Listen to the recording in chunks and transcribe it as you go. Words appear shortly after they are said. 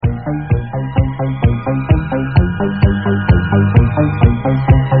From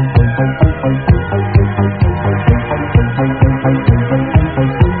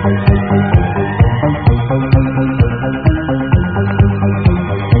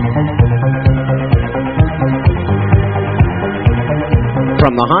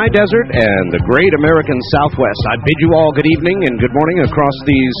the high desert and the great American Southwest, I bid you all good evening and good morning across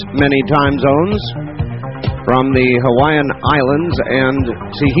these many time zones. From the Hawaiian Islands and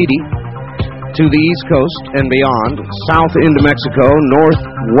Tahiti to the East Coast and beyond, south into Mexico, north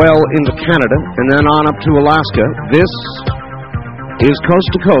well into Canada, and then on up to Alaska. This is Coast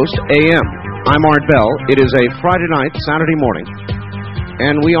to Coast AM. I'm Art Bell. It is a Friday night, Saturday morning,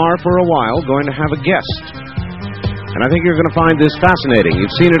 and we are for a while going to have a guest. And I think you're going to find this fascinating.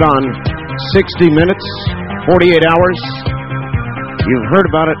 You've seen it on 60 Minutes, 48 Hours. You've heard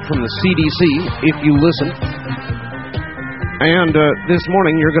about it from the CDC, if you listen. And this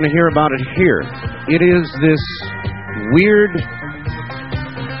morning, you're going to hear about it here. It is this weird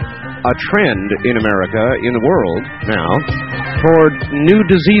trend in America, in the world now, toward new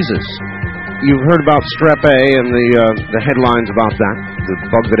diseases. You've heard about Strep A and the headlines about that, the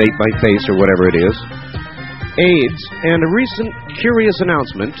bug that ate my face or whatever it is. AIDS, and a recent curious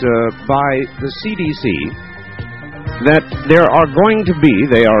announcement by the CDC that there are going to be,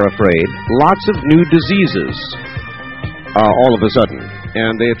 they are afraid, lots of new diseases all of a sudden.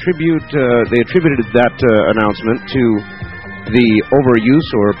 And they attributed that announcement to the overuse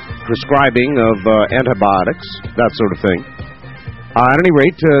or prescribing of antibiotics, that sort of thing. At any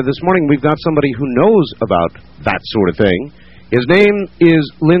rate, this morning we've got somebody who knows about that sort of thing. His name is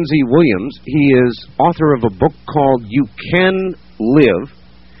Lindsey Williams. He is author of a book called You Can Live,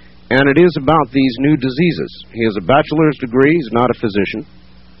 and it is about these new diseases. He has a bachelor's degree. He's not a physician.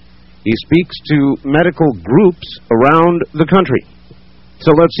 He speaks to medical groups around the country.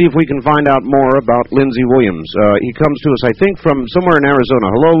 So let's see if we can find out more about Lindsey Williams. He comes to us, I think, from somewhere in Arizona.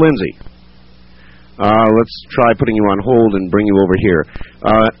 Hello, Lindsey. Let's try putting you on hold and bring you over here.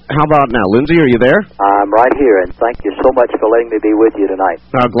 How about now? Lindsey, are you there? I'm right here, and thank you so much for letting me be with you tonight.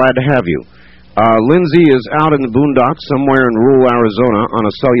 Glad to have you. Lindsey is out in the boondocks somewhere in rural Arizona on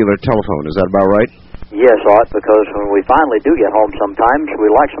a cellular telephone. Is that about right? Yes, Art, because when we finally do get home sometimes, we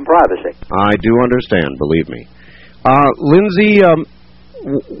like some privacy. I do understand, believe me. Lindsey,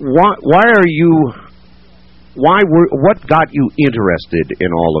 what got you interested in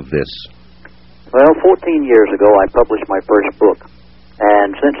all of this? Well, 14 years ago, I published my first book,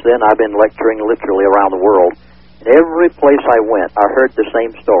 and since then I've been lecturing literally around the world. And every place I went, I heard the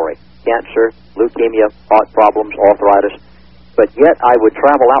same story: cancer, leukemia, heart problems, arthritis. But yet I would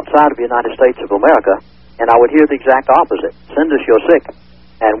travel outside of the United States of America, and I would hear the exact opposite: send us your sick,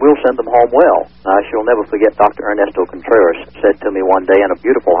 and we'll send them home well. I shall never forget Dr. Ernesto Contreras said to me one day in a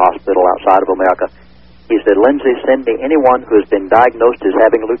beautiful hospital outside of America. He said, "Lindsey, send me anyone who has been diagnosed as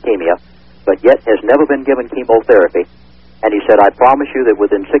having leukemia, but yet has never been given chemotherapy." And he said, "I promise you that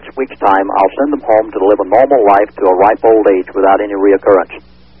within 6 weeks' time, I'll send them home to live a normal life to a ripe old age without any reoccurrence."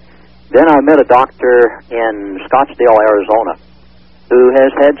 Then I met a doctor in Scottsdale, Arizona, who has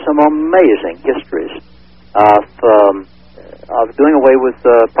had some amazing histories of doing away with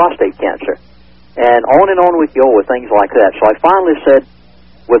prostate cancer. And on we go with things like that. So I finally said,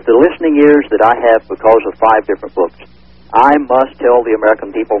 with the listening ears that I have because of 5 different books, I must tell the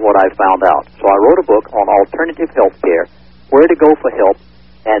American people what I found out. So I wrote a book on alternative health care, where to go for help,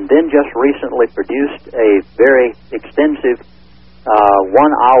 and then just recently produced a very extensive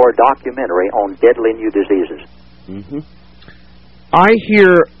 1-hour documentary on deadly new diseases. Mm-hmm. I hear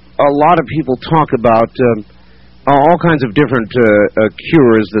a lot of people talk about all kinds of different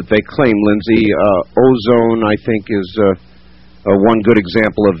cures that they claim, Lindsey. Ozone, I think, is one good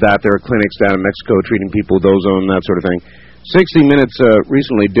example of that. There are clinics down in Mexico treating people with ozone, that sort of thing. 60 Minutes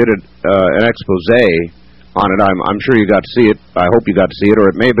recently did an expose on it. I'm sure you got to see it. I hope you got to see it, or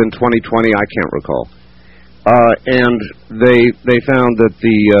it may have been 2020. I can't recall. And they found that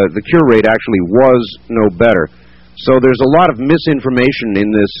the cure rate actually was no better. So there's a lot of misinformation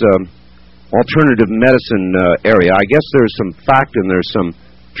in this alternative medicine area. I guess there's some fact and there's some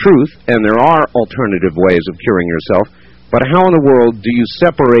truth, and there are alternative ways of curing yourself. But how in the world do you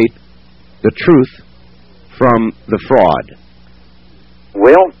separate the truth from the fraud?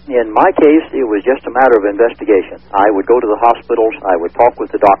 Well, in my case, it was just a matter of investigation. I would go to the hospitals, I would talk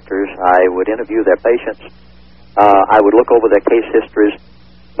with the doctors, I would interview their patients, I would look over their case histories.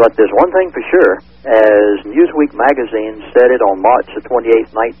 But there's one thing for sure. As Newsweek magazine said it on March the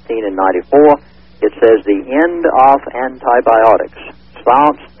 28th, 1994, it says the end of antibiotics.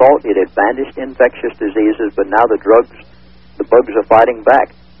 Science thought it had banished infectious diseases, but now the bugs are fighting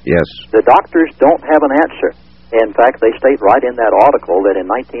back. Yes. The doctors don't have an answer. In fact, they state right in that article that in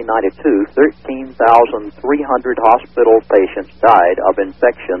 1992, 13,300 hospital patients died of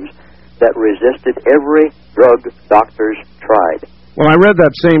infections that resisted every drug doctors tried. Well, I read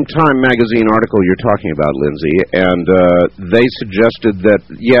that same Time magazine article you're talking about, Lindsey, and they suggested that,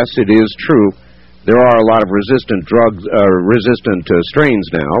 yes, it is true, there are a lot of resistant strains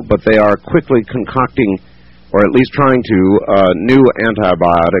now, but they are quickly concocting, or at least trying to, new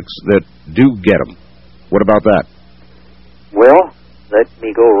antibiotics that do get them. What about that? Well, let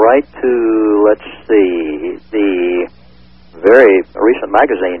me go right to, let's see, the very recent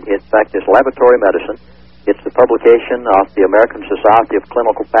magazine. In fact, it's Laboratory Medicine. It's the publication of the American Society of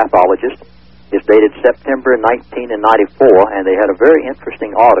Clinical Pathologists. It's dated September 1994, and they had a very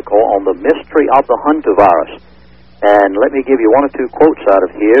interesting article on the mystery of the hantavirus. And let me give you one or two quotes out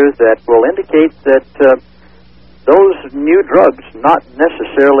of here that will indicate that those new drugs not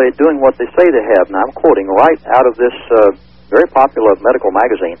necessarily doing what they say they have. Now, I'm quoting right out of this very popular medical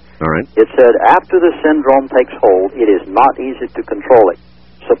magazine. All right. It said, after the syndrome takes hold, it is not easy to control it.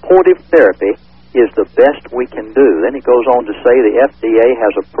 Supportive therapy is the best we can do. Then he goes on to say the FDA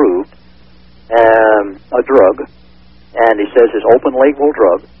has approved a drug, and he says it's open-label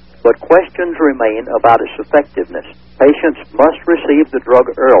drug, but questions remain about its effectiveness. Patients must receive the drug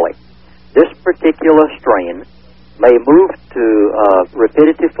early. This particular strain may move to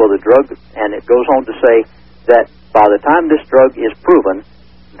rapidity for the drug, and it goes on to say that by the time this drug is proven,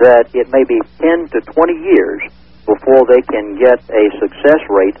 that it may be 10 to 20 years before they can get a success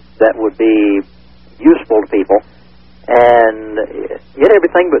rate that would be useful to people. And yet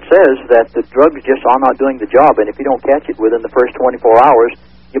everything but says that the drugs just are not doing the job, and if you don't catch it within the first 24 hours,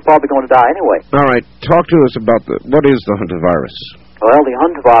 you're probably going to die anyway. All right. Talk to us about what is the hantavirus? Well, the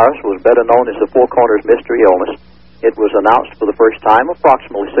hantavirus was better known as the Four Corners mystery illness. It was announced for the first time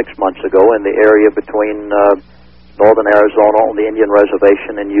approximately 6 months ago in the area between northern Arizona on the Indian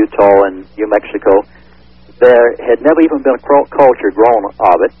Reservation in Utah and New Mexico. There had never even been a culture grown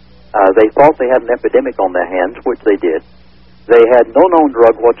of it. They thought they had an epidemic on their hands, which they did. They had no known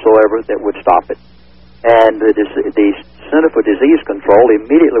drug whatsoever that would stop it. And the Center for Disease Control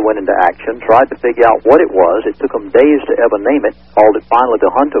immediately went into action, tried to figure out what it was. It took them days to ever name it, called it finally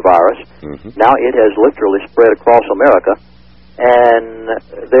the hantavirus. Mm-hmm. Now it has literally spread across America. And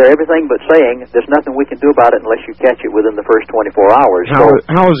they're everything but saying there's nothing we can do about it unless you catch it within the first 24 hours.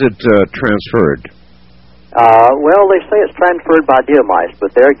 How is it transferred? Well, they say it's transferred by deer mice,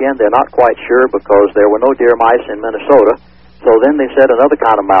 but there again, they're not quite sure because there were no deer mice in Minnesota. So then they said another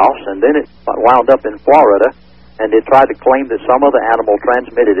kind of mouse, and then it wound up in Florida, and they tried to claim that some other animal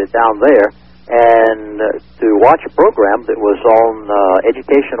transmitted it down there. And to watch a program that was on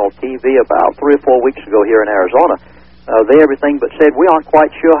educational TV about 3 or 4 weeks ago here in Arizona, they everything but said we aren't quite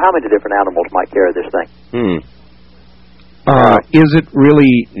sure how many different animals might carry this thing. Is it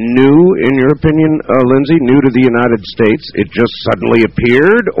really new, in your opinion, Lindsey, new to the United States? It just suddenly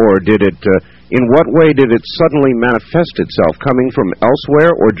appeared, or did it, in what way did it suddenly manifest itself, coming from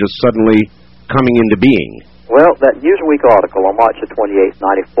elsewhere, or just suddenly coming into being? Well, that Newsweek article on March the 28th,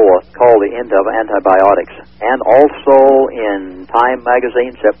 94, called The End of Antibiotics, and also in Time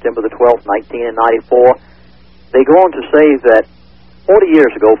magazine, September the 12th, 1994, they go on to say that 40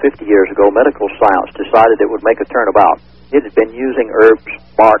 years ago, 50 years ago, medical science decided it would make a turnabout. It had been using herbs,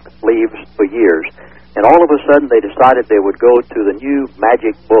 bark, leaves for years. And all of a sudden they decided they would go to the new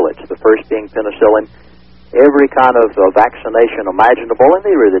magic bullets, the first being penicillin, every kind of vaccination imaginable, and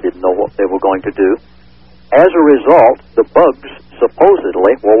they really didn't know what they were going to do. As a result, the bugs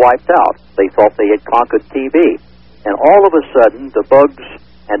supposedly were wiped out. They thought they had conquered TB. And all of a sudden, the bugs,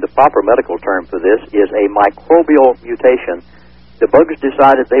 and the proper medical term for this is a microbial mutation. The bugs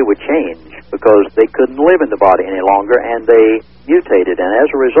decided they would change because they couldn't live in the body any longer, and they mutated. And as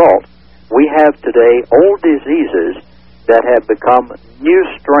a result, we have today old diseases that have become new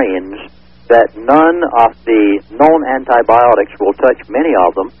strains that none of the known antibiotics will touch many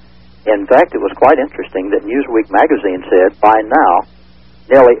of them. In fact, it was quite interesting that Newsweek magazine said by now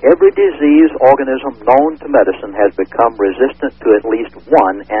nearly every disease organism known to medicine has become resistant to at least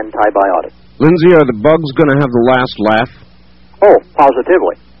one antibiotic. Lindsey, are the bugs going to have the last laugh? Oh,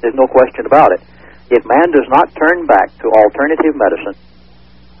 positively. There's no question about it. If man does not turn back to alternative medicine,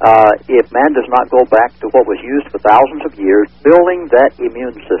 if man does not go back to what was used for thousands of years, building that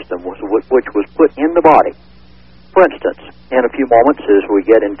immune system which was put in the body. For instance, in a few moments as we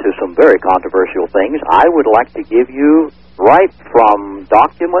get into some very controversial things, I would like to give you right from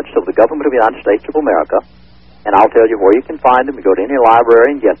documents of the government of the United States of America, and I'll tell you where you can find them. You go to any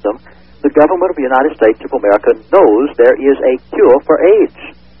library and get them. The government of the United States of America knows there is a cure for AIDS.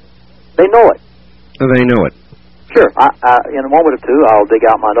 They know it. They know it. Sure. In a moment or two, I'll dig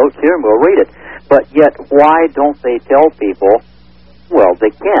out my notes here and we'll read it. But yet, why don't they tell people? Well,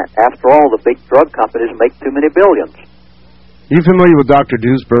 they can't. After all, the big drug companies make too many billions. You familiar with Dr.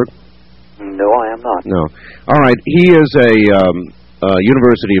 Duesberg? No, I am not. No. All right. He is a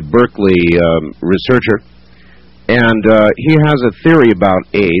University of Berkeley researcher, and he has a theory about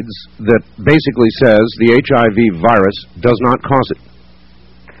AIDS that basically says the HIV virus does not cause it.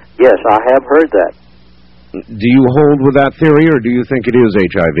 Yes, I have heard that. Do you hold with that theory, or do you think it is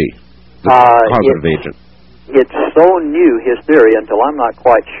HIV, the causative agent? It's so new, his theory, until I'm not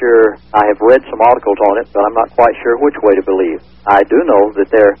quite sure. I have read some articles on it, but I'm not quite sure which way to believe. I do know that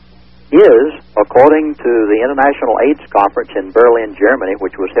there is, according to the International AIDS Conference in Berlin, Germany,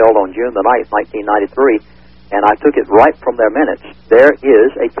 which was held on June the 9th, 1993, and I took it right from their minutes, there is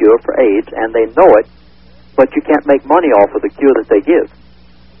a cure for AIDS, and they know it, but you can't make money off of the cure that they give.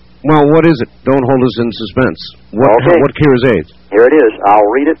 Well, what is it? Don't hold us in suspense. What cures AIDS? Here it is. I'll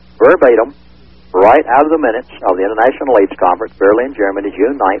read it verbatim, right out of the minutes of the International AIDS Conference, Berlin, Germany,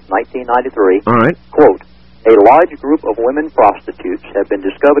 June 9th, 1993. All right. Quote, a large group of women prostitutes have been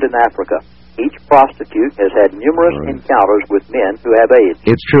discovered in Africa. Each prostitute has had numerous encounters with men who have AIDS.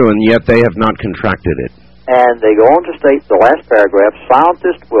 It's true, and yet they have not contracted it. And they go on to state, the last paragraph,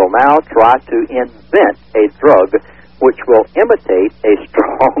 scientists will now try to invent a drug which will imitate a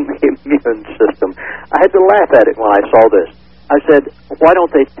strong immune system. I had to laugh at it when I saw this. I said, why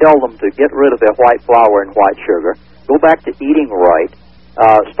don't they tell them to get rid of their white flour and white sugar, go back to eating right,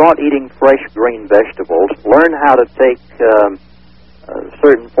 start eating fresh green vegetables, learn how to take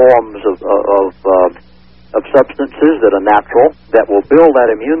certain forms of substances that are natural, that will build that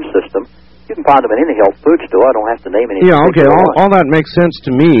immune system. You can find them in any health food store. I don't have to name any. Yeah, okay. All that makes sense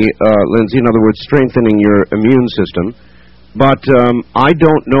to me, Lindsey. In other words, strengthening your immune system. But I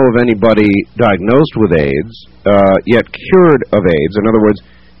don't know of anybody diagnosed with AIDS, yet cured of AIDS. In other words,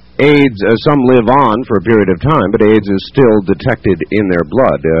 AIDS, some live on for a period of time, but AIDS is still detected in their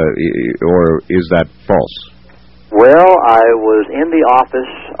blood. Or is that false? Well, I was in the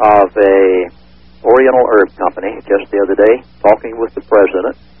office of a Oriental herb company just the other day, talking with the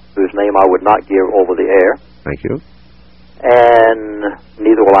president, whose name I would not give over the air. Thank you. And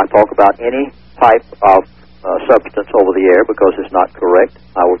neither will I talk about any type of substance over the air because it's not correct.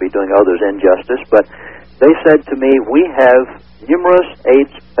 I will be doing others injustice. But they said to me, we have numerous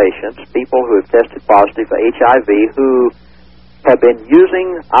AIDS patients, people who have tested positive for HIV, who have been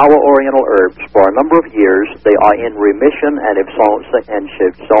using our Oriental herbs for a number of years. They are in remission and have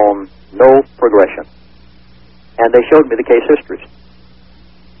shown no progression. And they showed me the case histories.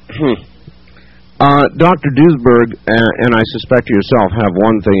 Dr. Duesberg and I suspect yourself have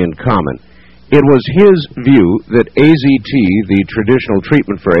one thing in common. It was his view that AZT, the traditional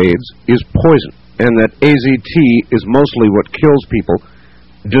treatment for AIDS, is poison, and that AZT is mostly what kills people,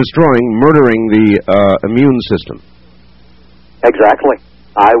 murdering the immune system. Exactly.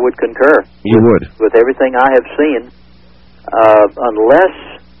 I would concur. You would? With everything I have seen,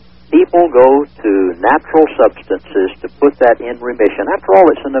 unless people go to natural substances to put that in remission. After all,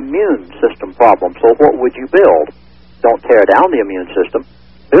 it's an immune system problem, so what would you build? Don't tear down the immune system.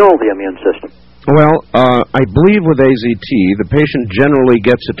 Build the immune system. Well, I believe with AZT, the patient generally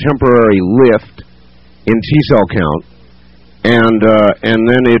gets a temporary lift in T-cell count, and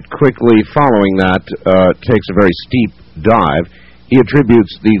then it quickly, following that, takes a very steep dive. He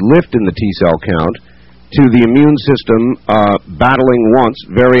attributes the lift in the T-cell count to the immune system battling once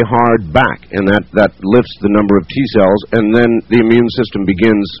very hard back, and that lifts the number of T-cells, and then the immune system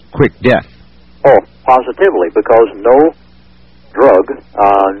begins quick death. Oh, positively, because no drug,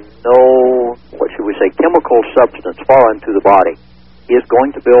 no, chemical substance foreign to the body is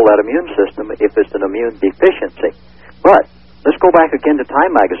going to build that immune system if it's an immune deficiency. But let's go back again to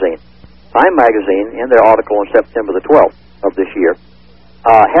Time Magazine. Time Magazine, in their article on September the 12th of this year,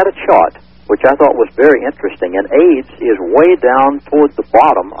 had a chart which I thought was very interesting. And AIDS is way down toward the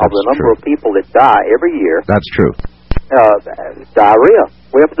bottom of the number of people that die every year. That's true. Diarrhea,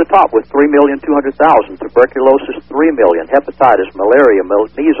 way up at the top with 3,200,000. Tuberculosis, 3 million. Hepatitis, malaria,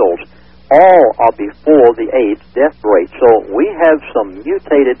 measles, all are before the AIDS death rate. So we have some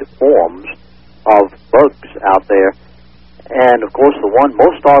mutated forms of bugs out there. And, of course, the one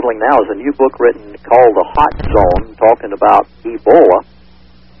most startling now is a new book written called The Hot Zone, talking about Ebola.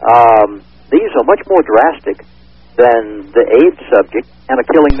 These are much more drastic than the AIDS subject and are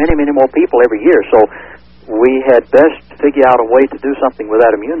killing many, many more people every year. So we had best figure out a way to do something with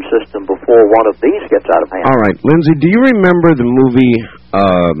that immune system before one of these gets out of hand. All right. Lindsey, do you remember the movie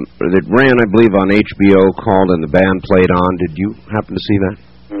that ran, I believe, on HBO called And the Band Played On? Did you happen to see that?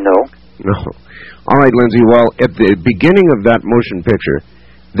 No. No. All right, Lindsey. Well, at the beginning of that motion picture,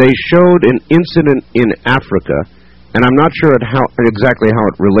 they showed an incident in Africa, and I'm not sure exactly how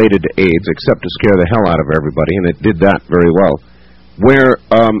it related to AIDS, except to scare the hell out of everybody, and it did that very well, where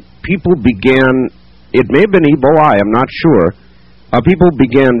people began, it may have been Ebola, I'm not sure, people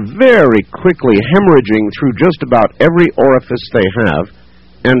began very quickly hemorrhaging through just about every orifice they have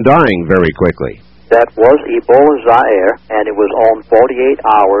and dying very quickly. That was Ebola Zaire, and it was on 48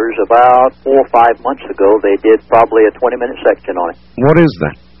 hours. About 4 or 5 months ago, they did probably a 20-minute section on it. What is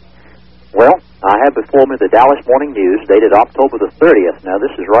that? Well, I have before me the Dallas Morning News, dated October the 30th. Now,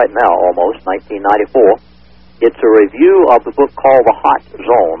 this is right now, almost, 1994. It's a review of the book called The Hot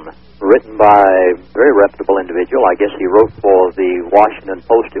Zone, written by a very reputable individual. I guess he wrote for the Washington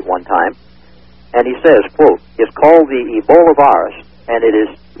Post at one time. And he says, quote, "It's called the Ebola virus, and it is,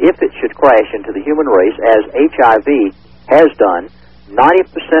 if it should crash into the human race, as HIV has done,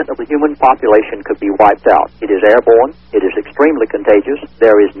 90% of the human population could be wiped out. It is airborne. It is extremely contagious.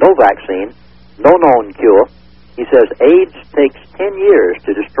 There is no vaccine, no known cure." He says AIDS takes 10 years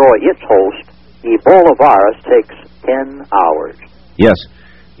to destroy its host. Ebola virus takes 10 hours. Yes.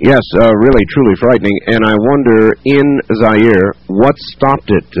 Yes, really, truly frightening. And I wonder, in Zaire, what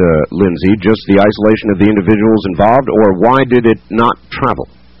stopped it, Lindsey? Just the isolation of the individuals involved, or why did it not travel?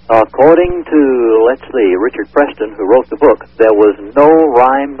 According to, Richard Preston, who wrote the book, there was no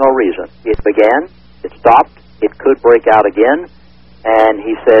rhyme nor reason. It began, it stopped, it could break out again, and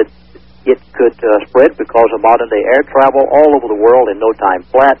he said it could spread because of modern-day air travel all over the world in no time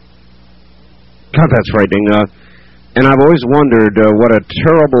flat. God, that's frightening. And I've always wondered what a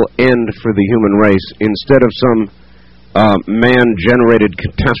terrible end for the human race. Instead of some man-generated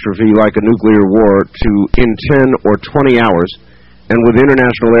catastrophe like a nuclear war, in 10 or 20 hours, and with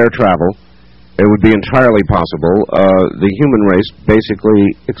international air travel, it would be entirely possible, the human race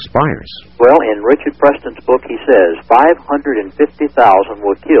basically expires. Well, in Richard Preston's book, he says 550,000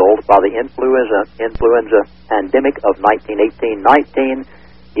 were killed by the influenza pandemic of 1918-19.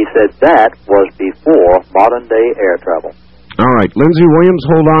 He said that was before modern-day air travel. All right. Lindsey Williams,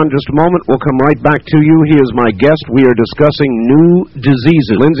 hold on just a moment. We'll come right back to you. He is my guest. We are discussing new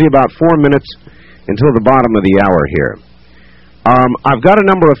diseases. Lindsey, about 4 minutes until the bottom of the hour here. I've got a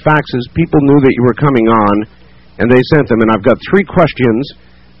number of faxes. People knew that you were coming on, and they sent them. And I've got 3 questions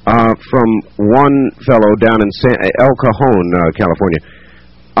from one fellow down in El Cajon, California.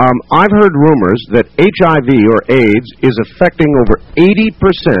 I've heard rumors that HIV or AIDS is affecting over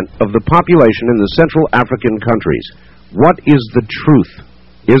 80% of the population in the Central African countries. What is the truth?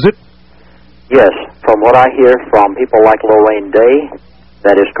 Is it? Yes. From what I hear from people like Lorraine Day,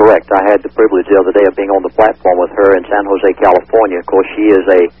 that is correct. I had the privilege the other day of being on the platform with her in San Jose, California. Of course, she is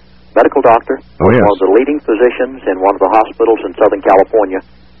a medical doctor, one of the leading physicians in one of the hospitals in Southern California.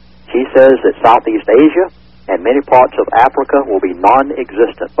 She says that Southeast Asia and many parts of Africa will be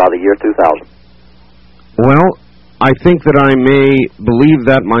non-existent by the year 2000. Well, I think that I may believe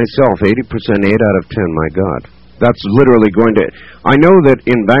that myself. 80%, 8 out of 10, my God. That's literally going to... I know that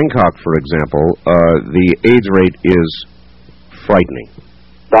in Bangkok, for example, the AIDS rate is frightening.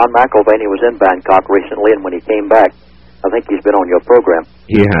 Don McElvaney was in Bangkok recently, and when he came back, I think he's been on your program.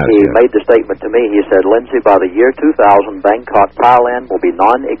 He has, He made the statement to me. He said, "Lindsey, by the year 2000, Bangkok, Thailand will be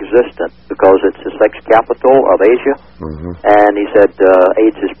non-existent because it's the sex capital of Asia." Mm-hmm. And he said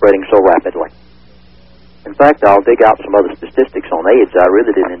AIDS is spreading so rapidly. In fact, I'll dig out some other statistics on AIDS. I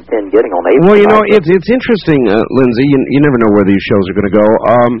really didn't intend getting on AIDS. Well, you know, it's interesting, Lindsey. You never know where these shows are going to go.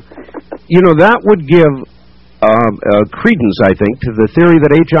 That would give credence, I think, to the theory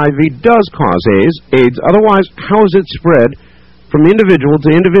that HIV does cause AIDS. Otherwise, how is it spread from individual to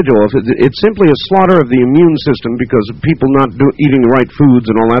individual? If it's simply a slaughter of the immune system because of people not eating the right foods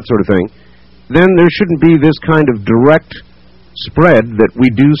and all that sort of thing, then there shouldn't be this kind of direct spread that we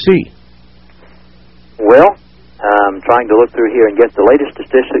do see. Well, I'm trying to look through here and get the latest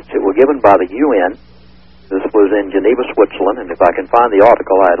statistics that were given by the UN. This was in Geneva, Switzerland, and if I can find the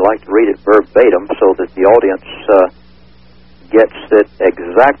article, I'd like to read it verbatim so that the audience gets it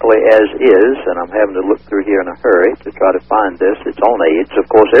exactly as is, and I'm having to look through here in a hurry to try to find this. It's on AIDS. Of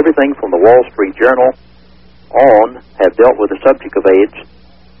course, everything from the Wall Street Journal on have dealt with the subject of AIDS.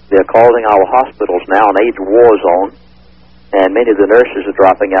 They're calling our hospitals now an AIDS war zone, and many of the nurses are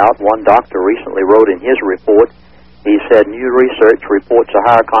dropping out. One doctor recently wrote in his report, he said, "New research reports a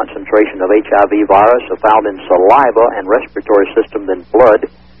higher concentration of HIV virus are found in saliva and respiratory system than blood."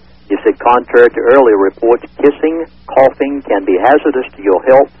 He said, "Contrary to earlier reports, kissing, coughing can be hazardous to your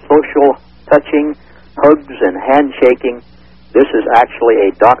health. Social touching, hugs, and handshaking. This is actually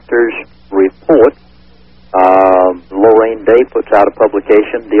a doctor's report." Lorraine Day puts out a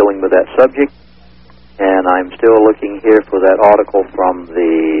publication dealing with that subject, and I'm still looking here for that article from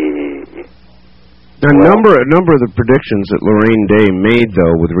the... A number of the predictions that Lorraine Day made,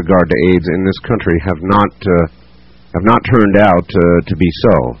 though, with regard to AIDS in this country have not turned out to be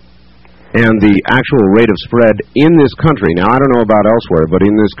so. And the actual rate of spread in this country, now I don't know about elsewhere, but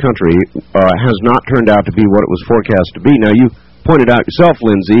in this country, has not turned out to be what it was forecast to be. Now, you pointed out yourself,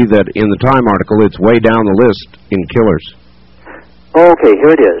 Lindsey, that in the Time article, it's way down the list in killers. Okay,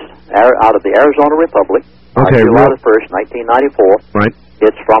 here it is. Out of the Arizona Republic, July 1st, 1994. Right.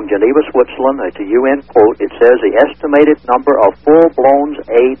 It's from Geneva, Switzerland. It's a UN quote. It says the estimated number of full-blown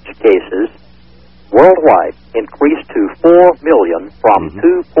AIDS cases worldwide increased to 4 million from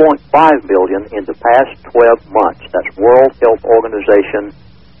 2.5 million in the past 12 months. That's World Health Organization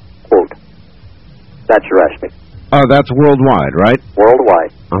quote. That's your estimate. That's worldwide, right?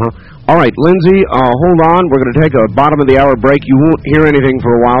 Worldwide. All right, Lindsey, hold on. We're going to take a bottom-of-the-hour break. You won't hear anything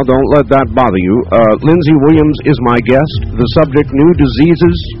for a while. Don't let that bother you. Lindsey Williams is my guest. The subject, new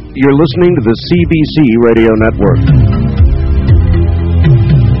diseases. You're listening to the CBC Radio Network.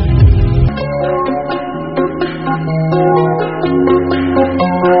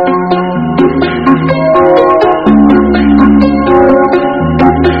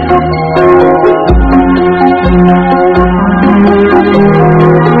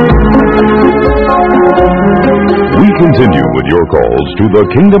 Continue with your calls to the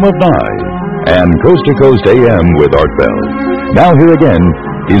Kingdom of Nye and Coast to Coast AM with Art Bell. Now here again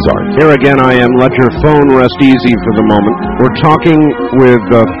is Art. Here again I am. Let your phone rest easy for the moment. We're talking with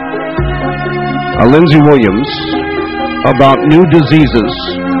Lindsey Williams about new diseases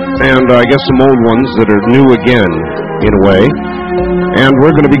and I guess some old ones that are new again in a way. And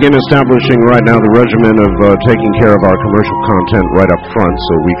we're going to begin establishing right now the regimen of taking care of our commercial content right up front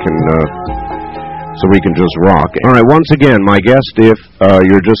so we can just rock. All right, once again, my guest, if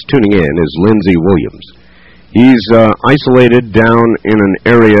you're just tuning in, is Lindsey Williams. He's isolated down in an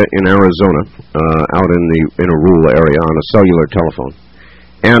area in Arizona, out in a rural area on a cellular telephone,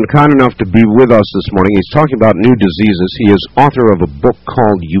 and kind enough to be with us this morning. He's talking about new diseases. He is author of a book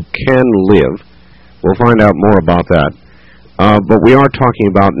called You Can Live. We'll find out more about that. But we are talking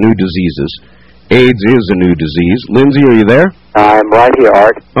about new diseases. AIDS is a new disease. Lindsey, are you there? I'm right here,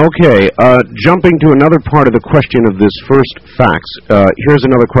 Art. Okay, jumping to another part of the question of this first facts, here's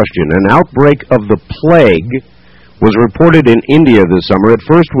another question. An outbreak of the plague was reported in India this summer. At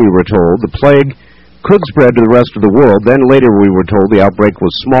first we were told the plague could spread to the rest of the world. Then later we were told the outbreak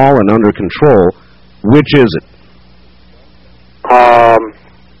was small and under control. Which is it?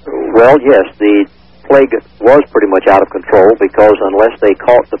 Well, yes, the plague was pretty much out of control because unless they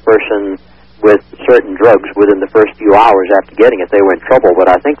caught the person with certain drugs within the first few hours after getting it, they were in trouble. But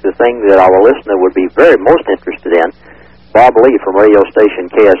I think the thing that our listener would be very most interested in, Bob Lee from radio station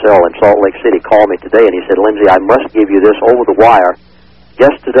KSL in Salt Lake City called me today, and he said, Lindsey, I must give you this over the wire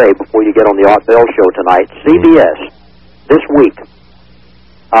just today before you get on the Art Bell show tonight. CBS this week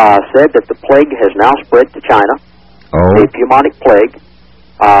said that the plague has now spread to China, the pneumonic plague.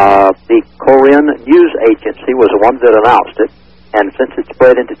 The Korean news agency was the one that announced it. And since it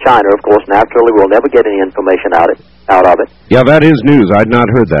spread into China, of course, naturally, we'll never get any information out of it. Yeah, that is news. I'd not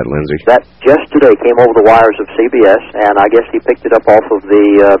heard that, Lindsey. That just today came over the wires of CBS, and I guess he picked it up off of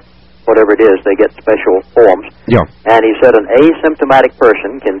the, whatever it is, they get special forms. Yeah. And he said an asymptomatic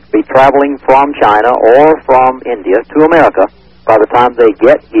person can be traveling from China or from India to America. By the time they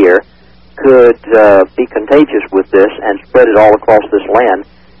get here, could be contagious with this and spread it all across this land.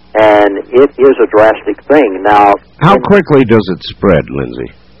 And it is a drastic thing. Now, how quickly does it spread, Lindsey?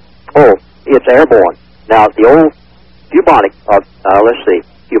 Oh, it's airborne. Now, the old bubonic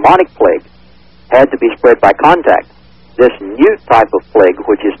plague had to be spread by contact. This new type of plague,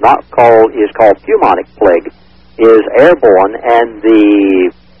 which is called pneumonic plague, is airborne. And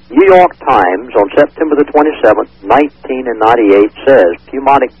the New York Times on September the 27th, 1998 says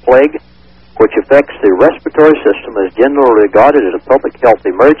pneumonic plague, which affects the respiratory system, is generally regarded as a public health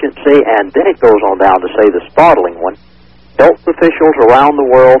emergency, and then it goes on down to say the startling one. Health officials around the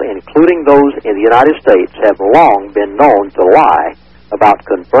world, including those in the United States, have long been known to lie about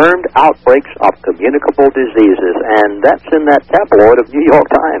confirmed outbreaks of communicable diseases, and that's in that tabloid of New York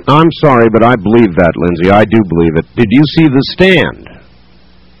Times. I'm sorry, but I believe that, Lindsey. I do believe it. Did you see The Stand?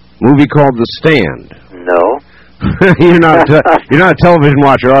 Movie called The Stand. No. You're not a television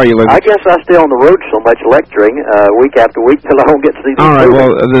watcher, are you, Lindsey? I guess I stay on the road so much lecturing week after week till I don't get to see these All right, movies.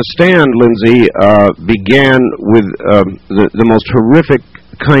 well, The Stand, Lindsey, began with the most horrific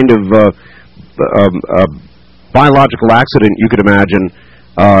kind of biological accident you could imagine.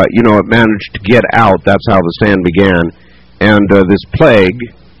 it managed to get out. That's how the stand began. And this plague,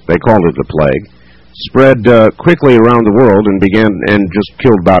 they called it the plague, spread quickly around the world and just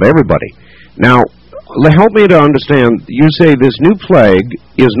killed about everybody. Now, help me to understand. You say this new plague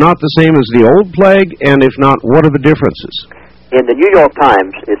is not the same as the old plague, and if not, what are the differences? In the New York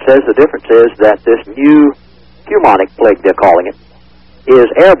Times, it says the difference is that this new pneumonic plague, they're calling it, is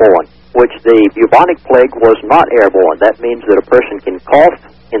airborne, which the bubonic plague was not airborne. That means that a person can cough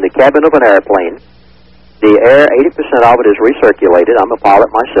in the cabin of an airplane. The air, 80% of it is recirculated. I'm a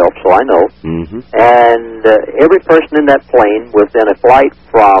pilot myself, so I know. Mm-hmm. And every person in that plane within a flight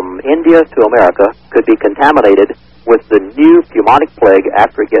from India to America could be contaminated with the new pneumonic plague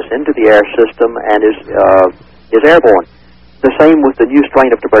after it gets into the air system and is airborne. The same with the new strain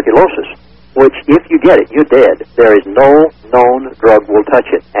of tuberculosis, which, if you get it, you're dead. There is no known drug will touch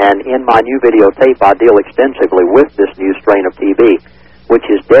it. And in my new videotape, I deal extensively with this new strain of TB, which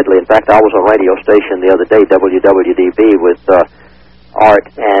is deadly. In fact, I was on a radio station the other day, WWDB, with Art,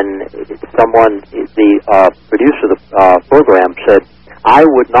 and the producer of the program said, I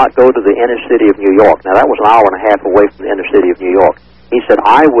would not go to the inner city of New York. Now, that was an hour and a half away from the inner city of New York. He said,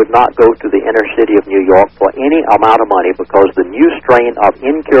 I would not go to the inner city of New York for any amount of money because the new strain of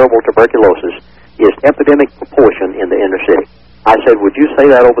incurable tuberculosis is epidemic proportion in the inner city. I said, would you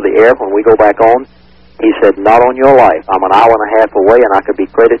say that over the air when we go back on? He said, not on your life. I'm an hour and a half away, and I could be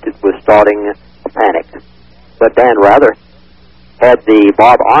credited with starting a panic. But Dan Rather had the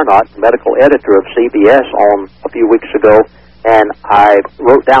Bob Arnott, medical editor of CBS, on a few weeks ago, and I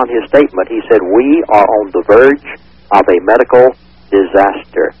wrote down his statement. He said, we are on the verge of a medical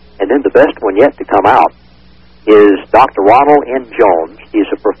disaster. And then the best one yet to come out is Dr. Ronald N. Jones.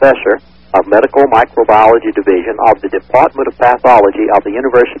 He's a professor of Medical Microbiology Division of the Department of Pathology of the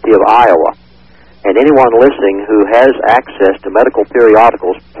University of Iowa. And anyone listening who has access to medical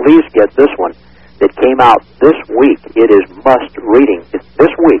periodicals, please get this one that came out this week. It is must reading. It's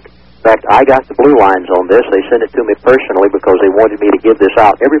this week. In fact, I got the blue lines on this. They sent it to me personally because they wanted me to give this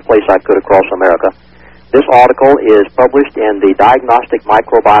out every place I could across America. This article is published in the Diagnostic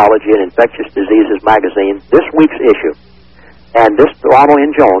Microbiology and Infectious Diseases magazine, this week's issue. And this Ronald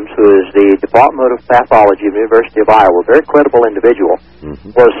N. Jones, who is the Department of Pathology of the University of Iowa, a very credible individual,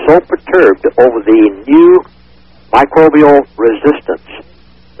 was so perturbed over the new microbial resistance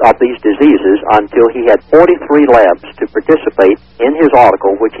of these diseases until he had 43 labs to participate in his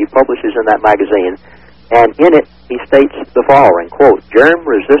article, which he publishes in that magazine. And in it, he states the following, quote,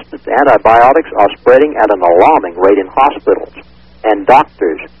 germ-resistant antibiotics are spreading at an alarming rate in hospitals. And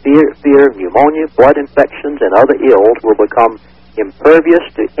doctors fear pneumonia, blood infections, and other ills will become impervious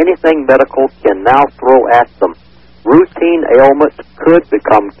to anything medical can now throw at them. Routine ailments could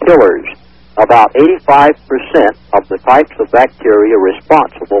become killers. About 85% of the types of bacteria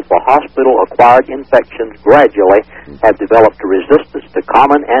responsible for hospital-acquired infections gradually have developed a resistance to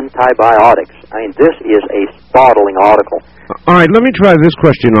common antibiotics. I mean, this is a startling article. All right, let me try this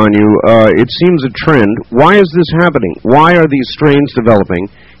question on you. It seems a trend. Why is this happening? Why are these strains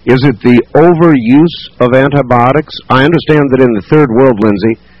developing? Is it the overuse of antibiotics? I understand that in the third world,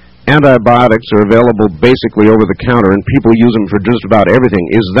 Lindsey, antibiotics are available basically over the counter, and people use them for just about everything.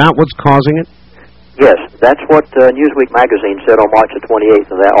 Is that what's causing it? Yes, that's what Newsweek magazine said on March the 28th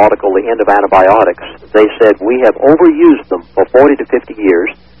in that article, The End of Antibiotics. They said, we have overused them for 40 to 50 years.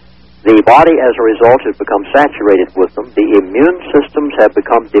 The body, as a result, has become saturated with them. The immune systems have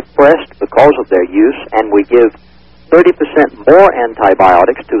become depressed because of their use, and we give 30% more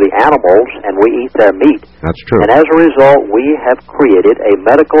antibiotics to the animals, and we eat their meat. That's true. And as a result, we have created a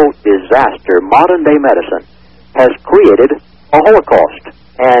medical disaster. Modern-day medicine has created a Holocaust,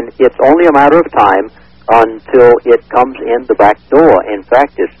 and it's only a matter of time until it comes in the back door. In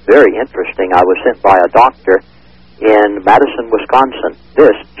fact, it's very interesting. I was sent by a doctor in Madison, Wisconsin,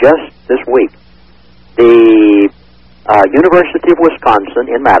 just this week. The University of Wisconsin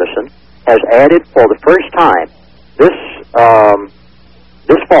in Madison has added for the first time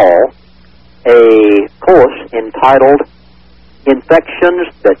this fall a course entitled Infections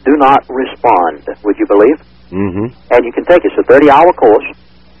That Do Not Respond. Would you believe? Mm-hmm. And you can take it. It's a 30-hour course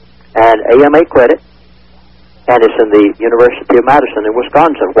and AMA credit, and it's in the University of Madison in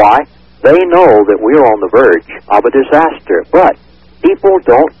Wisconsin. Why? They know that we're on the verge of a disaster, but people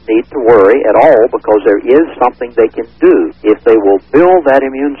don't need to worry at all because there is something they can do if they will build that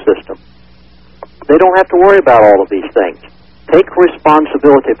immune system. They don't have to worry about all of these things. Take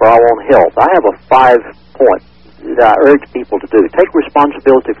responsibility for our own health. I have a 5-point that I urge people to do. Take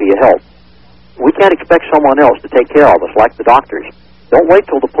responsibility for your health. We can't expect someone else to take care of us like the doctors. Don't wait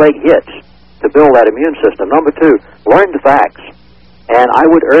till the plague hits to build that immune system. Number 2, learn the facts. And I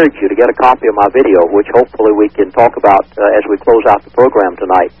would urge you to get a copy of my video, which hopefully we can talk about as we close out the program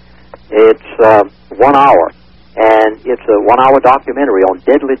tonight. It's 1 hour, and it's a 1-hour documentary on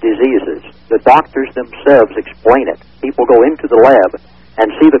deadly diseases. The doctors themselves explain it. People go into the lab and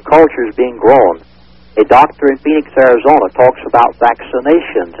see the cultures being grown. A doctor in Phoenix, Arizona talks about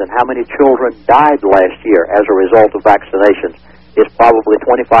vaccinations and how many children died last year as a result of vaccinations. It's probably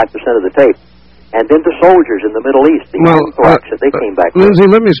 25% of the tape. And then the soldiers in the Middle East, the anthrax that they came back with. Lindsey,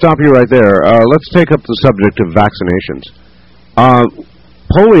 let me stop you right there. Let's take up the subject of vaccinations.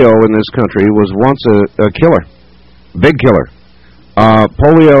 Polio in this country was once a killer, big killer.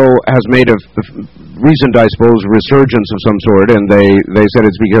 Polio has made a recent, I suppose, resurgence of some sort, and they said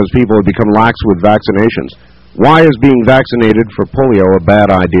it's because people have become lax with vaccinations. Why is being vaccinated for polio a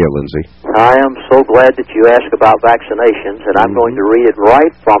bad idea, Lindsey? I am so glad that you asked about vaccinations, and I'm going to read it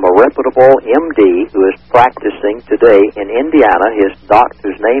right from a reputable MD who is practicing today in Indiana. His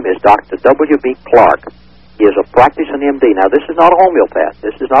doctor's name is Dr. W.B. Clark. He is a practicing MD. Now, this is not a homeopath.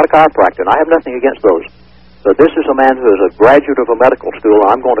 This is not a chiropractor, and I have nothing against those. But this is a man who is a graduate of a medical school,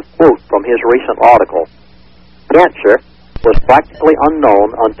 and I'm going to quote from his recent article. Cancer was practically unknown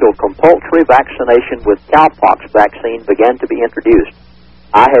until compulsory vaccination with cowpox vaccine began to be introduced.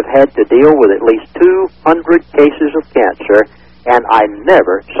 I have had to deal with at least 200 cases of cancer, and I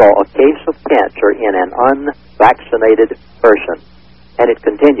never saw a case of cancer in an unvaccinated person. And it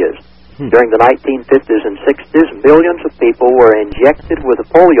continues. During the 1950s and 60s, millions of people were injected with a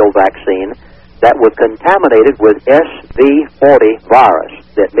polio vaccine that was contaminated with SV40 virus.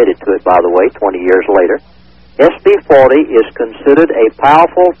 They admitted to it, by the way, 20 years later. SV40 is considered a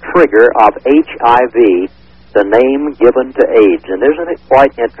powerful trigger of HIV, the name given to AIDS. And isn't it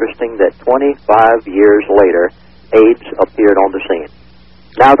quite interesting that 25 years later, AIDS appeared on the scene?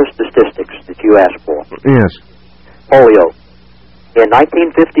 Now the statistics that you asked for. Yes. Polio. In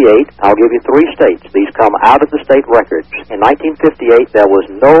 1958, I'll give you 3 states. These come out of the state records. In 1958, there was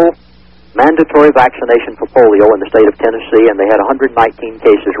no mandatory vaccination for polio in the state of Tennessee, and they had 119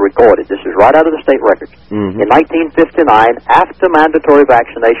 cases recorded. This is right out of the state records. In 1959, after mandatory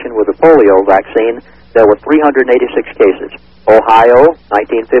vaccination with the polio vaccine, there were 386 cases. Ohio,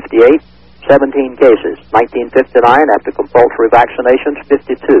 1958, 17 cases. 1959, after compulsory vaccinations,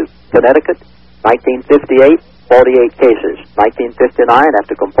 52. Connecticut, 1958, 48 cases. 1959,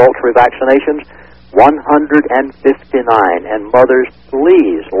 after compulsory vaccinations, 159. And mothers,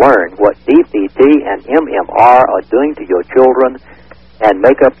 please learn what DPT and MMR are doing to your children and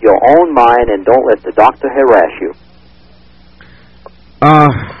make up your own mind and don't let the doctor harass you. All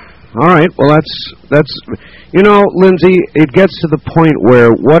right. Well, that's you know, Lindsey, it gets to the point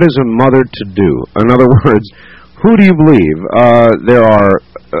where what is a mother to do? In other words, who do you believe? There are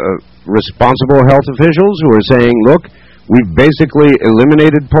responsible health officials who are saying, look, we've basically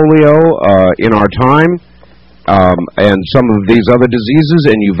eliminated polio in our time and some of these other diseases,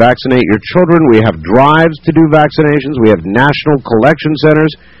 and you vaccinate your children. We have drives to do vaccinations. We have national collection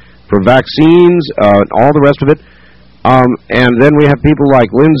centers for vaccines, all the rest of it. And then we have people like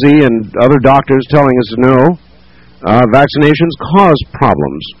Lindsey and other doctors telling us, no, vaccinations cause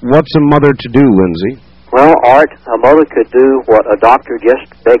problems. What's a mother to do, Lindsey? Well, Art, a mother could do what a doctor just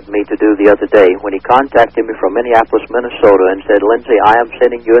begged me to do the other day when he contacted me from Minneapolis, Minnesota, and said, Lindsey, I am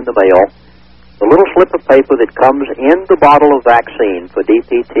sending you in the mail the little slip of paper that comes in the bottle of vaccine for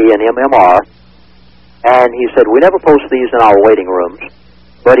DPT and MMR. And he said, we never post these in our waiting rooms.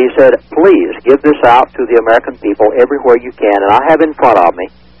 But he said, please give this out to the American people everywhere you can. And I have in front of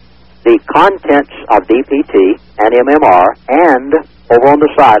me the contents of DPT and MMR, and over on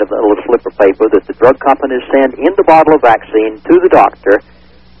the side of the little slip of paper that the drug companies send in the bottle of vaccine to the doctor.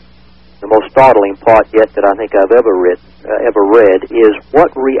 The most startling part yet that I think I've ever read is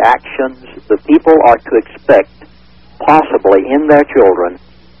what reactions the people are to expect, possibly in their children,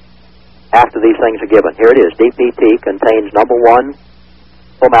 after these things are given. Here it is. DPT contains, number 1,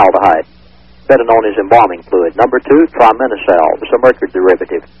 formaldehyde, better known as embalming fluid. Number 2, trimenosal, it's a mercury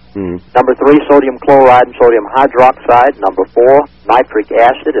derivative. Number 3, sodium chloride and sodium hydroxide. Number 4, nitric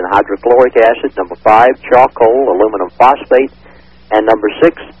acid and hydrochloric acid. Number 5, charcoal, aluminum phosphate. And number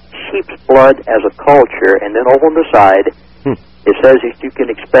 6, sheep's blood as a culture. And then over on the side, it says that you can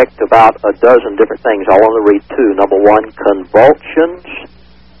expect about a dozen different things. I'll only read 2. Number 1, convulsions,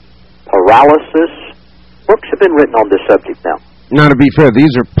 paralysis. Books have been written on this subject now. Now, to be fair,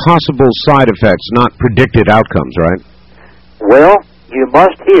 these are possible side effects, not predicted outcomes, right? Well, you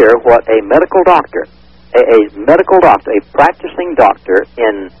must hear what a medical doctor, a practicing doctor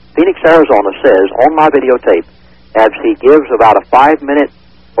in Phoenix, Arizona says on my videotape as he gives about a 5-minute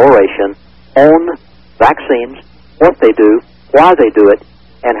oration on vaccines, what they do, why they do it,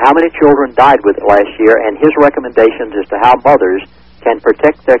 and how many children died with it last year, and his recommendations as to how mothers can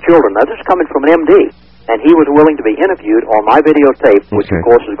protect their children. Now, this is coming from an MD, and he was willing to be interviewed on my videotape, which, of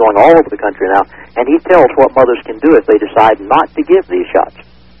course, is going all over the country now, and he tells what mothers can do if they decide not to give these shots.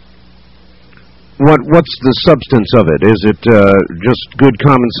 What's the substance of it? Is it just good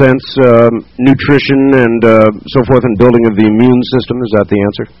common sense, nutrition, and so forth, and building of the immune system? Is that the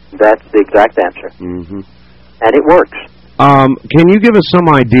answer? That's the exact answer. Mm-hmm. And it works. Can you give us some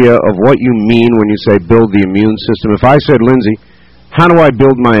idea of what you mean when you say build the immune system? If I said, Lindsey, how do I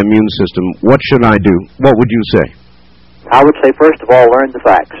build my immune system? What should I do? What would you say? I would say, first of all, learn the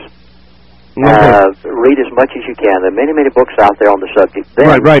facts. Read as much as you can. There are many, many books out there on the subject.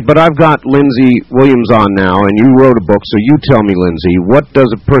 Right. But I've got Lindsey Williams on now, and you wrote a book, so you tell me, Lindsey, what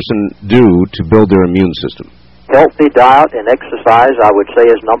does a person do to build their immune system? Healthy diet and exercise, I would say,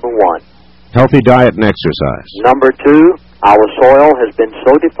 is number one. Healthy diet and exercise. Number two, our soil has been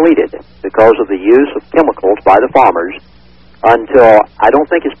so depleted because of the use of chemicals by the farmers until I don't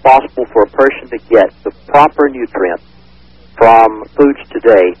think it's possible for a person to get the proper nutrients from foods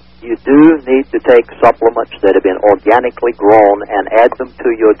today. You do need to take supplements that have been organically grown and add them to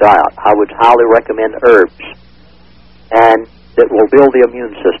your diet. I would highly recommend herbs, and that will build the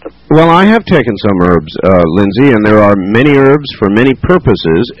immune system. Well, I have taken some herbs, Lindsey, and there are many herbs for many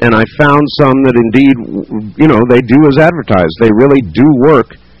purposes, and I found some that indeed, they do as advertised. They really do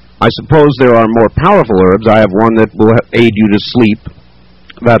work. I suppose there are more powerful herbs. I have one that will aid you to sleep,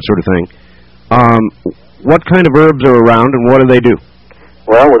 that sort of thing. What kind of herbs are around, and what do they do?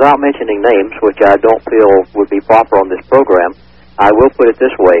 Well, without mentioning names, which I don't feel would be proper on this program, I will put it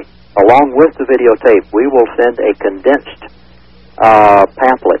this way. Along with the videotape, we will send a condensed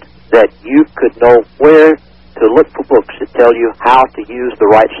pamphlet that you could know where to look for books that tell you how to use the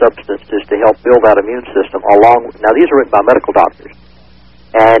right substances to help build that immune system. Now, these are written by medical doctors.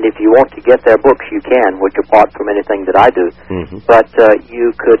 And if you want to get their books, you can, which apart from anything that I do. Mm-hmm. But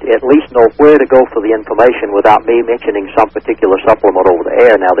you could at least know where to go for the information without me mentioning some particular supplement over the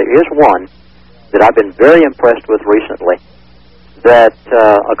air. Now, there is one that I've been very impressed with recently that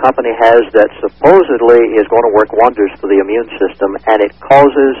a company has that supposedly is going to work wonders for the immune system, and it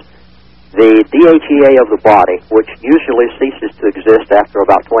causes the DHEA of the body, which usually ceases to exist after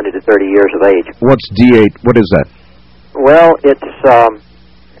about 20 to 30 years of age. What's D8? What is that? Well,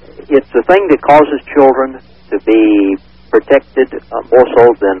 it's the thing that causes children to be protected more so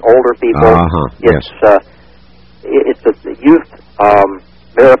than older people. It's a youth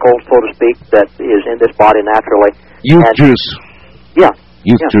miracle, so to speak, that is in this body naturally. Youth juice. Yeah.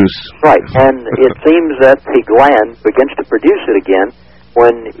 Youth juice. Right. And it seems that the gland begins to produce it again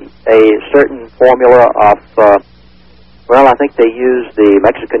when a certain formula of, I think they use the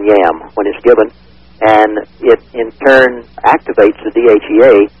Mexican yam when it's given, and it in turn activates the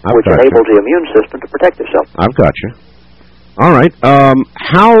DHEA, which enables the immune system to protect itself. I've got you. All right.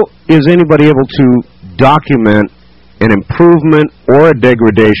 How is anybody able to document an improvement or a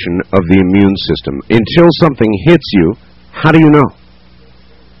degradation of the immune system? Until something hits you, how do you know?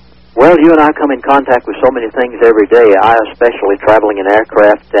 Well, you and I come in contact with so many things every day. I especially traveling in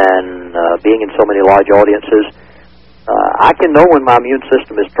aircraft and being in so many large audiences. I can know when my immune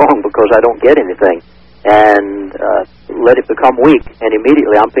system is strong because I don't get anything and let it become weak, and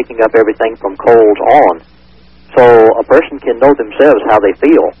immediately I'm picking up everything from colds on. So a person can know themselves how they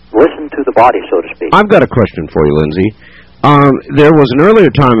feel. Listen to the body, so to speak. I've got a question for you, Lindsey. There was an earlier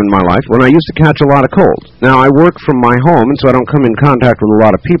time in my life when I used to catch a lot of colds. Now, I work from my home, and so I don't come in contact with a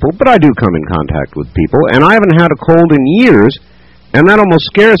lot of people, but I do come in contact with people, and I haven't had a cold in years, and that almost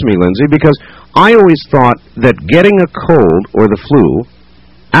scares me, Lindsey, because I always thought that getting a cold or the flu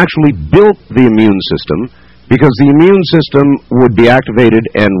actually built the immune system, because the immune system would be activated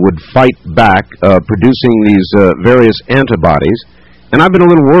and would fight back, producing these various antibodies. And I've been a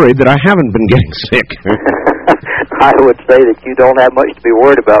little worried that I haven't been getting sick. I would say that you don't have much to be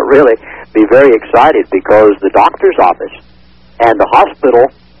worried about, really. Be very excited, because the doctor's office and the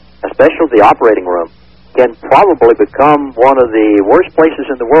hospital, especially the operating room, can probably become one of the worst places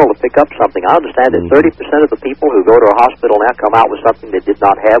in the world to pick up something. I understand that 30% of the people who go to a hospital now come out with something they did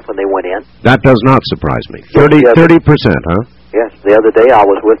not have when they went in. That does not surprise me. 30%, huh? Yes. The other day I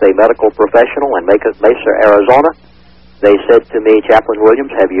was with a medical professional in Mesa, Arizona. They said to me, Chaplain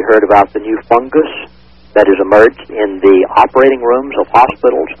Williams, have you heard about the new fungus that has emerged in the operating rooms of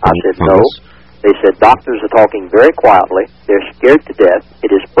hospitals? I said, no. They said doctors are talking very quietly. They're scared to death.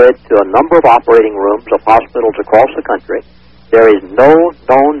 It is spread to a number of operating rooms of hospitals across the country. There is no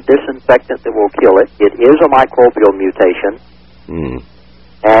known disinfectant that will kill it. It is a microbial mutation.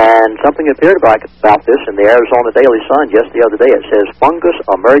 And something appeared about this in the Arizona Daily Sun just the other day. It says fungus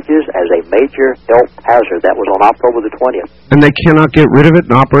emerges as a major health hazard. That was on October the 20th. And they cannot get rid of it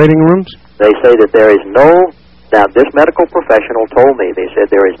in operating rooms? They say that there is no... Now, this medical professional told me, they said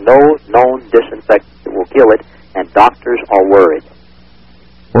there is no known disinfectant that will kill it, and doctors are worried.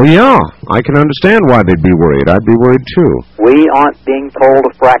 Well, yeah, I can understand why they'd be worried. I'd be worried, too. We aren't being told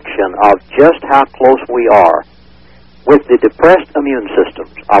a fraction of just how close we are with the depressed immune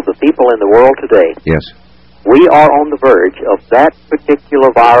systems of the people in the world today. Yes. We are on the verge of that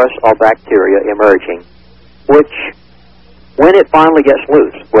particular virus or bacteria emerging, which, when it finally gets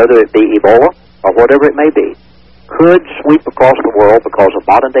loose, whether it be Ebola or whatever it may be, could sweep across the world because of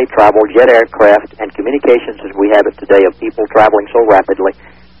modern-day travel, jet aircraft, and communications as we have it today of people traveling so rapidly,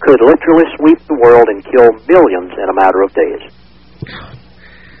 could literally sweep the world and kill millions in a matter of days.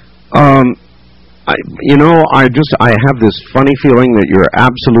 I have this funny feeling that you're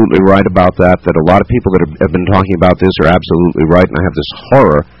absolutely right about that a lot of people that have been talking about this are absolutely right, and I have this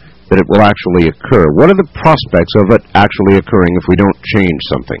horror that it will actually occur. What are the prospects of it actually occurring if we don't change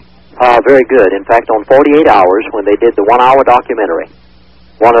something? Very good. In fact, on 48 Hours, when they did the one-hour documentary,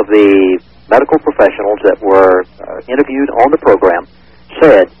 one of the medical professionals that were interviewed on the program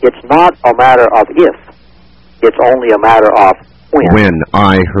said, it's not a matter of if, it's only a matter of when. When.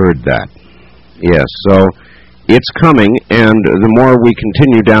 I heard that. Yes, so it's coming, and the more we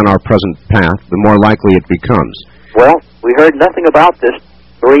continue down our present path, the more likely it becomes. Well, we heard nothing about this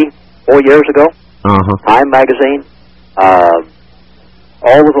 3-4 years ago. Time magazine,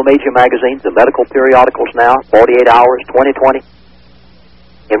 all of the major magazines, the medical periodicals now, 48 Hours, 2020,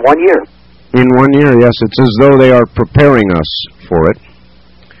 in 1 year. In 1 year, yes. It's as though they are preparing us for it.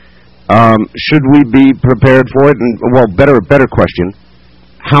 Should we be prepared for it? And, well, better question.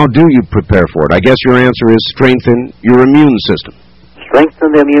 How do you prepare for it? I guess your answer is strengthen your immune system.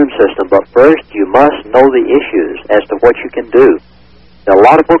 Strengthen the immune system, but first you must know the issues as to what you can do. There are a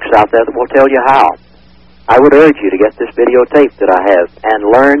lot of books out there that will tell you how. I would urge you to get this videotape that I have and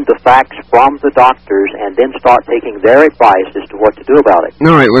learn the facts from the doctors and then start taking their advice as to what to do about it.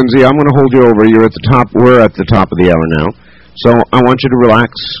 All right, Lindsey, I'm going to hold you over. You're at the top. We're at the top of the hour now. So I want you to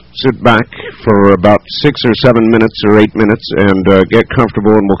relax, sit back for about 6 or 7 minutes or 8 minutes, and get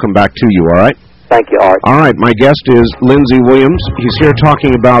comfortable, and we'll come back to you, all right? Thank you, Art. All right, my guest is Lindsey Williams. He's here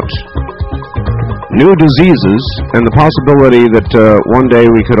talking about new diseases and the possibility that one day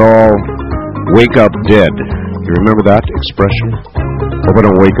we could all wake up dead. You remember that expression? Hope I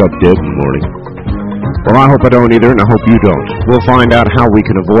don't wake up dead in the morning. Well, I hope I don't either, and I hope you don't. We'll find out how we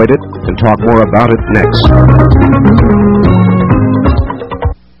can avoid it and talk more about it next.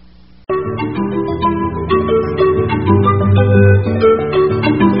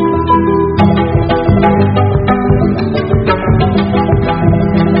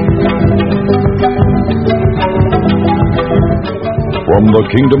 From the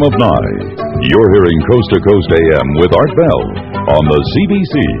Kingdom of Nye, you're hearing Coast to Coast AM with Art Bell on the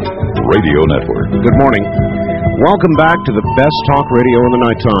CBC Radio Network. Good morning. Welcome back to the best talk radio in the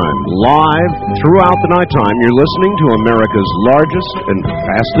nighttime. Live throughout the nighttime, you're listening to America's largest and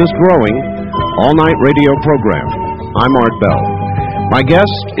fastest growing all-night radio program. I'm Art Bell. My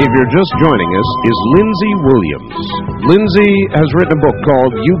guest, if you're just joining us, is Lindsey Williams. Lindsey has written a book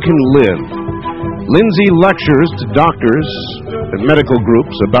called You Can Live. Lindsey lectures to doctors and medical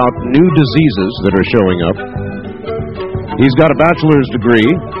groups about new diseases that are showing up. He's got a bachelor's degree.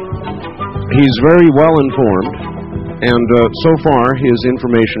 He's very well informed, and so far his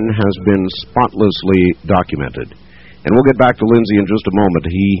information has been spotlessly documented. And we'll get back to Lindsey in just a moment.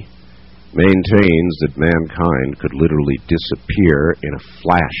 He maintains that mankind could literally disappear in a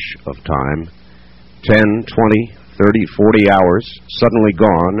flash of time. 10, 20, 30, 40 hours, suddenly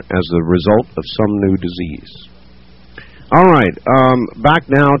gone as the result of some new disease. All right, back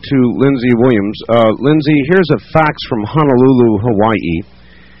now to Lindsey Williams. Lindsey, here's a fax from Honolulu, Hawaii,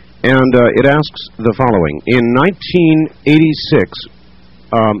 and it asks the following. In 1986,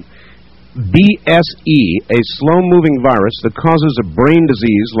 BSE, a slow-moving virus that causes a brain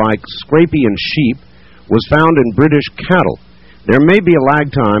disease like scrapie in sheep, was found in British cattle. There may be a lag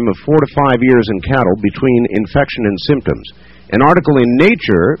time of 4 to 5 years in cattle between infection and symptoms. An article in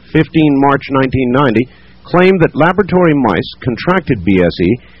Nature, 15 March 1990, claimed that laboratory mice contracted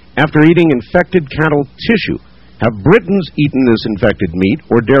BSE after eating infected cattle tissue. Have Britons eaten this infected meat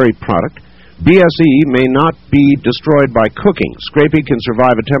or dairy product? BSE may not be destroyed by cooking. Scrapie can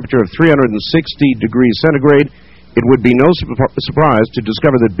survive a temperature of 360 degrees centigrade. It would be no surprise to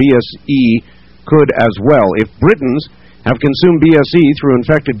discover that BSE could as well. If Britons have consumed BSE through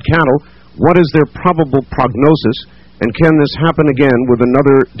infected cattle, what is their probable prognosis, And can this happen again with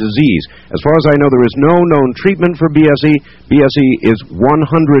another disease? As far as I know, there is no known treatment for BSE. BSE is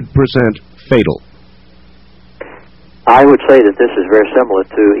 100% fatal. I would say that this is very similar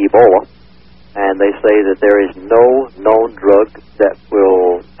to Ebola, and they say that there is no known drug that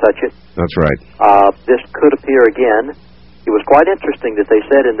will touch it. That's right. This could appear again. It was quite interesting that they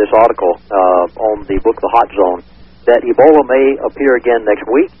said in this article on the book The Hot Zone that Ebola may appear again next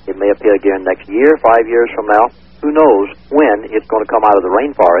week. It may appear again next year, 5 years from now. Who knows when it's going to come out of the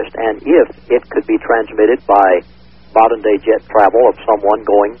rainforest, and if it could be transmitted by modern-day jet travel of someone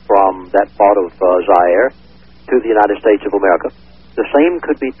going from that part of Zaire to the United States of America. The same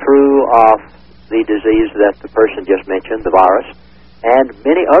could be true of the disease that the person just mentioned, the virus, and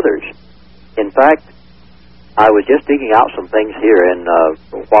many others. In fact, I was just digging out some things here, and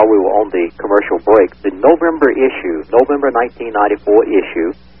while we were on the commercial break, the November 1994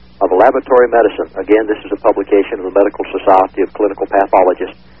 issue of Laboratory Medicine, again, this is a publication of the Medical Society of Clinical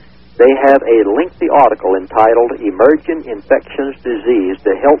Pathologists, they have a lengthy article entitled Emerging Infectious Disease,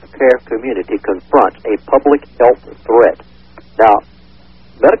 the Healthcare Community Confronts a Public Health Threat. Now,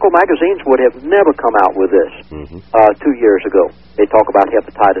 medical magazines would have never come out with this 2 years ago. They talk about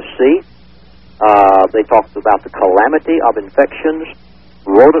hepatitis C. They talked about the calamity of infections,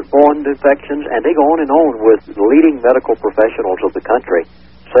 rodent-borne infections, and they go on with leading medical professionals of the country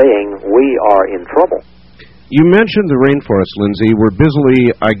saying we are in trouble. You mentioned the rainforest, Lindsey. We're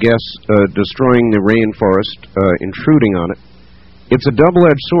busily, I guess, destroying the rainforest, intruding on it. It's a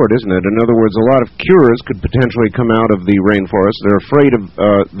double-edged sword, isn't it? In other words, a lot of cures could potentially come out of the rainforest. They're afraid of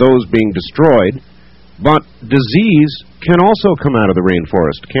those being destroyed. But disease can also come out of the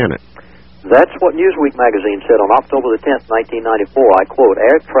rainforest, can it? That's what Newsweek magazine said on October the 10th, 1994. I quote,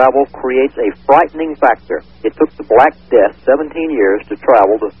 air travel creates a frightening factor. It took the Black Death 17 years to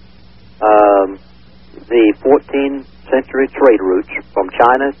travel the 14th century trade routes from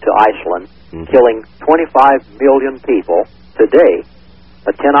China to Iceland, killing 25 million people. Today,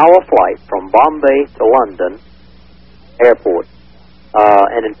 a 10-hour flight from Bombay to London airport,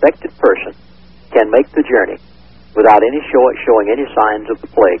 an infected person can make the journey without any showing any signs of the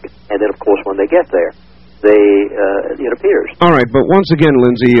plague. And then, of course, when they get there, it appears. All right, but once again,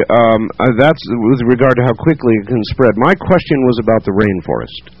 Lindsey, that's with regard to how quickly it can spread. My question was about the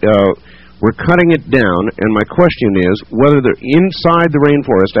rainforest. We're cutting it down, and my question is whether they're inside the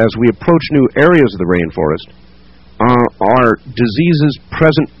rainforest, as we approach new areas of the rainforest, are diseases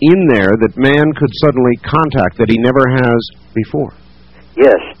present in there that man could suddenly contact that he never has before?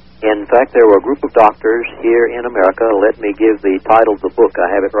 Yes. In fact, there were a group of doctors here in America. Let me give the title of the book. I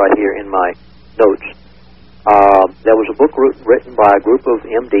have it right here in my notes. There was a book written by a group of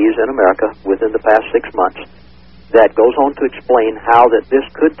MDs in America within the past 6 months that goes on to explain how that this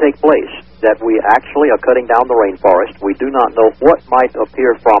could take place, that we actually are cutting down the rainforest. We do not know what might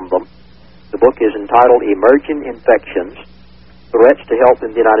appear from them. The book is entitled Emerging Infections, Threats to Health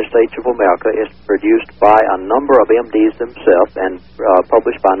in the United States of America. Is produced by a number of MDs themselves and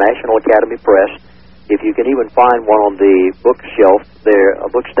published by National Academy Press. If you can even find one on the bookshelf,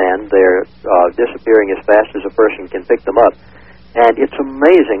 bookstand, they're disappearing as fast as a person can pick them up. And it's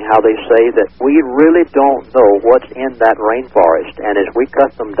amazing how they say that we really don't know what's in that rainforest. And as we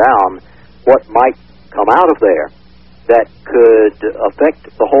cut them down, what might come out of there that could affect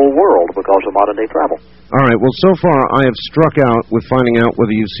the whole world because of modern-day travel. All right. Well, so far I have struck out with finding out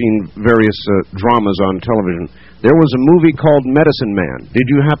whether you've seen various dramas on television. There was a movie called Medicine Man. Did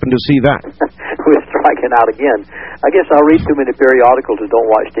you happen to see that? We're striking out again. I guess I read too many periodicals and don't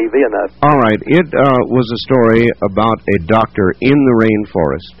watch TV enough. All right. It was a story about a doctor in the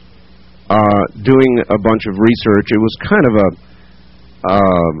rainforest doing a bunch of research. It was kind of a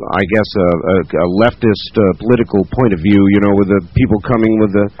leftist political point of view, you know, with the people coming with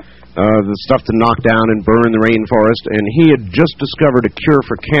the stuff to knock down and burn the rainforest. And he had just discovered a cure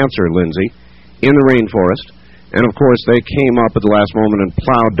for cancer, Lindsey, in the rainforest. And, of course, they came up at the last moment and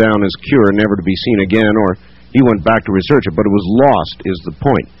plowed down his cure, never to be seen again, or he went back to research it, but it was lost, is the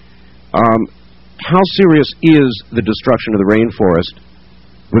point. How serious is the destruction of the rainforest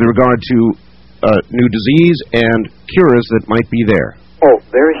with regard to new disease and cures that might be there? Oh,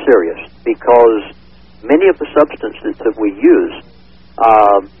 very serious, because many of the substances that we use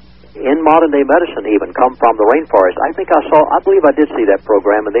in modern-day medicine even come from the rainforest. I believe I did see that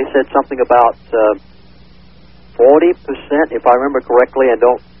program, and they said something about 40%, if I remember correctly, and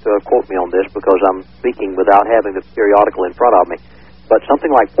don't quote me on this because I'm speaking without having the periodical in front of me, but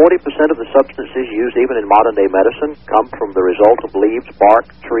something like 40% of the substances used even in modern-day medicine come from the result of leaves, bark,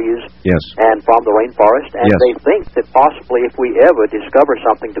 trees, yes, and from the rainforest. And yes, they think that possibly if we ever discover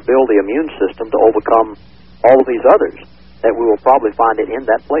something to build the immune system to overcome all of these others, that we will probably find it in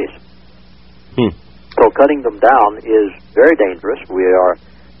that place. So cutting them down is very dangerous. We are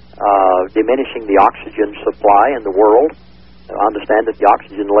diminishing the oxygen supply in the world. I understand that the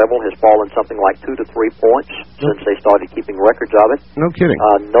oxygen level has fallen something like 2 to 3 points since they started keeping records of it. No kidding.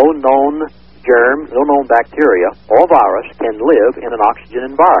 No known germ, no known bacteria or virus can live in an oxygen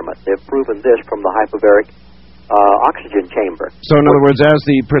environment. They've proven this from the hyperbaric oxygen chamber. So in other words, as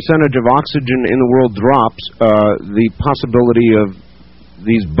the percentage of oxygen in the world drops, the possibility of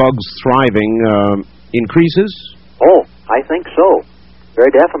these bugs thriving increases? Oh, I think so. Very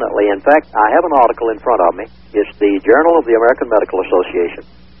definitely. In fact, I have an article in front of me. It's the Journal of the American Medical Association.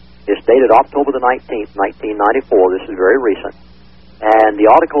 It's dated October the 19th, 1994. This is very recent. And the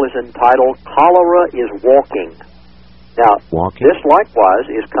article is entitled, Cholera is Walking. Now, this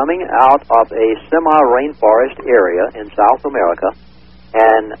likewise is coming out of a semi-rainforest area in South America.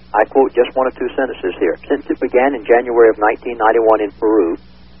 And I quote just one or two sentences here. Since it began in January of 1991 in Peru,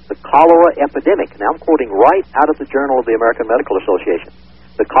 the cholera epidemic, now I'm quoting right out of the Journal of the American Medical Association,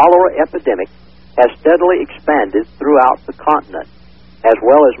 the cholera epidemic has steadily expanded throughout the continent, as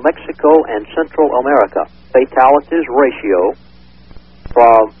well as Mexico and Central America. Fatalities ratio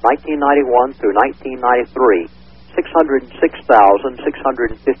from 1991 through 1993,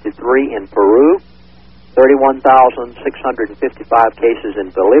 606,653 in Peru, 31,655 cases in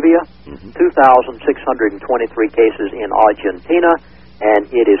Bolivia, 2,623 cases in Argentina, and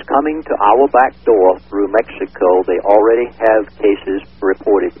it is coming to our back door through Mexico. They already have cases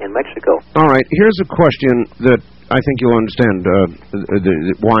reported in Mexico. All right, here's a question that I think you'll understand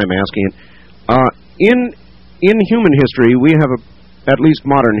why I'm asking it. In human history, we have at least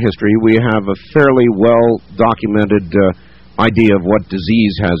modern history, we have a fairly well-documented idea of what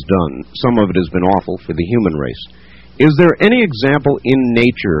disease has done. Some of it has been awful for the human race. Is there any example in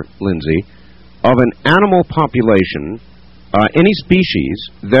nature, Lindsey, of an animal population, any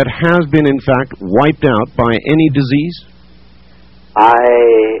species, that has been, in fact, wiped out by any disease?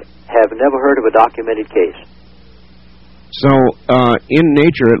 I have never heard of a documented case. So, in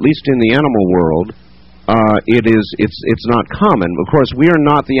nature, at least in the animal world, it's not common. Of course, we are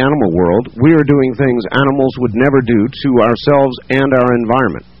not the animal world. We are doing things animals would never do to ourselves and our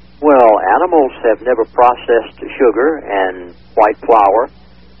environment. Well, animals have never processed sugar and white flour.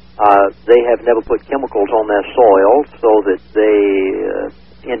 They have never put chemicals on their soil so that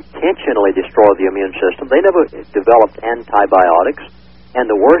they intentionally destroy the immune system. They never developed antibiotics. And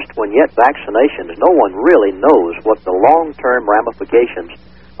the worst one yet, vaccinations. No one really knows what the long-term ramifications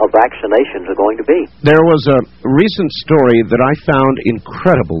of vaccinations are going to be. There was a recent story that I found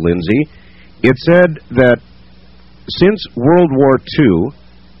incredible, Lindsey. It said that since World War II,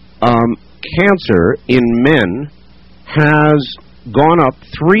 cancer in men has gone up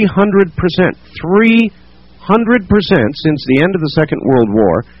 300%. 300% since the end of the Second World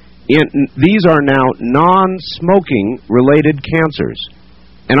War. These are now non-smoking related cancers.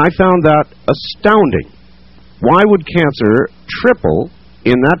 And I found that astounding. Why would cancer triple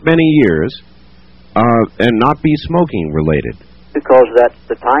in that many years and not be smoking related? Because that's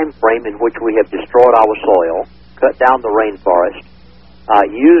the time frame in which we have destroyed our soil, cut down the rainforest,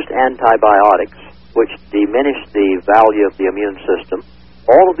 used antibiotics, which diminish the value of the immune system.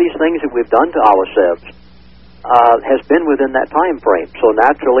 All of these things that we've done to ourselves has been within that time frame. So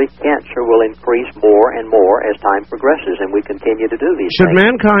naturally, cancer will increase more and more as time progresses, and we continue to do these things. Should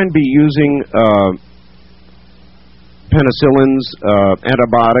mankind be using penicillins,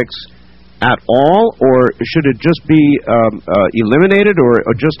 antibiotics at all, or should it just be eliminated, or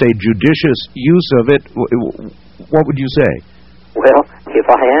just a judicious use of it? What would you say? Well, if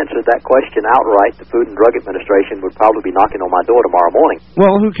I answered that question outright, the Food and Drug Administration would probably be knocking on my door tomorrow morning.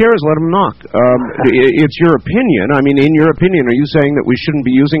 Well, who cares? Let them knock. It's your opinion. I mean, in your opinion, are you saying that we shouldn't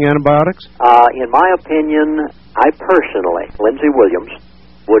be using antibiotics? In my opinion, I personally, Lindsey Williams,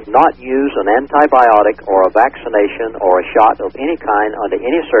 would not use an antibiotic or a vaccination or a shot of any kind under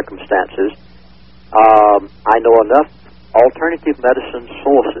any circumstances. I know enough alternative medicine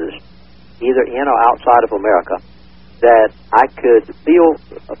sources, either in or outside of America, that I could feel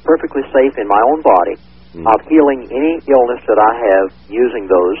perfectly safe in my own body of healing any illness that I have using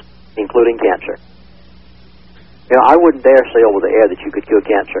those, including cancer. You know, I wouldn't dare say over the air that you could cure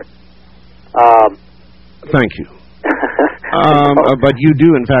cancer. Thank you. But you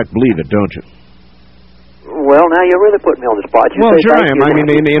do, in fact, believe it, don't you? Well, now you're really putting me on the spot. Well, sure I am. I mean,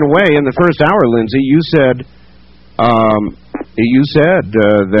 in a way, in the first hour, Lindsey, you said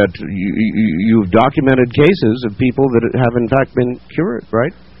that you've documented cases of people that have, in fact, been cured, right?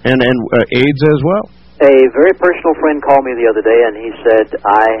 And AIDS as well. A very personal friend called me the other day, and he said,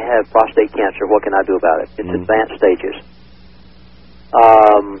 I have prostate cancer. What can I do about it? It's advanced stages.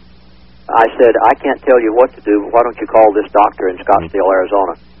 I said, I can't tell you what to do. Why don't you call this doctor in Scottsdale,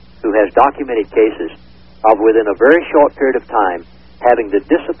 Arizona, who has documented cases of within a very short period of time having the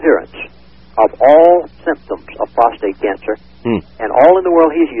disappearance of all symptoms of prostate cancer. And all in the world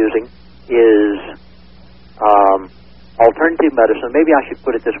he's using is alternative medicine. Maybe I should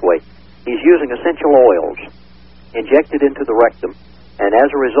put it this way. He's using essential oils injected into the rectum, and as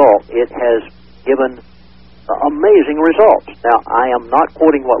a result, it has given amazing results. Now, I am not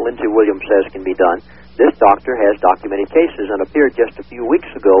quoting what Lindsey Williams says can be done. This doctor has documented cases and appeared just a few weeks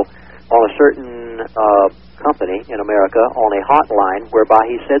ago on a certain company in America on a hotline whereby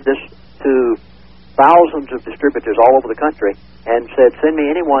he said this to thousands of distributors all over the country and said, send me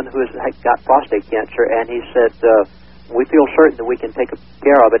anyone who has got prostate cancer, and he said, we feel certain that we can take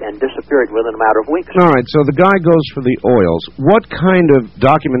care of it and disappear it within a matter of weeks. All right, so the guy goes for the oils. What kind of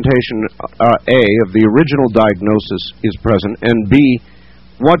documentation, A, of the original diagnosis is present, and B,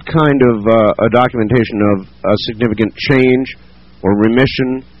 what kind of a documentation of a significant change or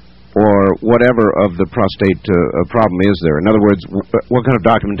remission or whatever of the prostate problem is there? In other words, what kind of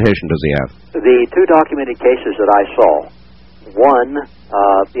documentation does he have? The two documented cases that I saw, one,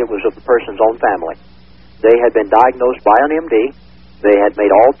 it was of the person's own family. They had been diagnosed by an MD. They had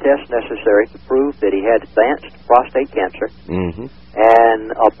made all tests necessary to prove that he had advanced prostate cancer. And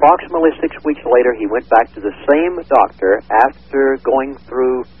approximately 6 weeks later, he went back to the same doctor after going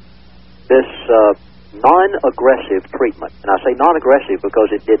through this non-aggressive treatment. And I say non-aggressive because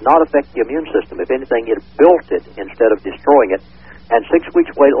it did not affect the immune system. If anything, it built it instead of destroying it. And 6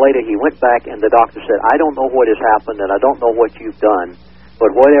 weeks later, he went back, and the doctor said, I don't know what has happened, and I don't know what you've done, but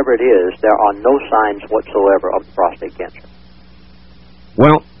whatever it is, there are no signs whatsoever of prostate cancer.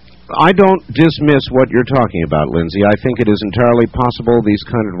 Well, I don't dismiss what you're talking about, Lindsey. I think it is entirely possible these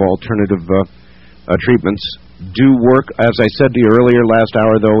kind of alternative treatments do work. As I said to you earlier last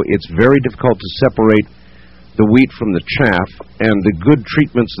hour, though, it's very difficult to separate the wheat from the chaff and the good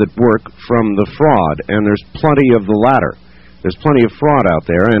treatments that work from the fraud, and there's plenty of the latter. There's plenty of fraud out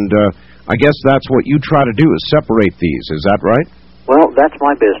there, and I guess that's what you try to do is separate these. Is that right? Well, that's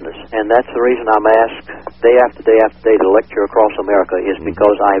my business, and that's the reason I'm asked day after day after day to lecture across America is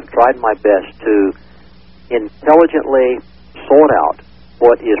because I've tried my best to intelligently sort out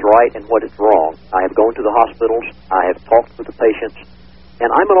what is right and what is wrong. I have gone to the hospitals, I have talked with the patients, and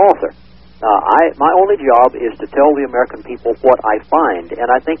I'm an author. My only job is to tell the American people what I find, and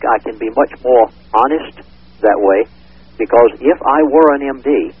I think I can be much more honest that way, because if I were an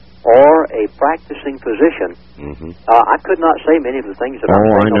MD or a practicing physician, I could not say many of the things that I'm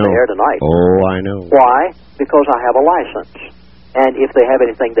saying on the air tonight. Oh, I know. Why? Because I have a license. And if they have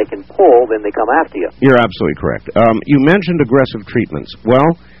anything they can pull, then they come after you. You're absolutely correct. You mentioned aggressive treatments. Well,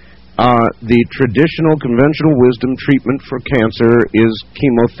 the traditional conventional wisdom treatment for cancer is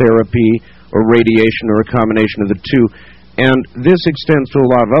chemotherapy or radiation or a combination of the two. And this extends to a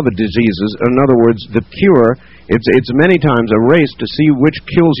lot of other diseases. In other words, the cure, it's many times a race to see which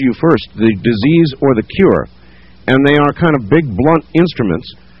kills you first, the disease or the cure. And they are kind of big, blunt instruments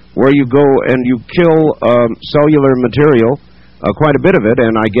where you go and you kill cellular material, quite a bit of it,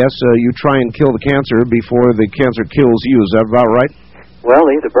 and I guess you try and kill the cancer before the cancer kills you. Is that about right? Well,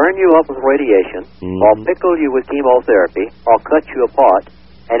 they either burn you up with radiation, or pickle you with chemotherapy, or cut you apart.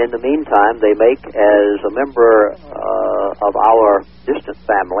 And in the meantime, they make, as a member of our distant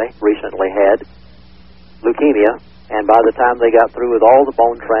family recently had, leukemia, and by the time they got through with all the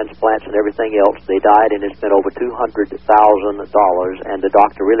bone transplants and everything else, they died, and it's been over $200,000, and the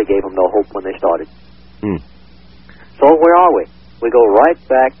doctor really gave them no hope when they started. So where are we? We go right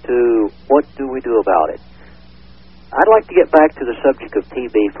back to what do we do about it? I'd like to get back to the subject of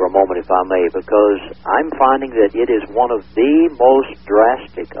TB for a moment, if I may, because I'm finding that it is one of the most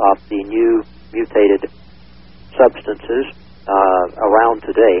drastic of the new mutated substances around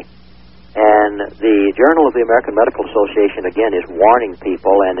today. And the Journal of the American Medical Association, again, is warning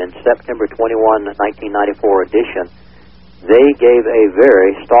people, and in September 21, 1994 edition, they gave a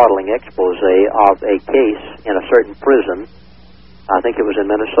very startling expose of a case in a certain prison. I think it was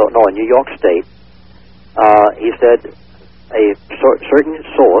in in New York State. He said a certain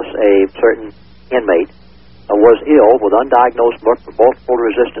source, a certain inmate, was ill with undiagnosed multiple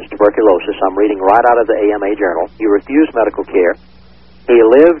resistance tuberculosis. I'm reading right out of the AMA Journal. He refused medical care. He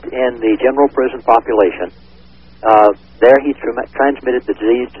lived in the general prison population. There he transmitted the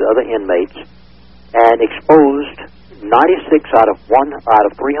disease to other inmates and exposed 96 out of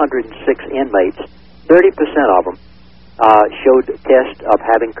 306 inmates. 30% of them showed tests of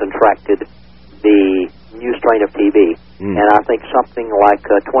having contracted the new strain of TB. And I think something like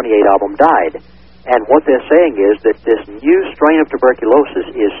 28 of them died. And what they're saying is that this new strain of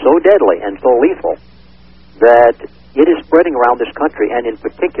tuberculosis is so deadly and so lethal that it is spreading around this country, and in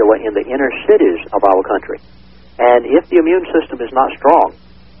particular in the inner cities of our country. And if the immune system is not strong,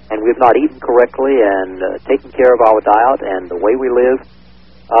 and we've not eaten correctly and taken care of our diet and the way we live,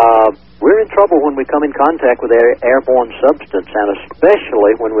 we're in trouble when we come in contact with airborne substance, and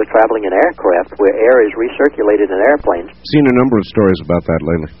especially when we're traveling in aircraft where air is recirculated in airplanes. Seen a number of stories about that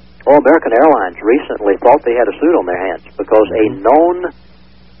lately. Well, American Airlines recently thought they had a suit on their hands because a known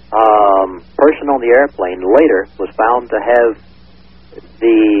person on the airplane later was found to have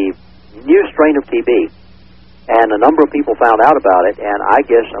the new strain of TB. And a number of people found out about it, and I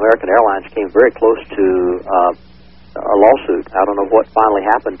guess American Airlines came very close to a lawsuit. I don't know what finally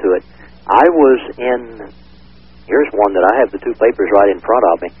happened to it. I was in... Here's one that I have the two papers right in front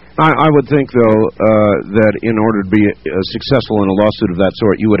of me. I would think, though, that in order to be successful in a lawsuit of that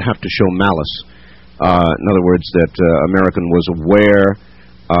sort, you would have to show malice. In other words, that American was aware,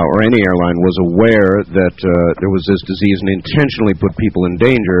 or any airline was aware that there was this disease and intentionally put people in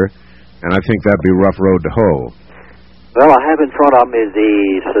danger, and I think that'd be a rough road to hoe. Well, I have in front of me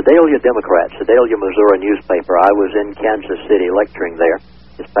the Sedalia Democrat, Sedalia, Missouri newspaper. I was in Kansas City lecturing there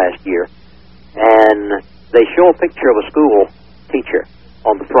this past year, and they show a picture of a school teacher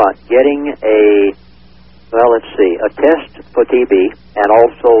on the front getting a test for TB and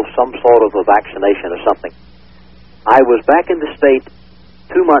also some sort of a vaccination or something. I was back in the state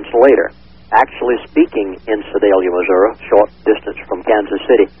 2 months later, actually speaking in Sedalia, Missouri, short distance from Kansas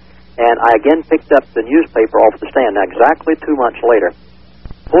City, and I again picked up the newspaper off the stand. Now, exactly 2 months later,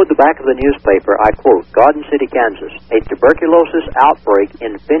 toward the back of the newspaper, I quote, Garden City, Kansas, a tuberculosis outbreak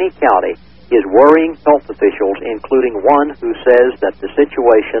in Finney County is worrying health officials, including one who says that the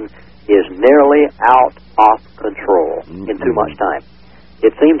situation is nearly out of control in 2 months' time.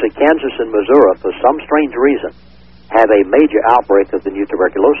 It seems that Kansas and Missouri, for some strange reason, have a major outbreak of the new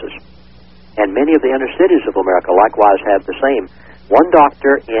tuberculosis. And many of the inner cities of America likewise have the same. One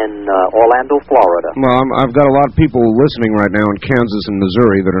doctor in Orlando, Florida. Well, I've got a lot of people listening right now in Kansas and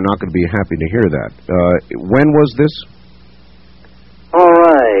Missouri that are not going to be happy to hear that. When was this? All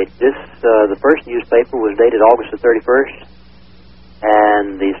right. The first newspaper was dated August the 31st,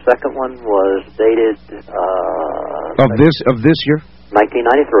 and the second one was dated... Of this year?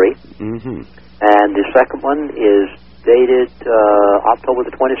 1993. Mm-hmm. And the second one is dated October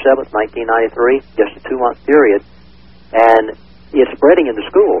the 27th, 1993, just a 2-month period. And it's spreading in the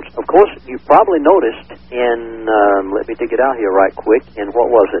schools. Of course, you probably noticed in, let me dig it out here right quick, in what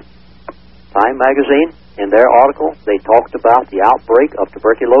was it? Time magazine, in their article, they talked about the outbreak of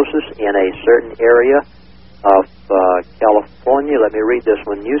tuberculosis in a certain area of California. Let me read this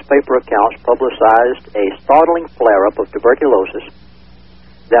one. Newspaper accounts publicized a startling flare-up of tuberculosis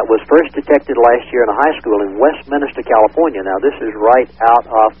that was first detected last year in a high school in Westminster, California. Now, this is right out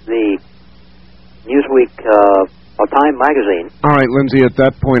of the Newsweek Time magazine. All right, Lindsey, at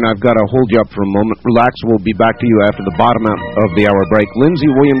that point, I've got to hold you up for a moment. Relax. We'll be back to you after the bottom of the hour break. Lindsey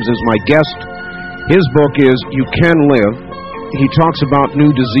Williams is my guest. His book is You Can Live. He talks about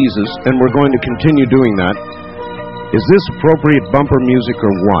new diseases, and we're going to continue doing that. Is this appropriate bumper music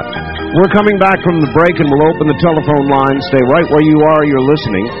or what? We're coming back from the break, and we'll open the telephone line. Stay right where you are. You're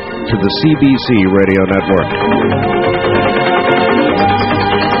listening to the CBC Radio Network.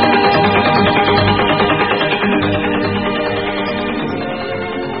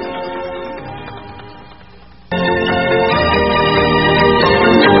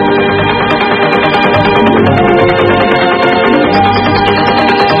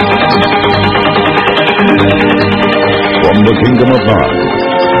 The Kingdom of Nine.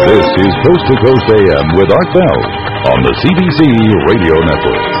 This is Coast to Coast AM with Art Bell on the CBC Radio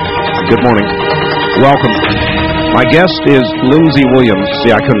Network. Good morning. Welcome. My guest is Lindsey Williams.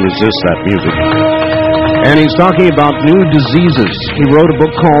 See, I couldn't resist that music. And he's talking about new diseases. He wrote a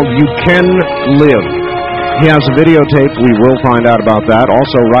book called You Can Live. He has a videotape. We will find out about that.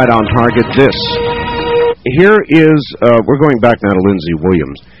 Also, right on target, this. Here is, we're going back now to Lindsey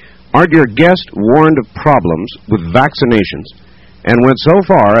Williams. Art, your guest warned of problems with vaccinations and went so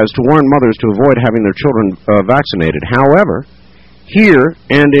far as to warn mothers to avoid having their children vaccinated. However, here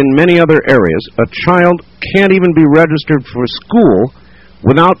and in many other areas, a child can't even be registered for school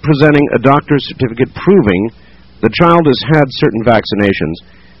without presenting a doctor's certificate proving the child has had certain vaccinations.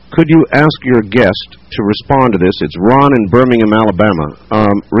 Could you ask your guest to respond to this? It's Ron in Birmingham,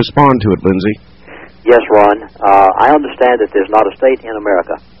 Alabama. Respond to it, Lindsey. Yes, Ron. I understand that there's not a state in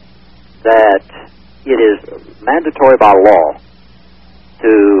America that it is mandatory by law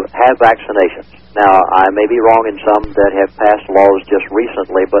to have vaccinations. Now, I may be wrong in some that have passed laws just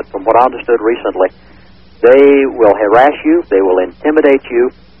recently, but from what I understood recently, they will harass you, they will intimidate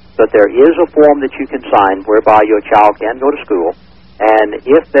you, but there is a form that you can sign whereby your child can go to school, and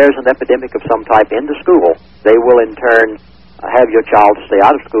if there's an epidemic of some type in the school, they will in turn have your child stay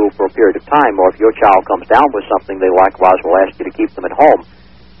out of school for a period of time, or if your child comes down with something, they likewise will ask you to keep them at home.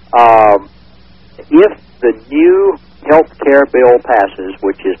 If the new health care bill passes,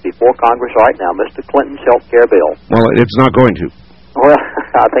 which is before Congress right now, Mr. Clinton's health care bill. Well, it's not going to. Well,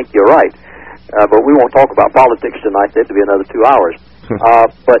 I think you're right. But we won't talk about politics tonight. That'll be another 2 hours.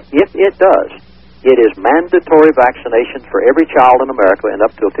 But if it does, it is mandatory vaccination for every child in America and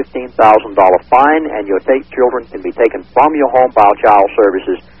up to a $15,000 fine, and your children can be taken from your home by Child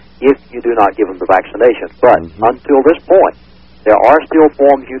Services if you do not give them the vaccination. But until this point, there are still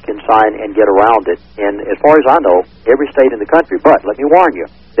forms you can sign and get around it. And as far as I know, every state in the country. But let me warn you,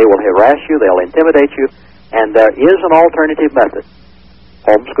 they will harass you, they'll intimidate you, and there is an alternative method,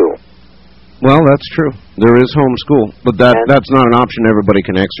 homeschool. Well, that's true. There is homeschool, but that's not an option everybody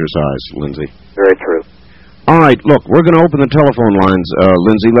can exercise, Lindsey. Very true. All right, look, we're going to open the telephone lines,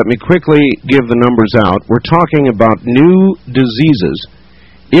 Lindsey. Let me quickly give the numbers out. We're talking about new diseases.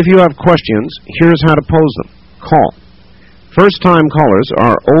 If you have questions, here's how to pose them. Call. First-time callers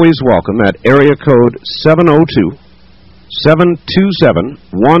are always welcome at area code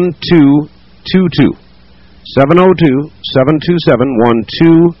 702-727-1222.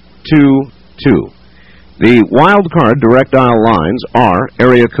 702-727-1222. The wild card direct dial lines are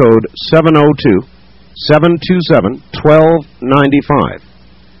area code 702-727-1295.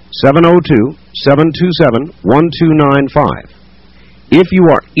 702-727-1295. If you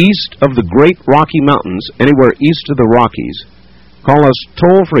are east of the Great Rocky Mountains, anywhere east of the Rockies, call us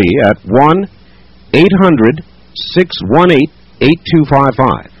toll-free at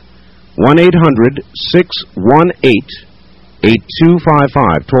 1-800-618-8255.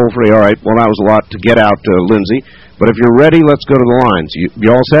 1-800-618-8255. Toll-free. All right, well, that was a lot to get out, Lindsey. But if you're ready, let's go to the lines.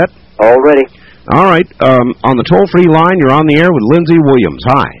 You all set? All ready. All right. On the toll-free line, you're on the air with Lindsey Williams.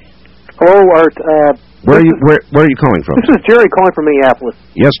 Hi. Hello, Art. Where are you calling from? This is Jerry calling from Minneapolis.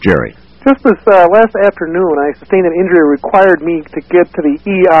 Yes, Jerry. Just this last afternoon, I sustained an injury that required me to get to the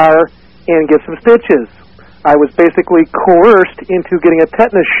ER and get some stitches. I was basically coerced into getting a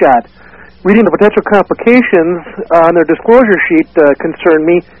tetanus shot. Reading the potential complications on their disclosure sheet concerned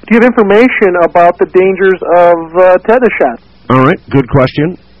me. Do you have information about the dangers of tetanus shots? All right, good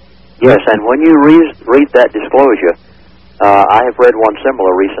question. Yes, and when you read that disclosure, I have read one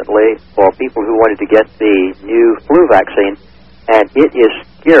similar recently for people who wanted to get the new flu vaccine, and it is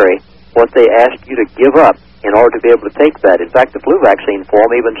scary what they ask you to give up in order to be able to take that. In fact, the flu vaccine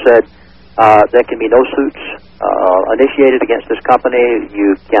form even said there can be no suits initiated against this company.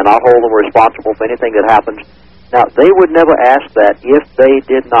 You cannot hold them responsible for anything that happens. Now, they would never ask that if they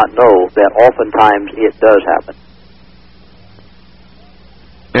did not know that oftentimes it does happen.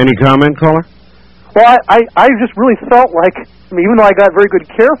 Any comment, caller? Well, I just really felt like, even though I got very good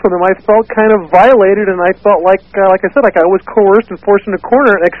care from them, I felt kind of violated, and I felt like I said, like I was coerced and forced in a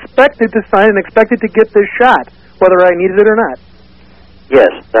corner and expected to sign and expected to get this shot, whether I needed it or not.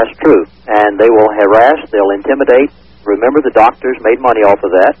 Yes, that's true. And they will harass, they'll intimidate. Remember, the doctors made money off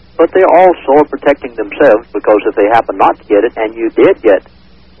of that, but they also are protecting themselves, because if they happen not to get it, and you did get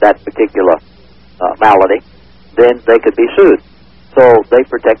that particular malady, then they could be sued. So they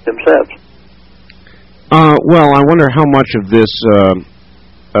protect themselves. Well, I wonder how much of this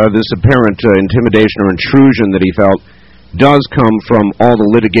apparent intimidation or intrusion that he felt does come from all the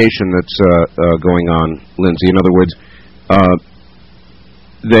litigation that's going on, Lindsey. In other words,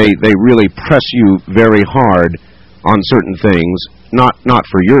 they really press you very hard on certain things, not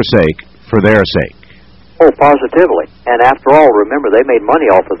for your sake, for their sake. Oh, positively. And after all, remember, they made money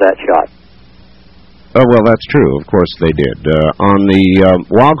off of that shot. Oh, well, that's true. Of course they did. On the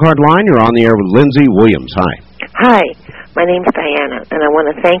wildcard line, you're on the air with Lindsey Williams. Hi. Hi. My name's Diana, and I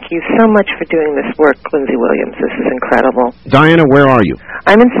want to thank you so much for doing this work, Lindsey Williams. This is incredible. Diana, where are you?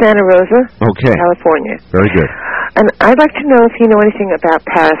 I'm in Santa Rosa, California. California. Very good. And I'd like to know if you know anything about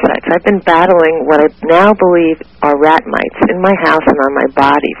parasites. I've been battling what I now believe are rat mites in my house and on my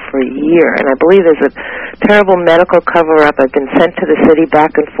body for a year, and I believe there's a terrible medical cover-up. I've been sent to the city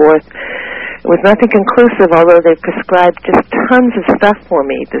back and forth with nothing conclusive, although they've prescribed just tons of stuff for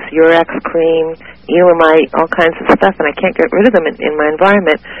me, this Urex cream, Elamite, all kinds of stuff, and I can't get rid of them in my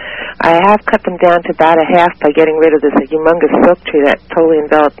environment. I have cut them down to about a half by getting rid of this humongous silk tree that totally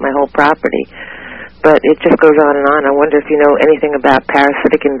enveloped my whole property. But it just goes on and on. I wonder if you know anything about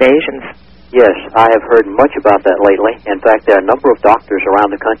parasitic invasions. Yes, I have heard much about that lately. In fact, there are a number of doctors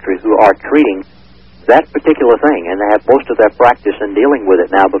around the country who are treating that particular thing, and they have most of their practice in dealing with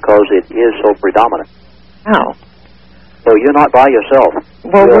it now because it is so predominant. Oh. So you're not by yourself.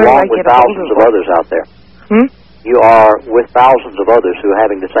 Well, you're where do along I with get a hold thousands of of others out there. You are with thousands of others who are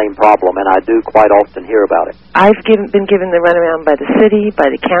having the same problem, and I do quite often hear about it. I've been given the runaround by the city, by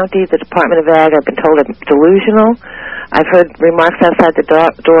the county, the Department of Ag. I've been told I'm delusional. I've heard remarks outside the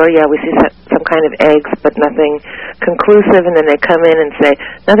door, yeah, we see some kind of eggs, but nothing conclusive, and then they come in and say,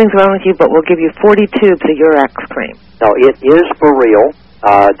 nothing's wrong with you, but we'll give you 40 tubes of Urex cream. No, it is for real.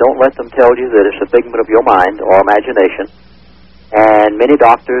 Don't let them tell you that it's a figment of your mind or imagination. And many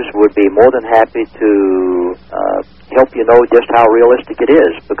doctors would be more than happy to help you know just how realistic it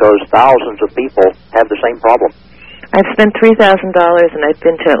is, because thousands of people have the same problem. I've spent $3,000, and I've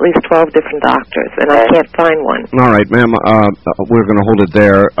been to at least 12 different doctors, and I can't find one. All right, ma'am, we're going to hold it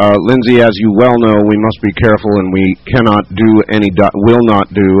there. Lindsey, as you well know, we must be careful, and we cannot do will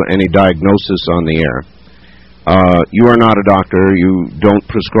not do any diagnosis on the air. You are not a doctor, you don't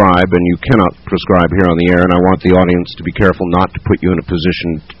prescribe, and you cannot prescribe here on the air, and I want the audience to be careful not to put you in a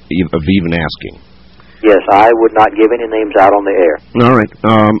position of even asking. Yes, I would not give any names out on the air. All right.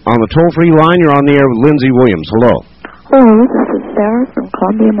 On the toll-free line, you're on the air with Lindsey Williams. Hello. Hello, this is Sarah from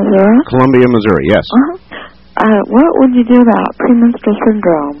Columbia, Missouri. Columbia, Missouri, yes. What would you do about premenstrual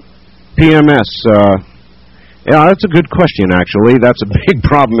syndrome? PMS, yeah, that's a good question, actually. That's a big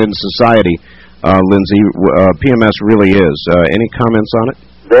problem in society. Lindsey, PMS really is. Any comments on it?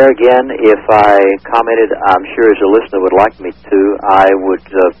 There again, if I commented, I'm sure as a listener would like me to, I would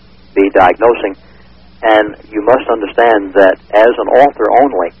be diagnosing. And you must understand that as an author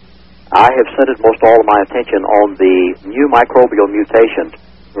only, I have centered most all of my attention on the new microbial mutations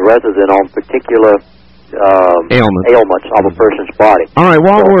rather than on particular ailments of a person's body. All right,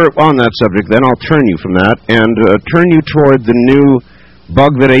 while we're on that subject, then I'll turn you from that and turn you toward the new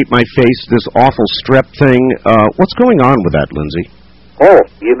bug that ate my face, this awful strep thing. What's going on with that, Lindsey? Oh,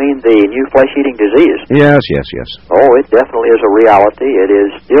 you mean the new flesh-eating disease? Yes. Oh, it definitely is a reality. It is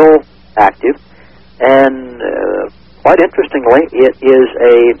still active. And quite interestingly, it is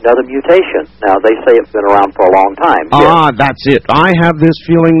another mutation. Now, they say it's been around for a long time. Ah, yes. That's it. I have this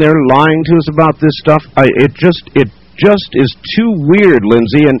feeling they're lying to us about this stuff. It just is too weird,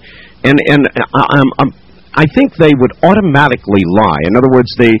 Lindsey, and I think they would automatically lie. In other words,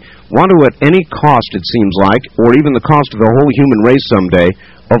 they want to, at any cost, it seems like, or even the cost of the whole human race someday,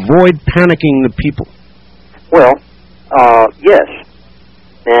 avoid panicking the people. Well, yes.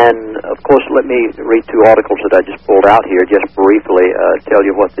 And, of course, let me read two articles that I just pulled out here, just briefly tell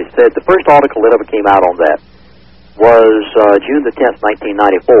you what they said. The first article that ever came out on that was June the 10th,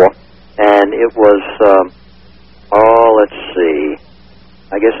 1994, and it was, let's see,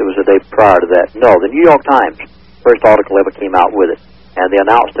 I guess it was the day prior to that. No, the New York Times, first article ever came out with it, and they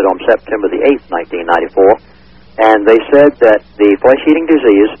announced it on September the 8th, 1994, and they said that the flesh-eating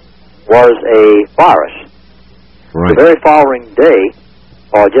disease was a virus. Right. The very following day,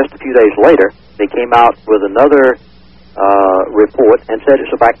 or just a few days later, they came out with another report and said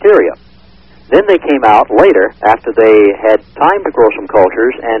it's a bacteria. Then they came out later, after they had time to grow some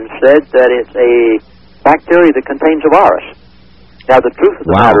cultures, and said that it's a bacteria that contains a virus. Now, the truth of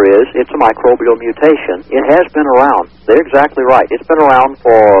the matter is, it's a microbial mutation. It has been around. They're exactly right. It's been around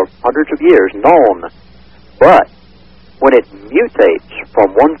for hundreds of years, known. But when it mutates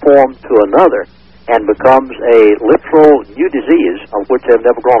from one form to another, and becomes a literal new disease of which they've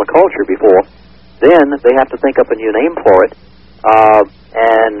never grown a culture before, then they have to think up a new name for it.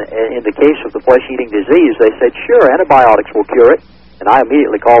 And in the case of the flesh-eating disease, they said, sure, antibiotics will cure it. And I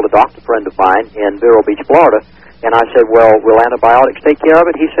immediately called a doctor friend of mine in Vero Beach, Florida, and I said, well, will antibiotics take care of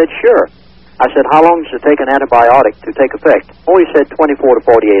it? He said, sure. I said, how long does it take an antibiotic to take effect? Oh, he said 24 to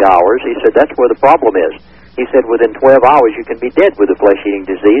 48 hours. He said, that's where the problem is. He said within 12 hours you can be dead with the flesh-eating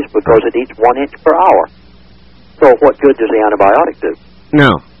disease because it eats 1 inch per hour. So what good does the antibiotic do?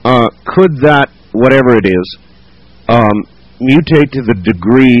 Now, could that, whatever it is, mutate to the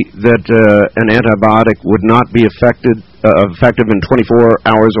degree that an antibiotic would not be effective in 24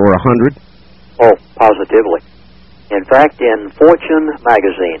 hours or 100? Oh, positively. In fact, in Fortune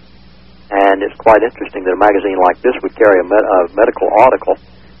magazine, and it's quite interesting that a magazine like this would carry a medical article,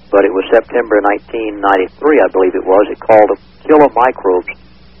 but it was September 1993, I believe it was. It called Killer Microbes.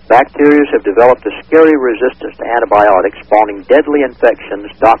 Bacteria have developed a scary resistance to antibiotics, spawning deadly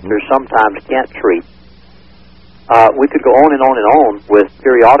infections doctors sometimes can't treat. We could go on and on and on with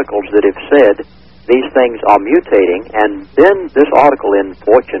periodicals that have said these things are mutating, and then this article in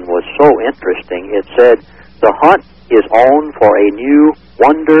Fortune was so interesting. It said, the hunt is on for a new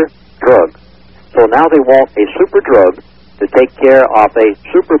wonder drug. So now they want a super drug to take care of a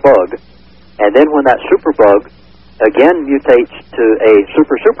super bug, and then when that super bug again mutates to a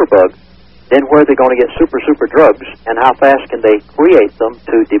super bug, then where are they going to get super drugs, and how fast can they create them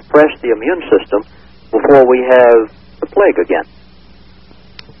to depress the immune system before we have the plague again?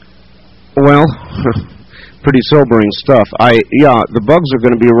 Well, pretty sobering stuff. The bugs are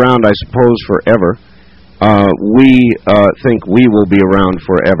going to be around, I suppose, forever. We think we will be around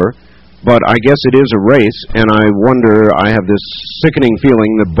forever, but I guess it is a race, and I wonder, I have this sickening feeling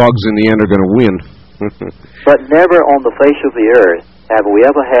that bugs in the end are going to win. But never on the face of the earth have we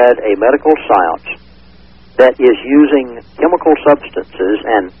ever had a medical science that is using chemical substances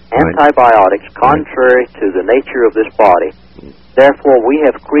and antibiotics contrary to the nature of this body. Therefore, we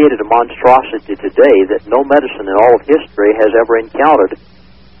have created a monstrosity today that no medicine in all of history has ever encountered.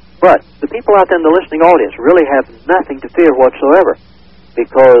 But the people out there in the listening audience really have nothing to fear whatsoever,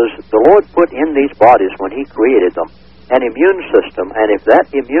 because the Lord put in these bodies when He created them an immune system, and if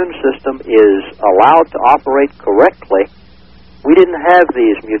that immune system is allowed to operate correctly, we didn't have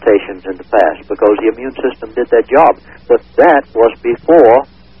these mutations in the past because the immune system did that job. But that was before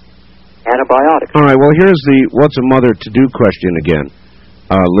antibiotics. All right, well, here's the what's a mother to do question again,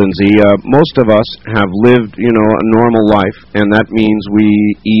 Lindsey. Most of us have lived, a normal life, and that means we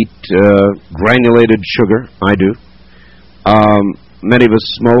eat granulated sugar. I do. Many of us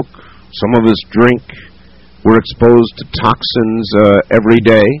smoke. Some of us drink. We're exposed to toxins every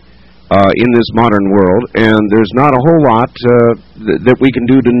day in this modern world, and there's not a whole lot that we can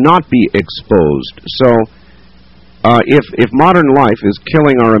do to not be exposed. So if modern life is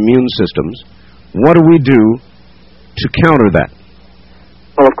killing our immune systems, what do we do to counter that?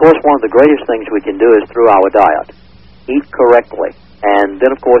 Well, of course, one of the greatest things we can do is through our diet. Eat correctly. And then,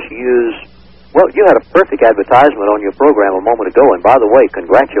 of course, well, you had a perfect advertisement on your program a moment ago, and by the way,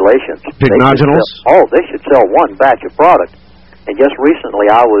 congratulations. Pignogenals? They should sell one batch of product. And just recently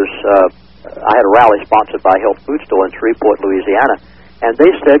I had a rally sponsored by Health Food Store in Shreveport, Louisiana, and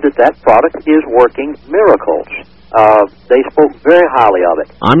they said that product is working miracles. They spoke very highly of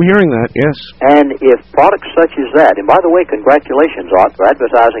it. I'm hearing that, yes. And if products such as that, and by the way, congratulations, Art, for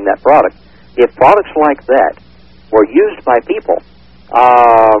advertising that product. If products like that were used by people,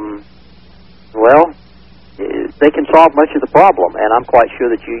 they can solve much of the problem, and I'm quite sure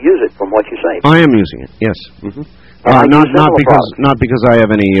that you use it from what you say. I am using it, yes. Mm-hmm. Not because I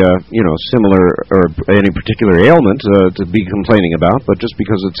have any similar or any particular ailment to be complaining about, but just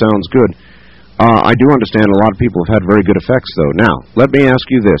because it sounds good. I do understand a lot of people have had very good effects, though. Now, let me ask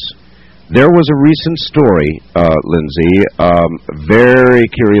you this: there was a recent story, Lindsey, very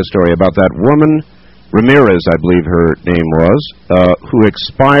curious story about that woman, Ramirez, I believe her name was, who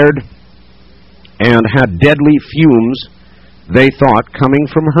expired and had deadly fumes, they thought, coming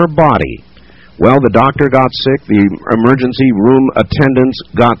from her body. Well, the doctor got sick, the emergency room attendants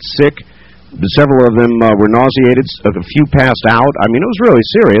got sick, several of them were nauseated, a few passed out. I mean, it was really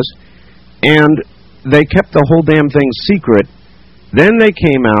serious, and they kept the whole damn thing secret. Then they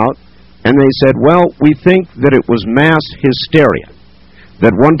came out, and they said, well, we think that it was mass hysteria,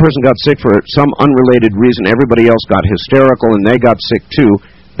 that one person got sick for some unrelated reason, everybody else got hysterical, and they got sick too.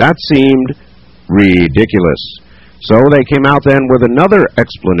 That seemed ridiculous. So they came out then with another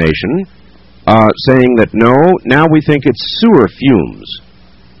explanation, saying that no, now we think it's sewer fumes,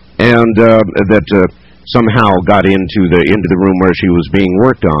 and that somehow got into the room where she was being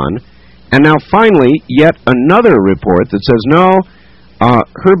worked on. And now finally, yet another report that says no,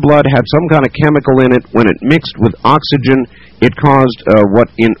 her blood had some kind of chemical in it. When it mixed with oxygen, it caused what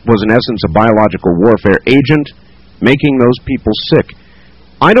was in essence a biological warfare agent, making those people sick.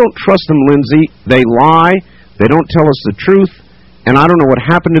 I don't trust them, Lindsey. They lie. They don't tell us the truth. And I don't know what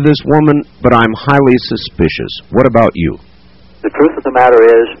happened to this woman, but I'm highly suspicious. What about you? The truth of the matter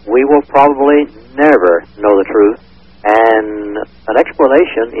is, we will probably never know the truth. And an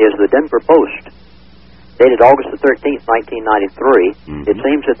explanation is the Denver Post, dated August the 13th, 1993. It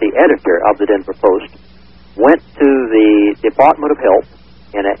seems that the editor of the Denver Post went to the Department of Health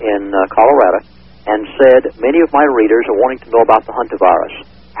in Colorado and said, many of my readers are wanting to know about the hantavirus.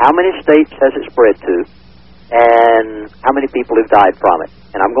 How many states has it spread to, and how many people have died from it?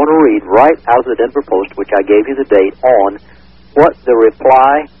 And I'm going to read right out of the Denver Post, which I gave you the date on, what the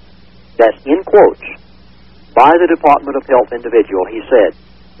reply that's in quotes by the Department of Health individual. He said,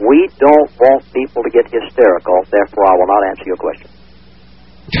 we don't want people to get hysterical, therefore I will not answer your question.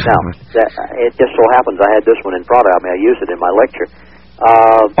 Now, it just so happens I had this one in front of me. I used it in my lecture.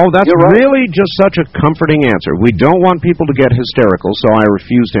 That's right. Really just such a comforting answer. We don't want people to get hysterical, so I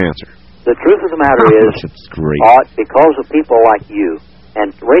refuse to answer. The truth of the matter is, it's great. because of people like you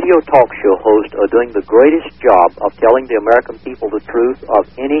And radio talk show hosts are doing the greatest job of telling the American people the truth of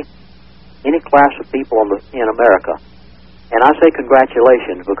any class of people in America. And I say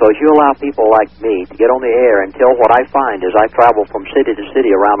congratulations, because you allow people like me to get on the air and tell what I find as I travel from city to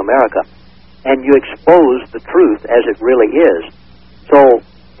city around America. And you expose the truth as it really is. So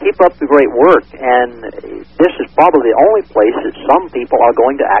keep up the great work, and this is probably the only place that some people are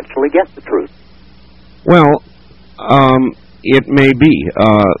going to actually get the truth. Well, it may be,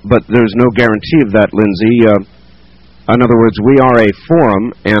 but there's no guarantee of that, Lindsey. In other words, we are a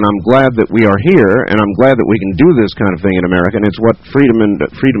forum, and I'm glad that we are here, and I'm glad that we can do this kind of thing in America, and it's what freedom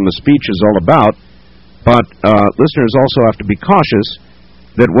of speech is all about. But listeners also have to be cautious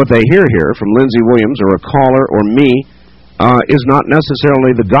that what they hear here from Lindsey Williams or a caller or me is not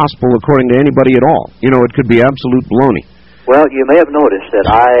necessarily the gospel according to anybody at all. You know, it could be absolute baloney. Well, you may have noticed that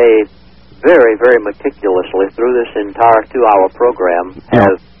I very, very meticulously through this entire 2-hour program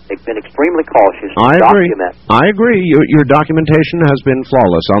have been extremely cautious to document. I agree. Your documentation has been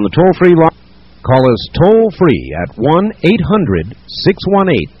flawless. On the toll-free line, call us toll-free at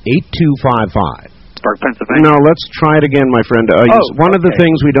 1-800-618-8255. Pennsylvania. No, let's try it again, my friend. One of the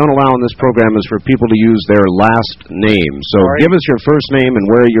things we don't allow in this program is for people to use their last name. So give us your first name and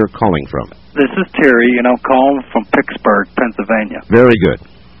where you're calling from. This is Terry, and I'm calling from Pittsburgh, Pennsylvania. Very good.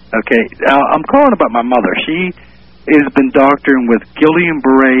 Okay, I'm calling about my mother. She has been doctoring with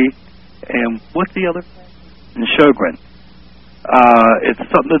Guillain-Barré and what's the other? And Sjogren. It's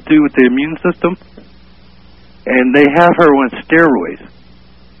something to do with the immune system, and they have her on steroids.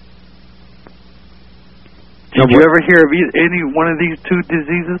 Did you ever hear of any one of these two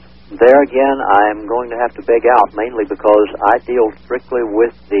diseases? There again, I'm going to have to beg out, mainly because I deal strictly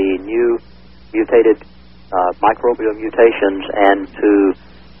with the new mutated microbial mutations, and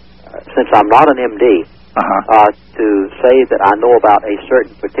since I'm not an MD, to say that I know about a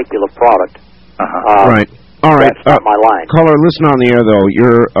certain particular product, right. All right. That's not my line. Caller, listen on the air, though.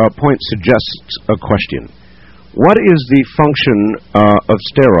 Your point suggests a question. What is the function of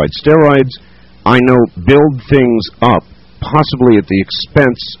steroids? Steroids, I know, build things up, possibly at the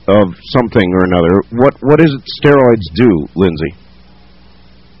expense of something or another. What is it steroids do, Lindsey?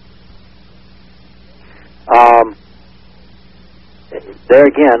 There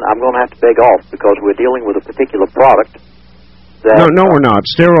again, I'm going to have to beg off because we're dealing with a particular product. No, we're not.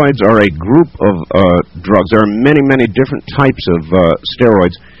 Steroids are a group of drugs. There are many, many different types of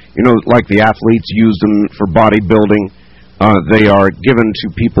steroids. You know, like the athletes use them for bodybuilding. They are given to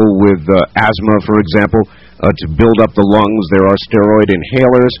people with asthma, for example, to build up the lungs. There are steroid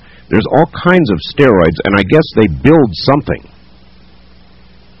inhalers. There's all kinds of steroids, and I guess they build something.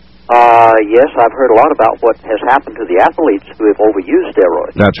 Yes, I've heard a lot about what has happened to the athletes who have overused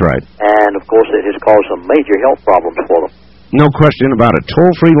steroids. That's right. And, of course, it has caused some major health problems for them. No question about it.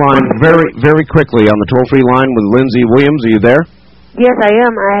 Toll-free line, very, very quickly on the toll-free line with Lindsey Williams. Are you there? Yes, I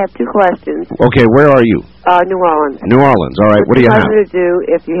am. I have two questions. Okay, where are you? New Orleans. New Orleans. All right, what do you have? What to do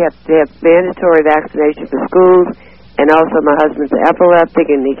if you have to have mandatory vaccination for schools, and also my husband's epileptic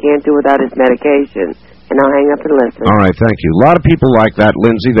and he can't do without his medication. And I'll hang up and listen. All right, thank you. A lot of people like that,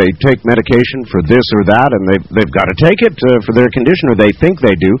 Lindsey. They take medication for this or that, and they've got to take it for their condition, or they think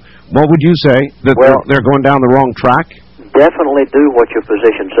they do. What would you say? That they're going down the wrong track? Definitely do what your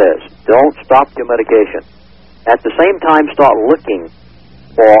physician says. Don't stop your medication. At the same time, start looking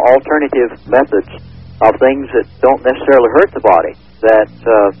for alternative methods of things that don't necessarily hurt the body, that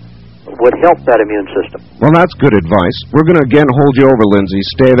would help that immune system. Well, that's good advice. We're going to again hold you over, Lindsey.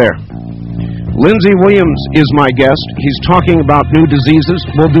 Stay there. Lindsey Williams is my guest. He's talking about new diseases.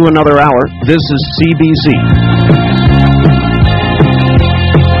 We'll do another hour. This is CBC.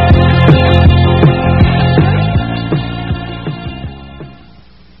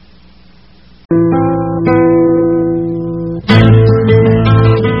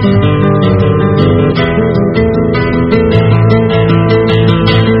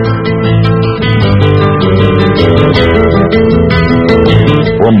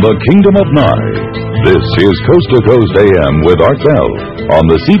 From the Kingdom of Nye, this is Coast to Coast AM with Art Bell on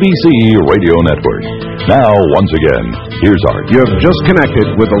the CBC Radio Network. Now, once again, here's Art. You have just connected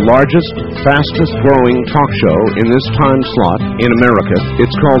with the largest, fastest-growing talk show in this time slot in America.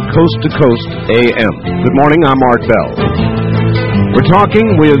 It's called Coast to Coast AM. Good morning, I'm Art Bell. We're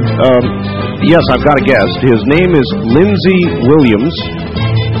talking with, yes, I've got a guest. His name is Lindsey Williams.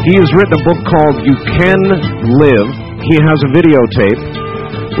 He has written a book called You Can Live. He has a videotape.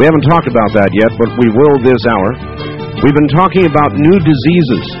 We haven't talked about that yet, but we will this hour. We've been talking about new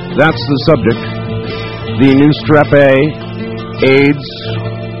diseases. That's the subject. The new strep A, AIDS,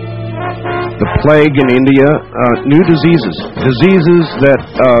 the plague in India, new diseases. Diseases that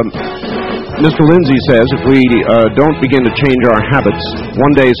Mr. Lindsey says, if we don't begin to change our habits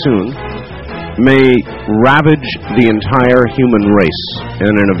one day soon, may ravage the entire human race,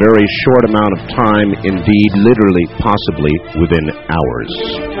 and in a very short amount of time, indeed, literally, possibly, within hours.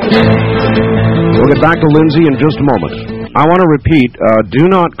 We'll get back to Lindsey in just a moment. I want to repeat,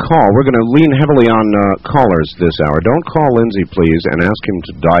 do not call. We're going to lean heavily on callers this hour. Don't call Lindsey, please, and ask him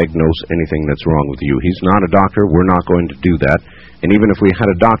to diagnose anything that's wrong with you. He's not a doctor. We're not going to do that. And even if we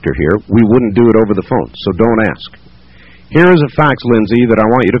had a doctor here, we wouldn't do it over the phone, so don't ask. Here is a fax, Lindsey, that I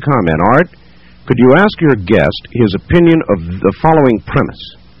want you to comment. Art, could you ask your guest his opinion of the following premise?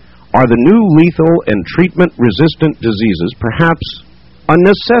 Are the new lethal and treatment-resistant diseases perhaps a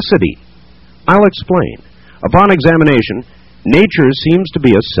necessity? I'll explain. Upon examination, nature seems to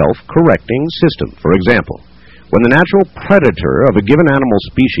be a self-correcting system. For example, when the natural predator of a given animal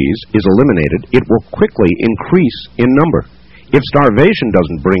species is eliminated, it will quickly increase in number. If starvation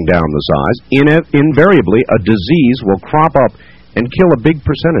doesn't bring down the size, invariably a disease will crop up and kill a big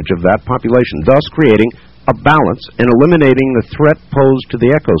percentage of that population, thus creating a balance and eliminating the threat posed to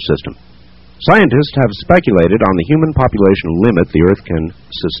the ecosystem. Scientists have speculated on the human population limit the Earth can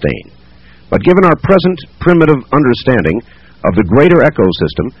sustain. But given our present primitive understanding of the greater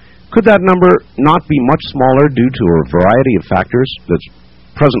ecosystem, could that number not be much smaller due to a variety of factors that's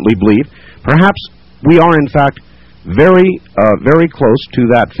presently believed? Perhaps we are, in fact, very close to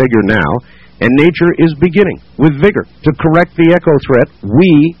that figure now, and nature is beginning, with vigor, to correct the eco-threat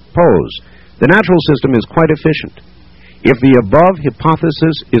we pose. The natural system is quite efficient. If the above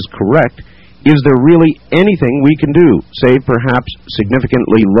hypothesis is correct, is there really anything we can do, save perhaps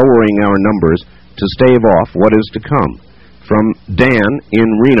significantly lowering our numbers to stave off what is to come? From Dan in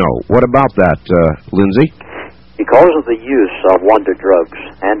Reno. What about that, Lindsey? Because of the use of wonder drugs,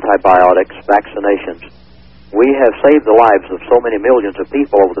 antibiotics, vaccinations, we have saved the lives of so many millions of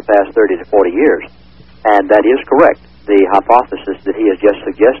people over the past 30 to 40 years. And that is correct, the hypothesis that he has just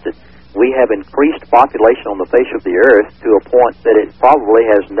suggested. We have increased population on the face of the earth to a point that it probably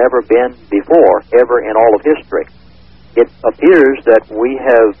has never been before, ever in all of history. It appears that we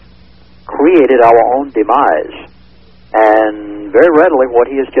have created our own demise. And very readily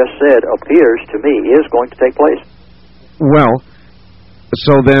what he has just said appears to me is going to take place. Well,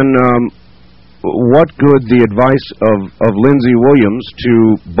 so then what good the advice of Lindsey Williams to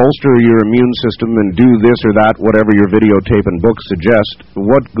bolster your immune system and do this or that, whatever your videotape and books suggest,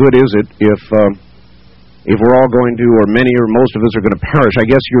 what good is it if we're all going to, or many or most of us are going to perish? I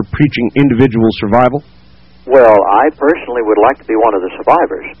guess you're preaching individual survival? Well, I personally would like to be one of the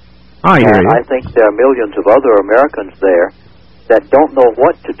survivors. I hear you. I think there are millions of other Americans there that don't know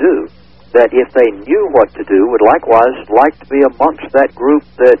what to do, that if they knew what to do, would likewise like to be amongst that group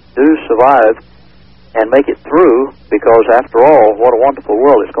that do survive and make it through, because after all, what a wonderful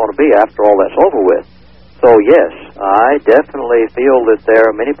world it's going to be after all that's over with. So yes, I definitely feel that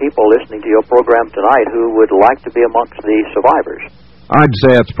there are many people listening to your program tonight who would like to be amongst the survivors. I'd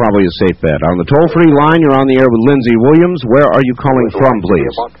say that's probably a safe bet. On the toll-free line, you're on the air with Lindsey Williams. Where are you calling from,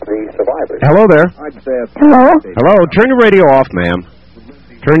 please? Hello there. Hello? Hello. Turn your radio off, ma'am.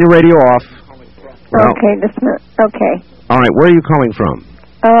 Turn your radio off. Well, Okay, just a minute. Okay. all right, where are you calling from?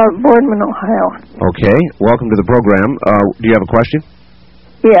 Boardman, Ohio. Okay, welcome to the program. Do you have a question?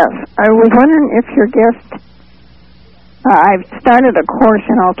 Yes, I was wondering if your guest... I've started a course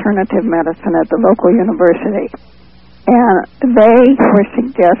in alternative medicine at the local university, and they were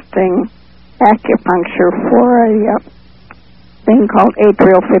suggesting acupuncture for a thing called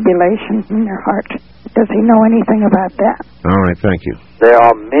atrial fibrillation in your heart. Does he know anything about that? All right, thank you. There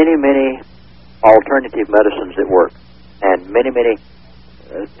are many, many alternative medicines that work, and many, many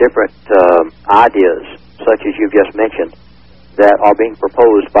different ideas, such as you've just mentioned, that are being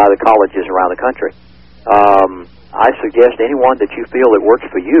proposed by the colleges around the country. I suggest anyone that you feel that works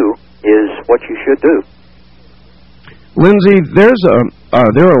for you is what you should do. Lindsey, there are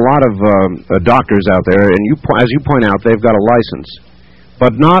a lot of doctors out there, and as you point out, they've got a license.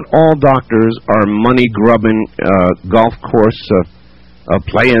 But not all doctors are money-grubbing, golf course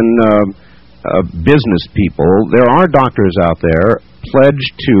playing business people. There are doctors out there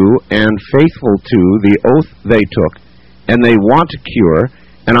pledged to and faithful to the oath they took, and they want to cure,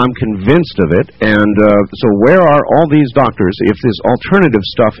 and I'm convinced of it. And so where are all these doctors? If this alternative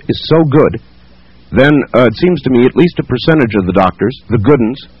stuff is so good, then it seems to me at least a percentage of the doctors, the good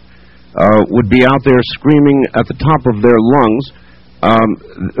ones, would be out there screaming at the top of their lungs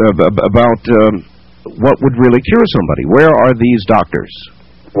about what would really cure somebody. Where are these doctors?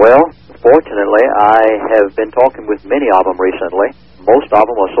 Well, Fortunately, I have been talking with many of them recently. Most of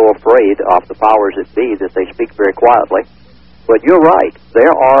them are so afraid of the powers that be that they speak very quietly. But you're right.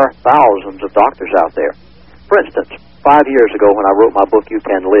 There are thousands of doctors out there. For instance, 5 years ago when I wrote my book, You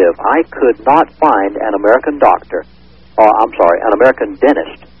Can Live, I could not find an American doctor, an American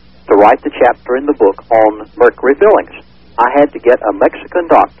dentist, to write the chapter in the book on mercury fillings. I had to get a Mexican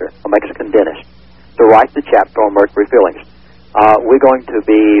doctor, a Mexican dentist, to write the chapter on mercury fillings. We're going to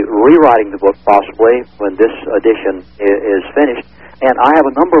be rewriting the book possibly when this edition is finished. And I have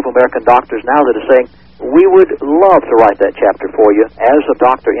a number of American doctors now that are saying, we would love to write that chapter for you as a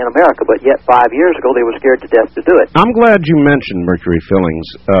doctor in America, but yet 5 years ago they were scared to death to do it. I'm glad you mentioned mercury fillings.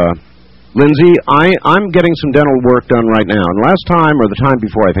 Lindsey, I'm getting some dental work done right now. And last time, or the time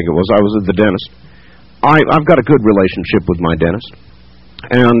before I think it was, I was at the dentist. I've got a good relationship with my dentist.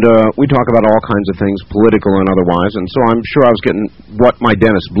 And we talk about all kinds of things, political and otherwise, and so I'm sure I was getting what my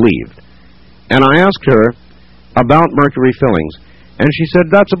dentist believed. And I asked her about mercury fillings, and she said,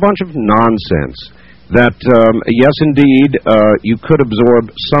 that's a bunch of nonsense. That, yes, indeed, you could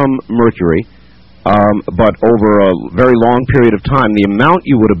absorb some mercury, but over a very long period of time, the amount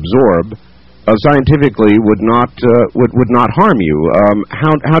you would absorb scientifically would not harm you.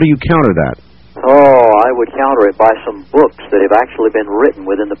 How do you counter that? Oh, I would counter it by some books that have actually been written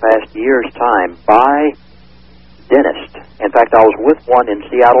within the past year's time by dentists. In fact, I was with one in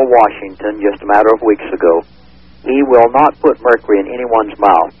Seattle, Washington, just a matter of weeks ago. He will not put mercury in anyone's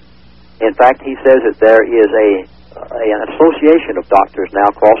mouth. In fact, he says that there is an association of doctors now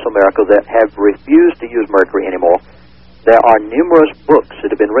across America that have refused to use mercury anymore. There are numerous books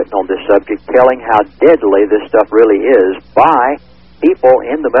that have been written on this subject telling how deadly this stuff really is by people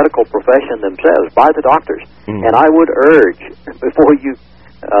in the medical profession themselves, by the doctors. And I would urge, before you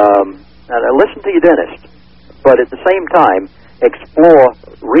listen to your dentist, but at the same time, explore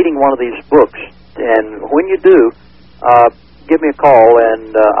reading one of these books. And when you do, give me a call,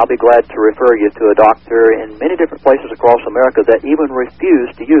 and I'll be glad to refer you to a doctor in many different places across America that even refuse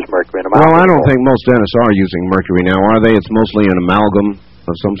to use mercury in a mouth. Well, I don't think most dentists are using mercury now, are they? It's mostly an amalgam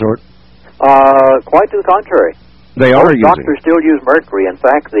of some sort? Quite to the contrary. They are using. Doctors still use mercury. In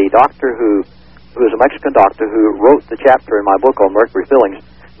fact, the doctor who is a Mexican doctor who wrote the chapter in my book on mercury fillings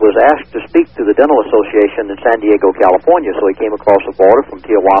was asked to speak to the Dental Association in San Diego, California. So he came across the border from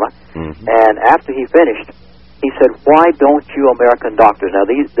Tijuana, and after he finished, he said, why don't you American doctors, now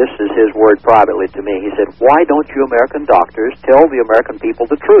this is his word privately to me, he said, why don't you American doctors tell the American people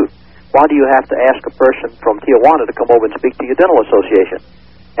the truth? Why do you have to ask a person from Tijuana to come over and speak to your dental association?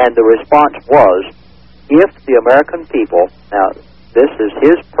 And the response was, if the American people, now this is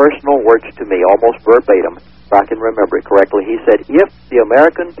his personal words to me, almost verbatim, if I can remember it correctly, he said, if the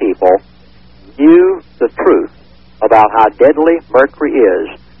American people knew the truth about how deadly mercury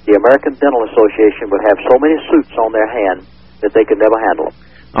is, the American Dental Association would have so many suits on their hand that they could never handle them.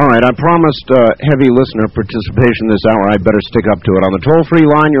 All right, I promised heavy listener participation this hour. I'd better stick up to it. On the toll-free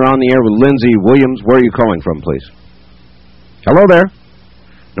line, you're on the air with Lindsey Williams. Where are you calling from, please? Hello there.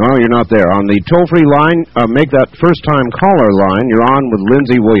 No, you're not there. On the toll-free line, make that first-time caller line. You're on with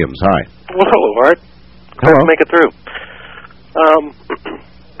Lindsey Williams. Hi. Well, hello, Art. Hello. Glad to make it through.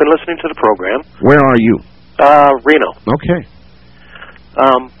 Been listening to the program. Where are you? Reno. Okay.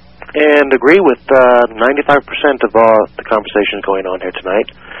 And agree with 95% of the conversation going on here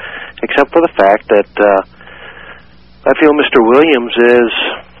tonight, except for the fact that I feel Mr. Williams is,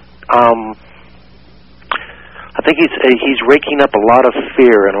 I think he's raking up a lot of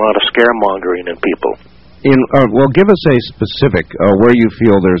fear and a lot of scaremongering in people. Well, give us a specific where you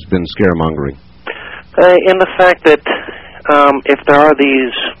feel there's been scaremongering. In the fact that if there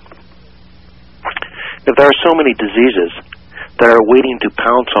are so many diseases that are waiting to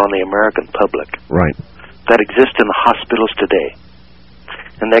pounce on the American public, right, that exist in the hospitals today,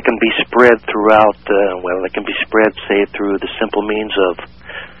 and that can be spread throughout, they can be spread, say, through the simple means of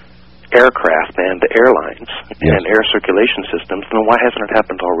aircraft and airlines and air circulation systems, then why hasn't it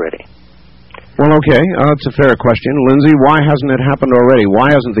happened already? Well, okay, that's a fair question. Lindsey, why hasn't it happened already? Why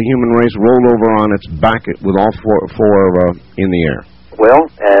hasn't the human race rolled over on its back with all four in the air? Well,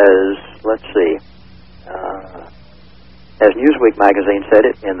 let's see, as Newsweek magazine said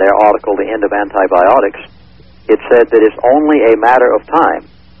it in their article, The End of Antibiotics, it said that it's only a matter of time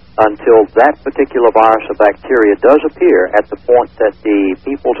until that particular virus or bacteria does appear at the point that the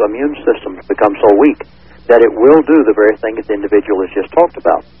people's immune systems become so weak that it will do the very thing that the individual has just talked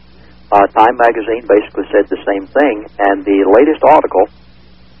about. Time magazine basically said the same thing, and the latest article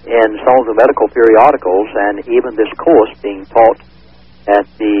in some of the medical periodicals, and even this course being taught at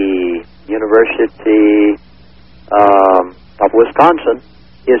the University of Wisconsin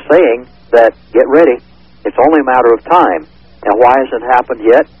is saying that, get ready, it's only a matter of time. And why hasn't it happened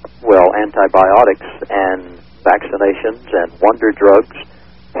yet? Well, antibiotics and vaccinations and wonder drugs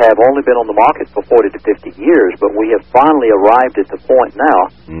have only been on the market for 40 to 50 years, but we have finally arrived at the point now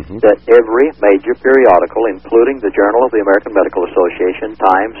that every major periodical, including the Journal of the American Medical Association,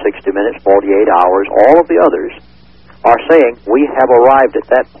 Time, 60 Minutes, 48 Hours, all of the others, are saying we have arrived at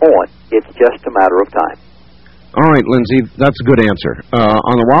that point. It's just a matter of time. All right, Lindsey, that's a good answer.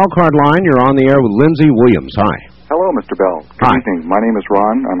 On the wild card line, you're on the air with Lindsey Williams. Hi. Hello, Mr. Bell. Good Hi. evening. My name is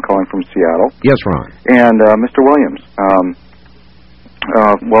Ron. I'm calling from Seattle. Yes, Ron. And Mr. Williams,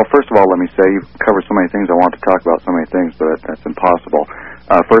 well, first of all, let me say you've covered so many things. I want to talk about so many things, but that's impossible.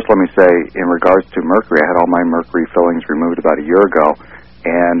 First, let me say, in regards to mercury, I had all my mercury fillings removed about a year ago,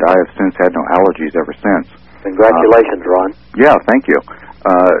 and I have since had no allergies ever since. Congratulations, Ron. Yeah, thank you.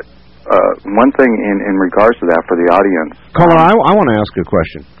 One thing in regards to that for the audience. Caller, I want to ask a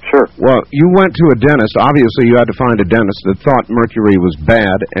question. Sure. Well, you went to a dentist. Obviously, you had to find a dentist that thought mercury was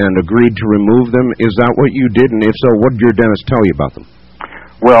bad and agreed to remove them. Is that what you did? And if so, what did your dentist tell you about them?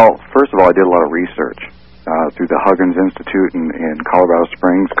 Well, first of all, I did a lot of research through the Huggins Institute in Colorado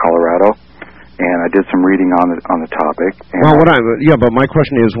Springs, Colorado, and I did some reading on the topic. And Well, but my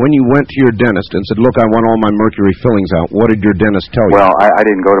question is, when you went to your dentist and said, "Look, I want all my mercury fillings out," what did your dentist tell you? Well, I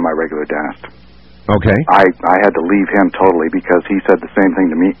didn't go to my regular dentist. Okay. I had to leave him totally because he said the same thing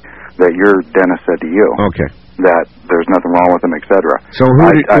to me that your dentist said to you. Okay. That there's nothing wrong with him, etc. So well,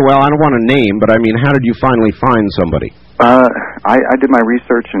 I don't want to name, but I mean, how did you finally find somebody? I did my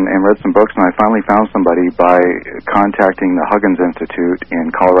research and read some books, and I finally found somebody by contacting the Huggins Institute in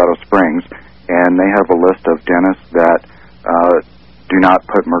Colorado Springs, and they have a list of dentists that do not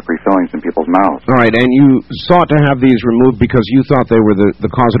put mercury fillings in people's mouths. All right, and you sought to have these removed because you thought they were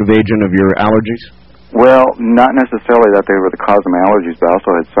the causative agent of your allergies? Well, not necessarily that they were the cause of my allergies, but I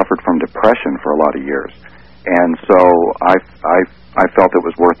also had suffered from depression for a lot of years. And so I felt it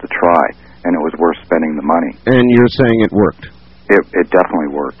was worth the try, and it was worth spending the money. And you're saying it worked? It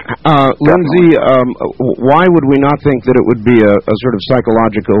definitely worked. Lindsey, why would we not think that it would be a sort of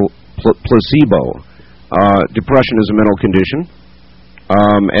psychological placebo? Depression is a mental condition,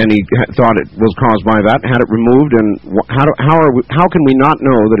 and he thought it was caused by that, had it removed, and how can we not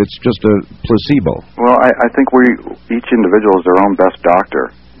know that it's just a placebo? Well, I think each individual is their own best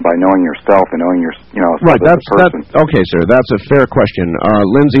doctor by knowing yourself and knowing right. That's okay, sir. That's a fair question.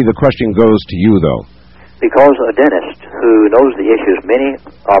 Lindsey, the question goes to you, though. Because a dentist who knows the issues, many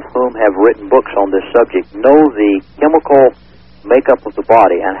of whom have written books on this subject, know the chemical makeup of the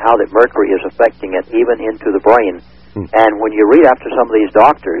body and how that mercury is affecting it even into the brain. And when you read after some of these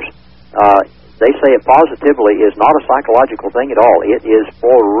doctors, they say it positively is not a psychological thing at all. It is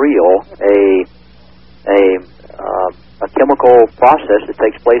for real a chemical process that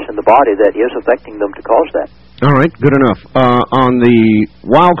takes place in the body that is affecting them to cause that. All right, good enough. On the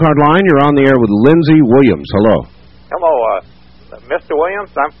wild card line, you're on the air with Lindsey Williams. Hello. Hello, Mr. Williams.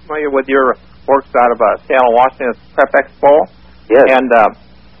 I'm familiar with your works out of Seattle, Washington Prep Expo. Yes. And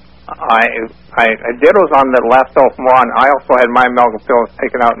I did was on the last cell from Ron. I also had my amalgam pills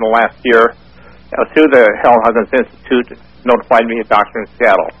taken out in the last year through the Huggins Institute. Notified me a doctor in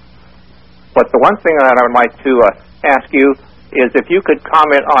Seattle. But the one thing that I would like to ask you is if you could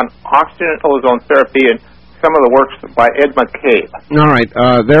comment on oxygen ozone therapy and some of the works by Ed McCabe. All right,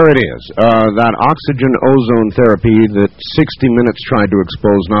 there it is. That oxygen ozone therapy that 60 Minutes tried to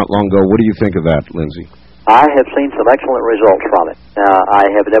expose not long ago. What do you think of that, Lindsey? I have seen some excellent results from it. I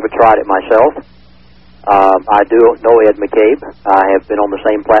have never tried it myself. I do know Ed McCabe. I have been on the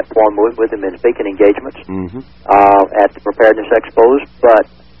same platform with him in speaking engagements at the Preparedness Expos, but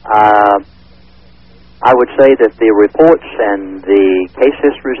I would say that the reports and the case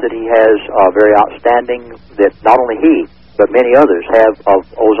histories that he has are very outstanding, that not only he, but many others have of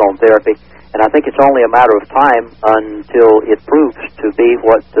ozone therapy. And I think it's only a matter of time until it proves to be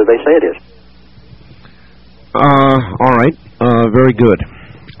what they say it is. All right. Very good.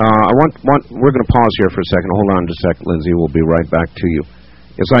 We're going to pause here for a second. Hold on just a second, Lindsey. We'll be right back to you.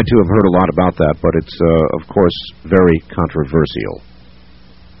 Yes, I too have heard a lot about that, but it's, of course, very controversial.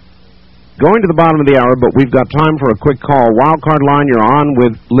 Going to the bottom of the hour, but we've got time for a quick call. Wildcard line, you're on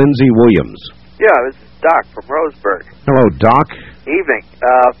with Lindsey Williams. Yeah, this is Doc from Roseburg. Hello, Doc. Evening.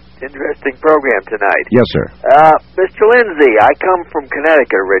 Interesting program tonight. Yes, sir. Mr. Lindsey, I come from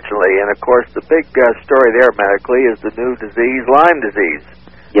Connecticut originally, and of course the big story there medically is the new disease, Lyme disease.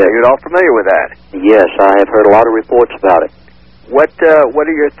 Yes. You're all familiar with that? Yes, I have heard a lot of reports about it. What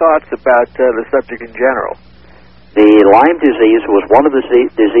are your thoughts about the subject in general? The Lyme disease was one of the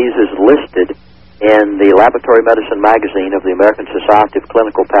diseases listed in the Laboratory Medicine magazine of the American Society of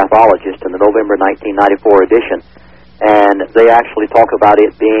Clinical Pathologists in the November 1994 edition. And they actually talk about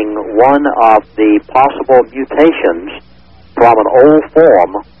it being one of the possible mutations from an old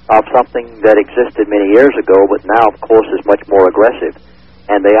form of something that existed many years ago, but now, of course, is much more aggressive.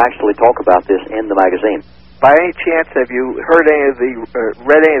 And they actually talk about this in the magazine. By any chance, have you heard any of the,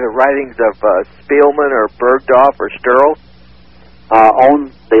 read any of the writings of Spielman or Bergdorf or Sterl?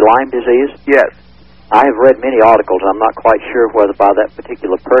 On the Lyme disease? Yes. I have read many articles. I'm not quite sure whether by that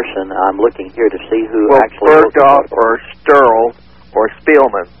particular person. I'm looking here to see who actually... Bergdorf or Sterl or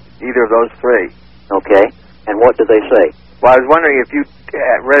Spielman, either of those three. Okay. And what did they say? Well, I was wondering if you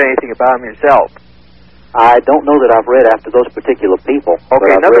read anything about them yourself. I don't know that I've read after those particular people.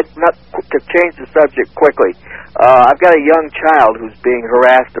 Okay, to change the subject quickly. I've got a young child who's being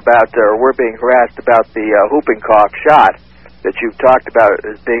harassed about, or we're being harassed about the whooping cough shot that you've talked about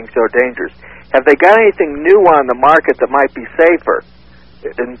as being so dangerous. Have they got anything new on the market that might be safer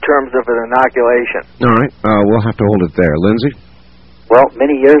in terms of an inoculation? All right. We'll have to hold it there. Lindsey? Well,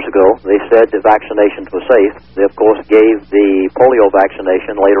 many years ago, they said that vaccinations were safe. They, of course, gave the polio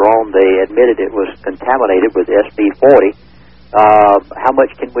vaccination. Later on, they admitted it was contaminated with SB40. How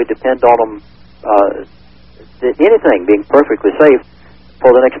much can we depend on them, anything being perfectly safe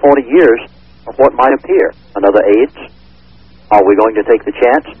for the next 40 years of what might appear? Another AIDS? Are we going to take the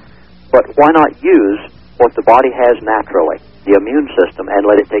chance? But why not use what the body has naturally, the immune system, and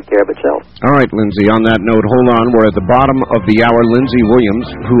let it take care of itself? All right, Lindsey, on that note, hold on. We're at the bottom of the hour. Lindsey Williams,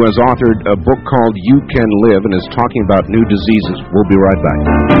 who has authored a book called You Can Live and is talking about new diseases. We'll be right back.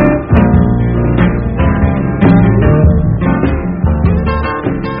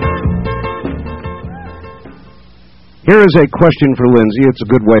 Here is a question for Lindsey. It's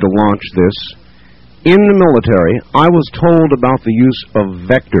a good way to launch this. In the military, I was told about the use of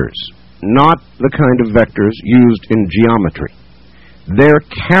vectors, not the kind of vectors used in geometry. They're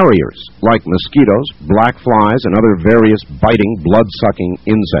carriers, like mosquitoes, black flies, and other various biting, blood-sucking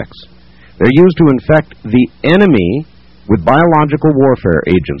insects. They're used to infect the enemy with biological warfare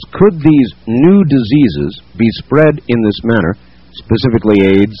agents. Could these new diseases be spread in this manner, specifically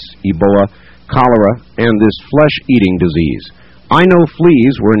AIDS, Ebola, cholera, and this flesh-eating disease? I know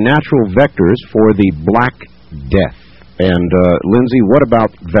fleas were natural vectors for the Black Death. And, Lindsey, what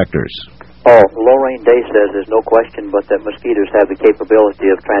about vectors? Oh, Lorraine Day says there's no question but that mosquitoes have the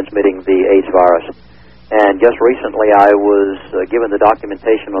capability of transmitting the AIDS virus. And just recently I was given the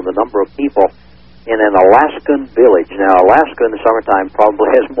documentation on the number of people in an Alaskan village. Now, Alaska in the summertime probably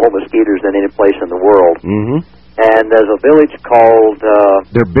has more mosquitoes than any place in the world. Mm-hmm. And there's a village called...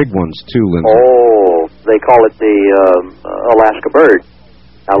 They're big ones, too, Lindsey. Oh, they call it the Alaska bird.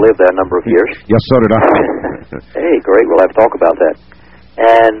 I lived there a number of years. Yes, so did I. Hey, great. We'll have to talk about that.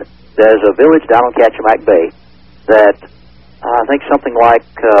 And there's a village down on Kachemak Bay that I think something like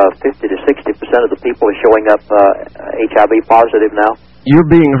 50 to 60% of the people are showing up HIV positive now. You're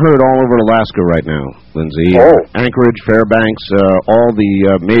being heard all over Alaska right now, Lindsey. Oh. Anchorage, Fairbanks, all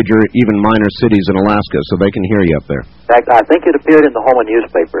the major, even minor cities in Alaska, so they can hear you up there. In fact, I think it appeared in the Houma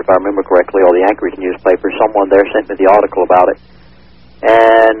newspaper, if I remember correctly, or the Anchorage newspaper. Someone there sent me the article about it.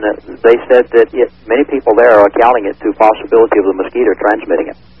 And they said that many people there are accounting it to possibility of the mosquito transmitting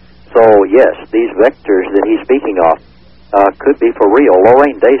it. So, yes, these vectors that he's speaking of could be for real.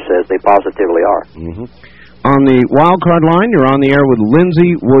 Lorraine Day says they positively are. Mm-hmm. On the wild card line, you're on the air with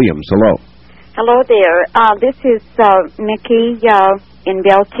Lindsey Williams. Hello. Hello there. This is Mickey in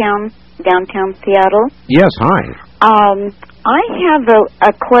Belltown, downtown Seattle. Yes, hi. I have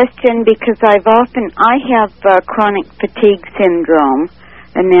a question because I have chronic fatigue syndrome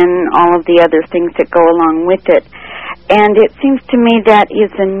and then all of the other things that go along with it. And it seems to me that is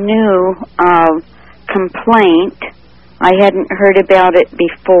a new complaint. I hadn't heard about it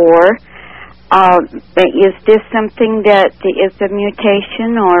before. Is this something that is a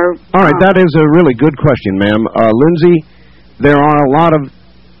mutation or... All right, that is a really good question, ma'am. Lindsey, there are a lot of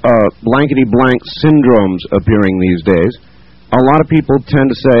blankety-blank syndromes appearing these days. A lot of people tend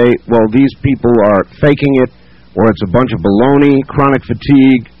to say, well, these people are faking it, or it's a bunch of baloney, chronic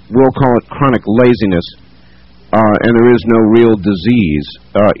fatigue, we'll call it chronic laziness, and there is no real disease.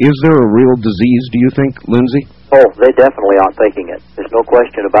 Is there a real disease, do you think, Lindsey? Oh, they definitely aren't faking it. There's no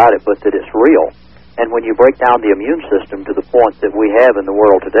question about it, but that it's real. And when you break down the immune system to the point that we have in the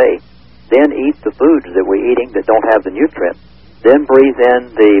world today, then eat the foods that we're eating that don't have the nutrient, then breathe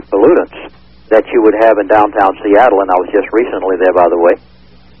in the pollutants that you would have in downtown Seattle, and I was just recently there, by the way,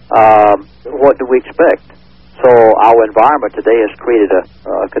 what do we expect? So our environment today has created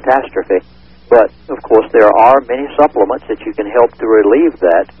a catastrophe. But, of course, there are many supplements that you can help to relieve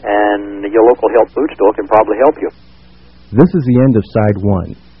that, and your local health food store can probably help you. This is the end of Side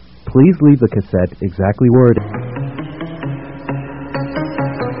 1. Please leave the cassette exactly where it is.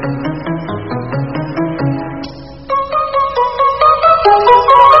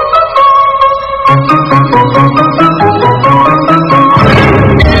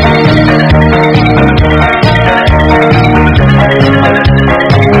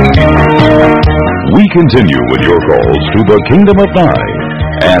 We continue with your calls to the Kingdom of Nye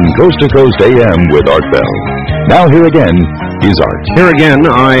and Coast to Coast AM with Art Bell. Now here again is Art. Here again,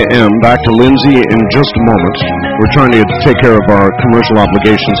 I am back to Lindsey in just a moment. We're trying to take care of our commercial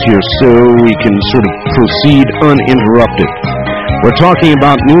obligations here so we can sort of proceed uninterrupted. We're talking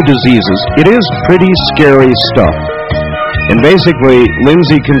about new diseases. It is pretty scary stuff. And basically,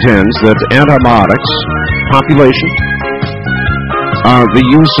 Lindsey contends that antibiotics, population, the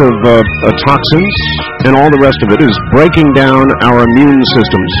use of toxins, and all the rest of it is breaking down our immune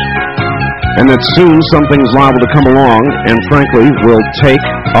systems. And that soon something's liable to come along and, frankly, will take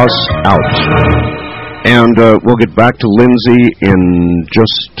us out. And we'll get back to Lindsey in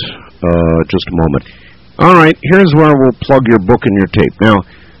just a moment. All right, here's where we'll plug your book and your tape. Now,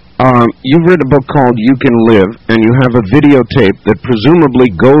 you've written a book called You Can Live, and you have a videotape that presumably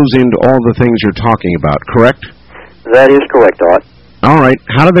goes into all the things you're talking about, correct? That is correct, Art. All right,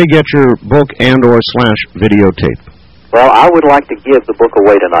 how do they get your book and/or / videotape? Well, I would like to give the book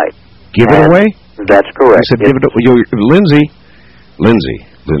away tonight. Give it away? That's correct. I said give it away. Lindsey.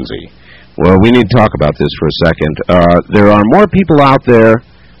 Well, we need to talk about this for a second. There are more people out there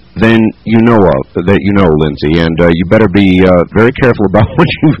than you know of, Lindsey, and you better be very careful about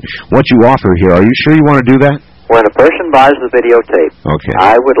what you offer here. Are you sure you want to do that? When a person buys the videotape, okay,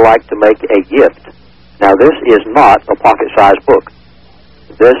 I would like to make a gift. Now, this is not a pocket-sized book.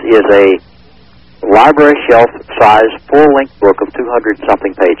 This is a library shelf-size, full-length book of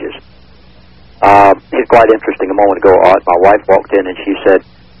 200-something pages. It's quite interesting. A moment ago, Art, my wife walked in and she said,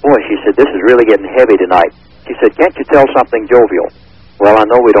 this is really getting heavy tonight. She said, can't you tell something jovial? Well, I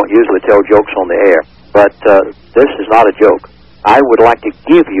know we don't usually tell jokes on the air, but this is not a joke. I would like to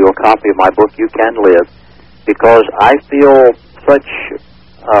give you a copy of my book, You Can Live, because I feel such...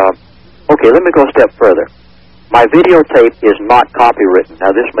 okay, let me go a step further. My videotape is not copywritten.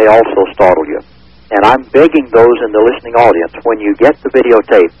 Now, this may also startle you. And I'm begging those in the listening audience, when you get the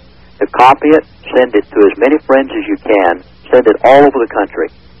videotape, to copy it, send it to as many friends as you can, send it all over the country.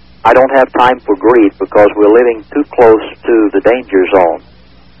 I don't have time for greed because we're living too close to the danger zone.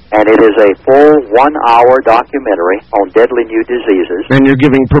 And it is a full 1-hour documentary on deadly new diseases. And you're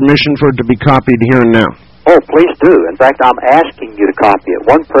giving permission for it to be copied here and now? Oh, please do. In fact, I'm asking you to copy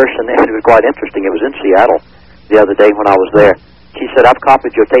it. One person, and it was quite interesting, it was in Seattle the other day when I was there. She said, I've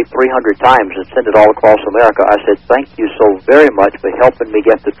copied your tape 300 times and sent it all across America. I said, thank you so very much for helping me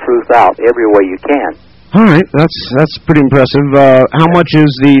get the truth out every way you can. All right, that's pretty impressive. How much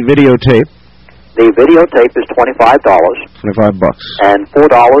is the videotape? The videotape is $25. $25. And $4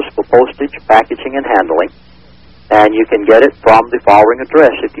 for postage, packaging, and handling. And you can get it from the following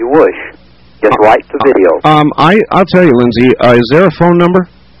address if you wish. Just write to video. I'll tell you, Lindsey, is there a phone number?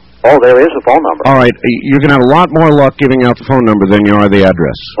 Oh, there is a phone number. All right, you're going to have a lot more luck giving out the phone number than you are the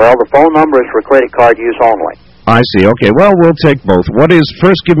address. Well, the phone number is for credit card use only. I see. Okay, well, we'll take both.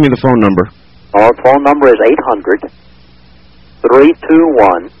 First give me the phone number. Oh, the phone number is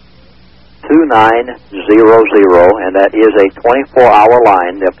 800-321-2900, and that is a 24-hour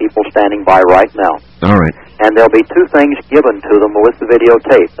line. There are people standing by right now. All right. And there'll be two things given to them with the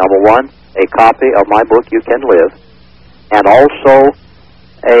videotape. Number one, a copy of my book, You Can Live, and also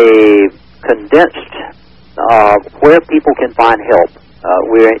a condensed where people can find help.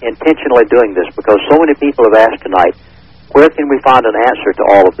 We're intentionally doing this because so many people have asked tonight, where can we find an answer to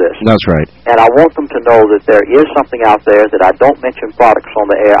all of this? That's right. And I want them to know that there is something out there that I don't mention products on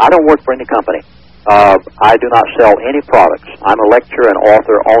the air. I don't work for any company. I do not sell any products. I'm a lecturer and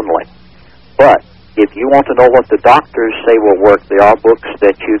author only. But if you want to know what the doctors say will work, there are books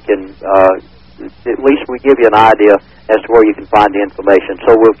that you can, at least we give you an idea as to where you can find the information.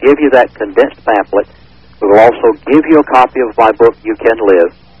 So we'll give you that condensed pamphlet. We will also give you a copy of my book, You Can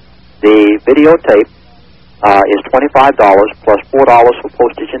Live. The videotape is $25 plus $4 for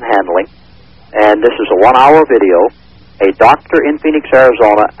postage and handling. And this is a 1-hour video. A doctor in Phoenix,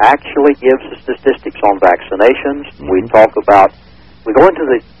 Arizona actually gives the statistics on vaccinations. Mm-hmm. We go into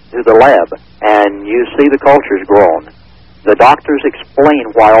the lab, and you see the cultures grown. The doctors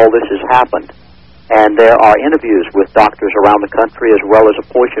explain why all this has happened. And there are interviews with doctors around the country, as well as a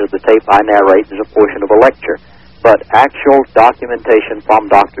portion of the tape I narrate is a portion of a lecture. but actual documentation from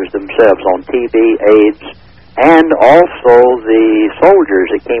doctors themselves on TB, AIDS, and also the soldiers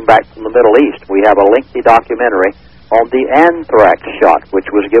that came back from the Middle East. We have a lengthy documentary on the anthrax shot, which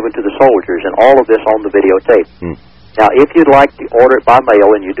was given to the soldiers, and all of this on the videotape. Now, if you'd like to order it by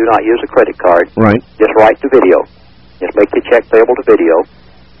mail and you do not use a credit card, just write to video. Just make the check payable to video.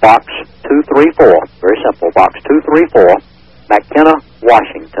 Box 234, very simple, Box 234, McKenna,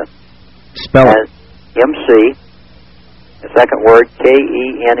 Washington. Spell it. MC, the second word,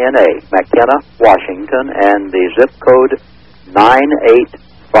 Kenna, McKenna, Washington, and the zip code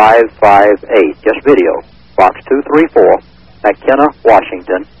 98558. Just video. Box 234, McKenna,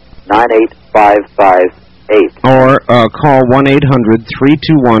 Washington, 98558. Or call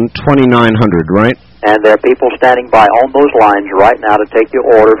 1-800-321-2900, right? And there are people standing by on those lines right now to take your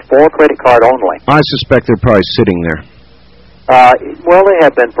order for credit card only. I suspect they're probably sitting there. Well, they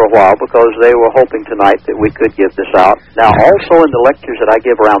have been for a while because they were hoping tonight that we could give this out. Now, also in the lectures that I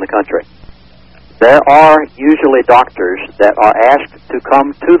give around the country, there are usually doctors that are asked to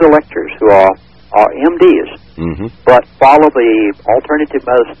come to the lectures who are MDs, but follow the alternative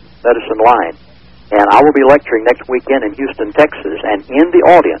medicine line. And I will be lecturing next weekend in Houston, Texas, and in the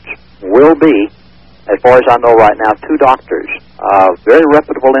audience will be, as far as I know right now, 2 doctors, very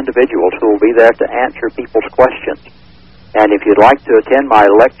reputable individuals who will be there to answer people's questions. And if you'd like to attend my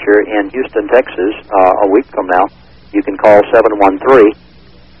lecture in Houston, Texas, a week from now, you can call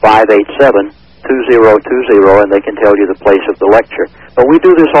 713-587-2020, and they can tell you the place of the lecture. But we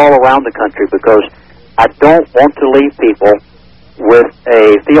do this all around the country because I don't want to leave people with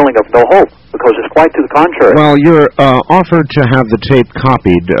a feeling of no hope, because it's quite to the contrary. Well, your offer to have the tape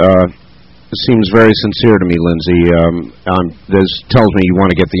copied seems very sincere to me, Lindsey. This tells me you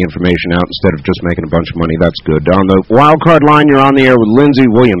want to get the information out instead of just making a bunch of money. That's good. On the wild card line, you're on the air with Lindsey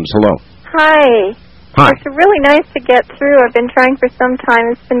Williams. Hello. Hi. Hi. It's really nice to get through. I've been trying for some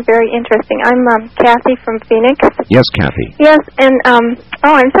time. It's been very interesting. I'm Kathy from Phoenix. Yes, Kathy. Yes, and I'm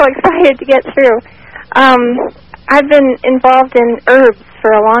so excited to get through. I've been involved in herbs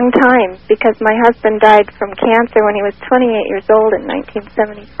for a long time because my husband died from cancer when he was 28 years old in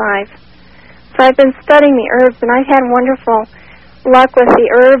 1975. So I've been studying the herbs, and I've had wonderful luck with the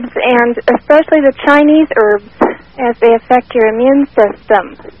herbs, and especially the Chinese herbs, as they affect your immune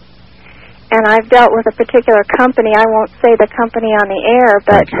system. And I've dealt with a particular company. I won't say the company on the air,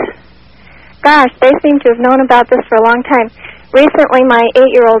 but gosh, they seem to have known about this for a long time. Recently, my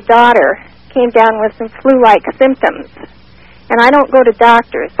 8-year-old daughter came down with some flu-like symptoms, and I don't go to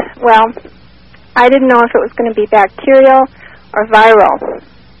doctors. Well, I didn't know if it was going to be bacterial or viral.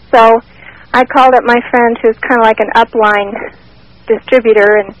 So I called up my friend who's kind of like an upline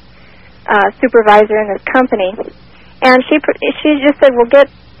distributor and supervisor in this company, and she just said, well,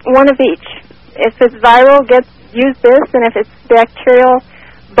 get one of each. If it's viral, use this, and if it's bacterial,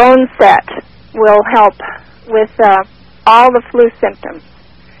 Bone Set will help with all the flu symptoms.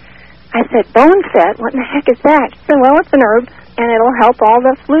 I said, Bone Set? What in the heck is that? She said, well, it's an herb, and it'll help all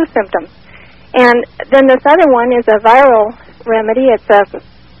the flu symptoms. And then this other one is a viral remedy. It's a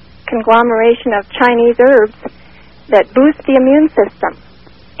conglomeration of Chinese herbs that boost the immune system.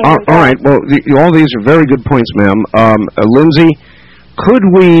 All right. Well, all these are very good points, ma'am. Lindsey, could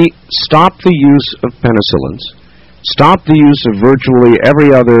we stop the use of penicillins, stop the use of virtually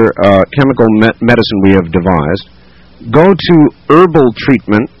every other chemical medicine we have devised, go to herbal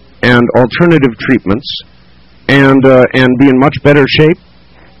treatment and alternative treatments, and be in much better shape?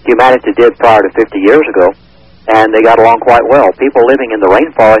 Humanity did prior to 50 years ago, and they got along quite well. People living in the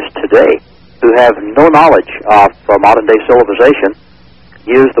rainforest today who have no knowledge of modern-day civilization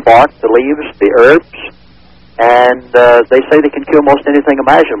use the bark, the leaves, the herbs, and they say they can cure most anything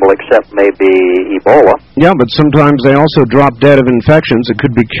imaginable except maybe Ebola. Yeah, but sometimes they also drop dead of infections. It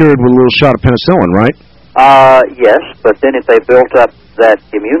could be cured with a little shot of penicillin, right? Yes, but then if they built up that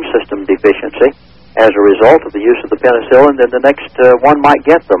immune system deficiency as a result of the use of the penicillin, then the next one might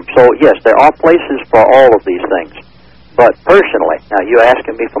get them. So, yes, there are places for all of these things. But personally, now you're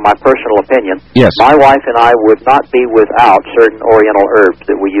asking me for my personal opinion. Yes. My wife and I would not be without certain oriental herbs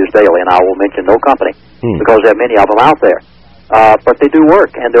that we use daily, and I will mention no company, because there are many of them out there. But they do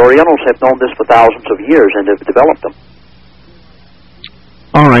work, and the Orientals have known this for thousands of years and have developed them.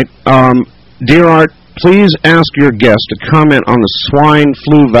 All right. Dear Art, please ask your guest to comment on the swine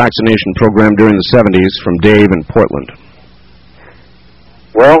flu vaccination program during the 70s from Dave in Portland.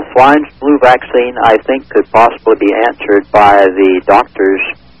 Well, swine flu vaccine, I think, could possibly be answered by the doctor's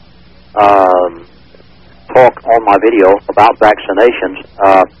talk on my video about vaccinations.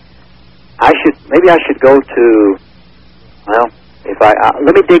 Maybe I should go to, well, if fact,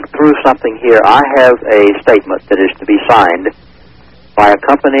 let me dig through something here. I have a statement that is to be signed by a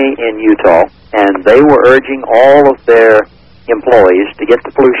company in Utah, and they were urging all of their employees to get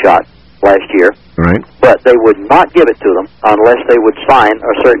the flu shot last year. Right. But they would not give it to them unless they would sign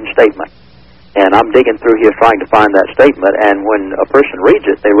a certain statement. And I'm digging through here trying to find that statement, and when a person reads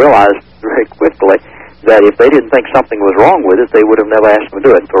it, they realize very quickly that if they didn't think something was wrong with it, they would have never asked them to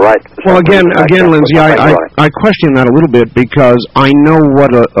do it. Well, again, Lindsey, I question that a little bit because I know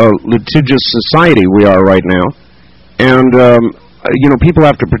what a litigious society we are right now, and people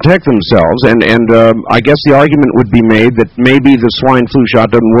have to protect themselves, and I guess the argument would be made that maybe the swine flu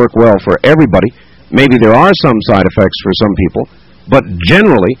shot doesn't work well for everybody. Maybe there are some side effects for some people, but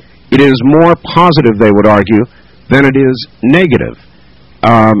generally it is more positive, they would argue, than it is negative.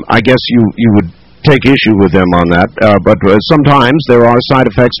 I guess you would take issue with them on that, but sometimes there are side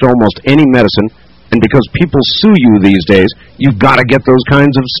effects to almost any medicine, and because people sue you these days, you've got to get those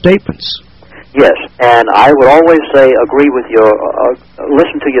kinds of statements. Yes, and I would always say agree with your,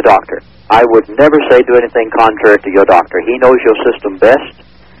 listen to your doctor. I would never say do anything contrary to your doctor. He knows your system best.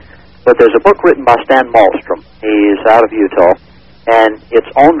 But there's a book written by Stan Malmstrom. He's out of Utah, and it's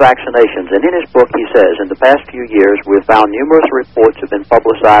on vaccinations. And in his book he says, in the past few years, we've found numerous reports have been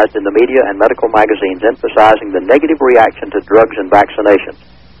publicized in the media and medical magazines emphasizing the negative reaction to drugs and vaccinations.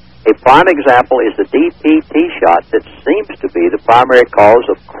 A prime example is the DPT shot that seems to be the primary cause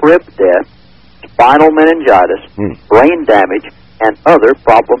of crib death, spinal meningitis, brain damage, and other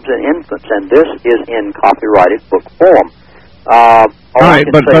problems in infants. And this is in copyrighted book form. All right,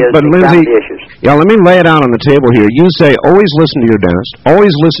 but Lindsey, yeah, let me lay it out on the table here. You say always listen to your dentist,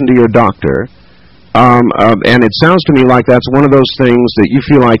 always listen to your doctor, and it sounds to me like that's one of those things that you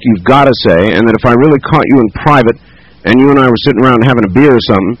feel like you've got to say, and that if I really caught you in private and you and I were sitting around having a beer or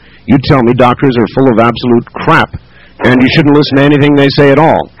something, you'd tell me doctors are full of absolute crap, and you shouldn't listen to anything they say at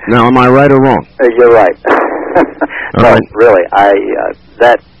all. Now, am I right or wrong? You're right. No, really,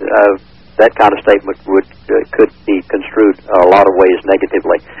 that kind of statement could be construed a lot of ways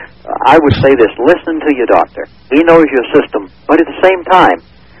negatively. I would say this: listen to your doctor. He knows your system, but at the same time,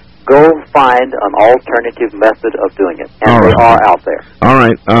 go find an alternative method of doing it, and they are out there. All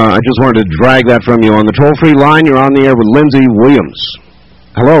right, I just wanted to drag that from you. On the toll-free line, you're on the air with Lindsey Williams.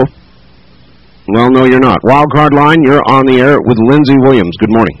 Hello? Well, no, you're not. Wildcard line, you're on the air with Lindsey Williams.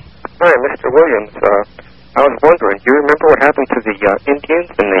 Good morning. Hi, Mr. Williams. I was wondering, do you remember what happened to the Indians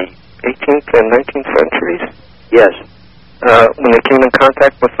in the 18th and 19th centuries? Yes. When they came in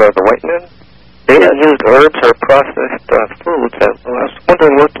contact with the white men? They didn't use herbs or processed foods. I was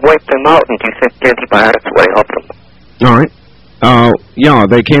wondering what wiped them out, and do you think antibiotics would help them? All right. Yeah,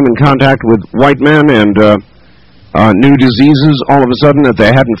 they came in contact with white men and new diseases all of a sudden that they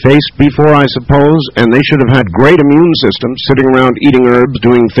hadn't faced before, I suppose, and they should have had great immune systems, sitting around eating herbs,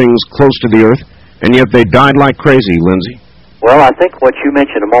 doing things close to the earth, and yet they died like crazy, Lindsey. Well, I think what you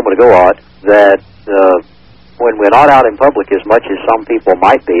mentioned a moment ago, Art, that when we're not out in public as much as some people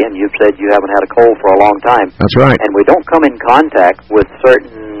might be, and you've said you haven't had a cold for a long time. That's right. And we don't come in contact with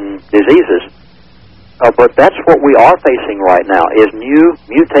certain diseases, but that's what we are facing right now, is new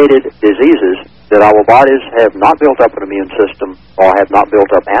mutated diseases that our bodies have not built up an immune system or have not built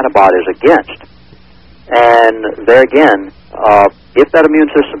up antibodies against. And there again, if that immune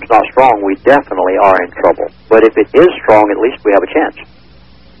system's not strong, we definitely are in trouble. But if it is strong, at least we have a chance.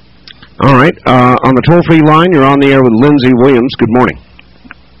 All right. On the toll-free line, you're on the air with Lindsey Williams. Good morning.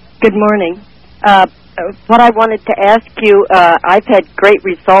 Good morning. What I wanted to ask you, I've had great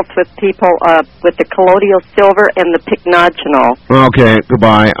results with people with the colloidal silver and the pycnogenol. Okay,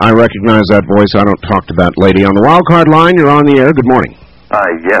 goodbye. I recognize that voice. I don't talk to that lady. On the wildcard line, you're on the air. Good morning.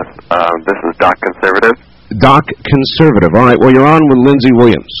 Yes. This is Doc Conservative. Doc Conservative. All right. Well, you're on with Lindsey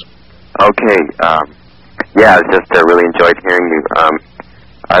Williams. Okay. Yeah, I just really enjoyed hearing you.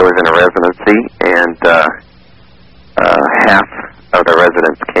 I was in a residency, and half of the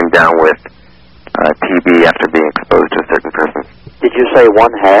residents came down with TB after being exposed to a certain person. Did you say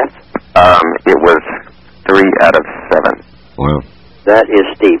 1/2? It was 3 out of 7. Wow. That is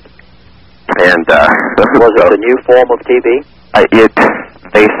steep. And was it a new form of TB?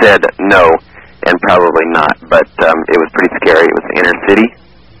 They said no, and probably not, but it was pretty scary. It was inner city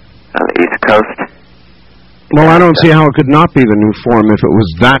on the East Coast. Well, I don't see how it could not be the new form if it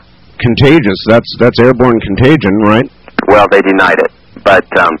was that contagious. That's airborne contagion, right? Well, they denied it, but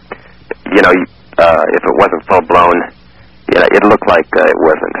if it wasn't full blown, it looked like it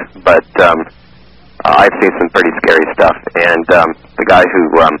wasn't. But I've seen some pretty scary stuff, and the guy who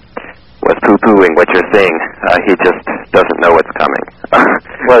was poo-pooing what you're saying, he just doesn't know what's coming.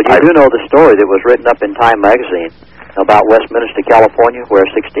 Well, you do know the story that was written up in Time magazine about Westminster, California, where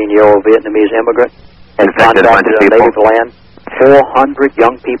a 16-year-old Vietnamese immigrant had contacted a native land. 400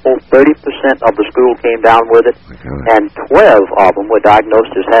 young people, 30% of the school came down with it, and 12 of them were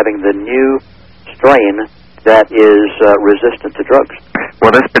diagnosed as having the new strain that is resistant to drugs.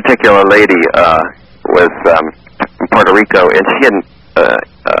 Well, this particular lady was from Puerto Rico, and she had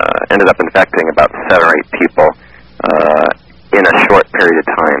ended up infecting about 7 or 8 people in a short period of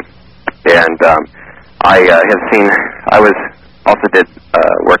time. And I have seen, I also did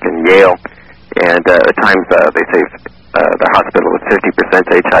work in Yale, and at times they say the hospital was 50%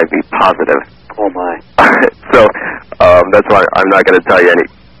 HIV positive. Oh, my. So that's why I'm not going to tell you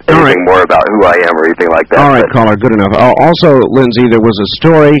anything more about who I am or anything like that. All right, caller, good enough. Also, Lindsey, there was a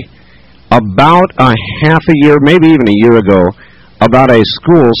story about a half a year, maybe even a year ago, about a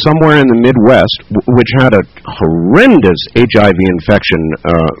school somewhere in the Midwest which had a horrendous HIV infection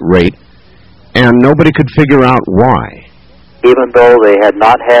rate, and nobody could figure out why. Even though they had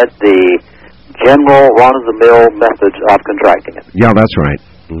not had the general run-of-the-mill methods of contracting it. Yeah, that's right.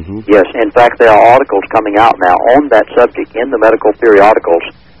 Mm-hmm. Yes, in fact, there are articles coming out now on that subject in the medical periodicals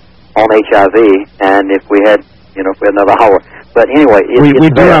on HIV, and if we had another hour. But anyway... We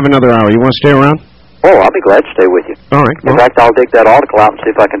do have another hour. You want to stay around? Oh, I'll be glad to stay with you. All right. In fact, I'll dig that article out and see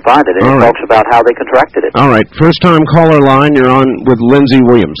if I can find it, and it talks about how they contracted it. All right. First-time caller line, you're on with Lindsey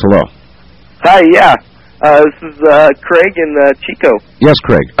Williams. Hello. Hi, yeah. This is Craig in Chico. Yes,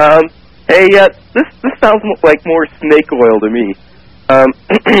 Craig. Hey, this sounds like more snake oil to me. I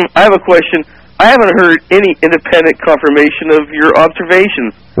have a question. I haven't heard any independent confirmation of your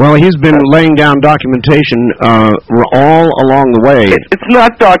observations. Well, he's been laying down documentation all along the way. It's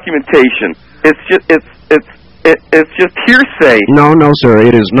not documentation. It's just hearsay. No, sir,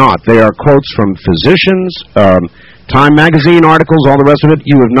 it is not. They are quotes from physicians, Time magazine articles, all the rest of it.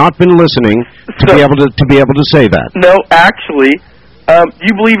 You have not been listening to be able to say that. No, actually. Do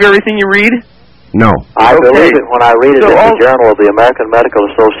you believe everything you read? No. I believe it when I read it in the Journal of the American Medical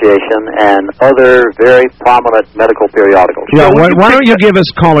Association and other very prominent medical periodicals. Yeah, why don't you give us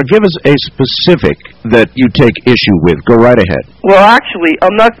a specific that you take issue with. Go right ahead. Well, actually,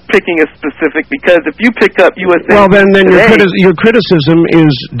 I'm not picking a specific because if you pick up USA Well, then Today, your criticism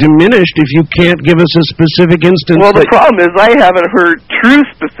is diminished if you can't give us a specific instance. Well, the problem is I haven't heard true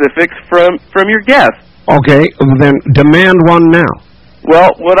specifics from your guest. Okay, then demand one now.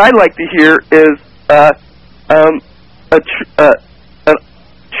 Well, what I'd like to hear is a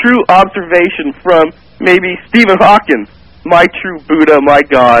true observation from maybe Stephen Hawking, my true Buddha, my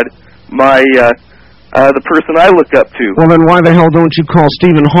God, my the person I look up to. Well, then why the hell don't you call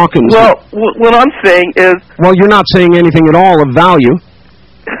Stephen Hawking? Well, what I'm saying is... Well, you're not saying anything at all of value.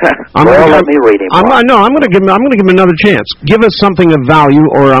 Let me read him. I'm going to give him another chance. Give us something of value,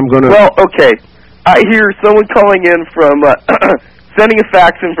 or I'm going to... Well, okay. I hear someone calling in from... sending a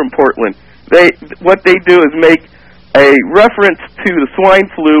fax in from Portland. What they do is make a reference to the swine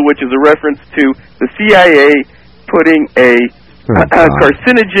flu, which is a reference to the CIA putting a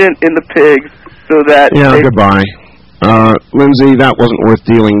carcinogen in the pigs so that... Yeah, goodbye. Lindsey, that wasn't worth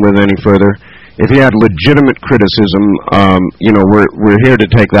dealing with any further. If you had legitimate criticism, we're here to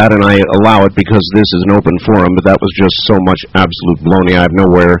take that, and I allow it because this is an open forum, but that was just so much absolute baloney. I have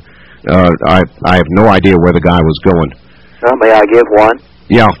no idea where the guy was going. Well, may I give one?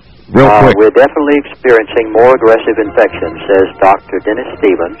 Yeah, real quick. We're definitely experiencing more aggressive infections, says Dr. Dennis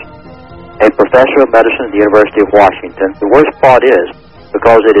Stevens, a professor of medicine at the University of Washington. The worst part is,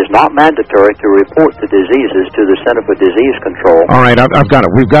 because it is not mandatory to report the diseases to the Center for Disease Control. All right, I've got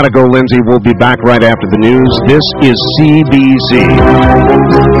it. We've got to go, Lindsey. We'll be back right after the news. This is CBC.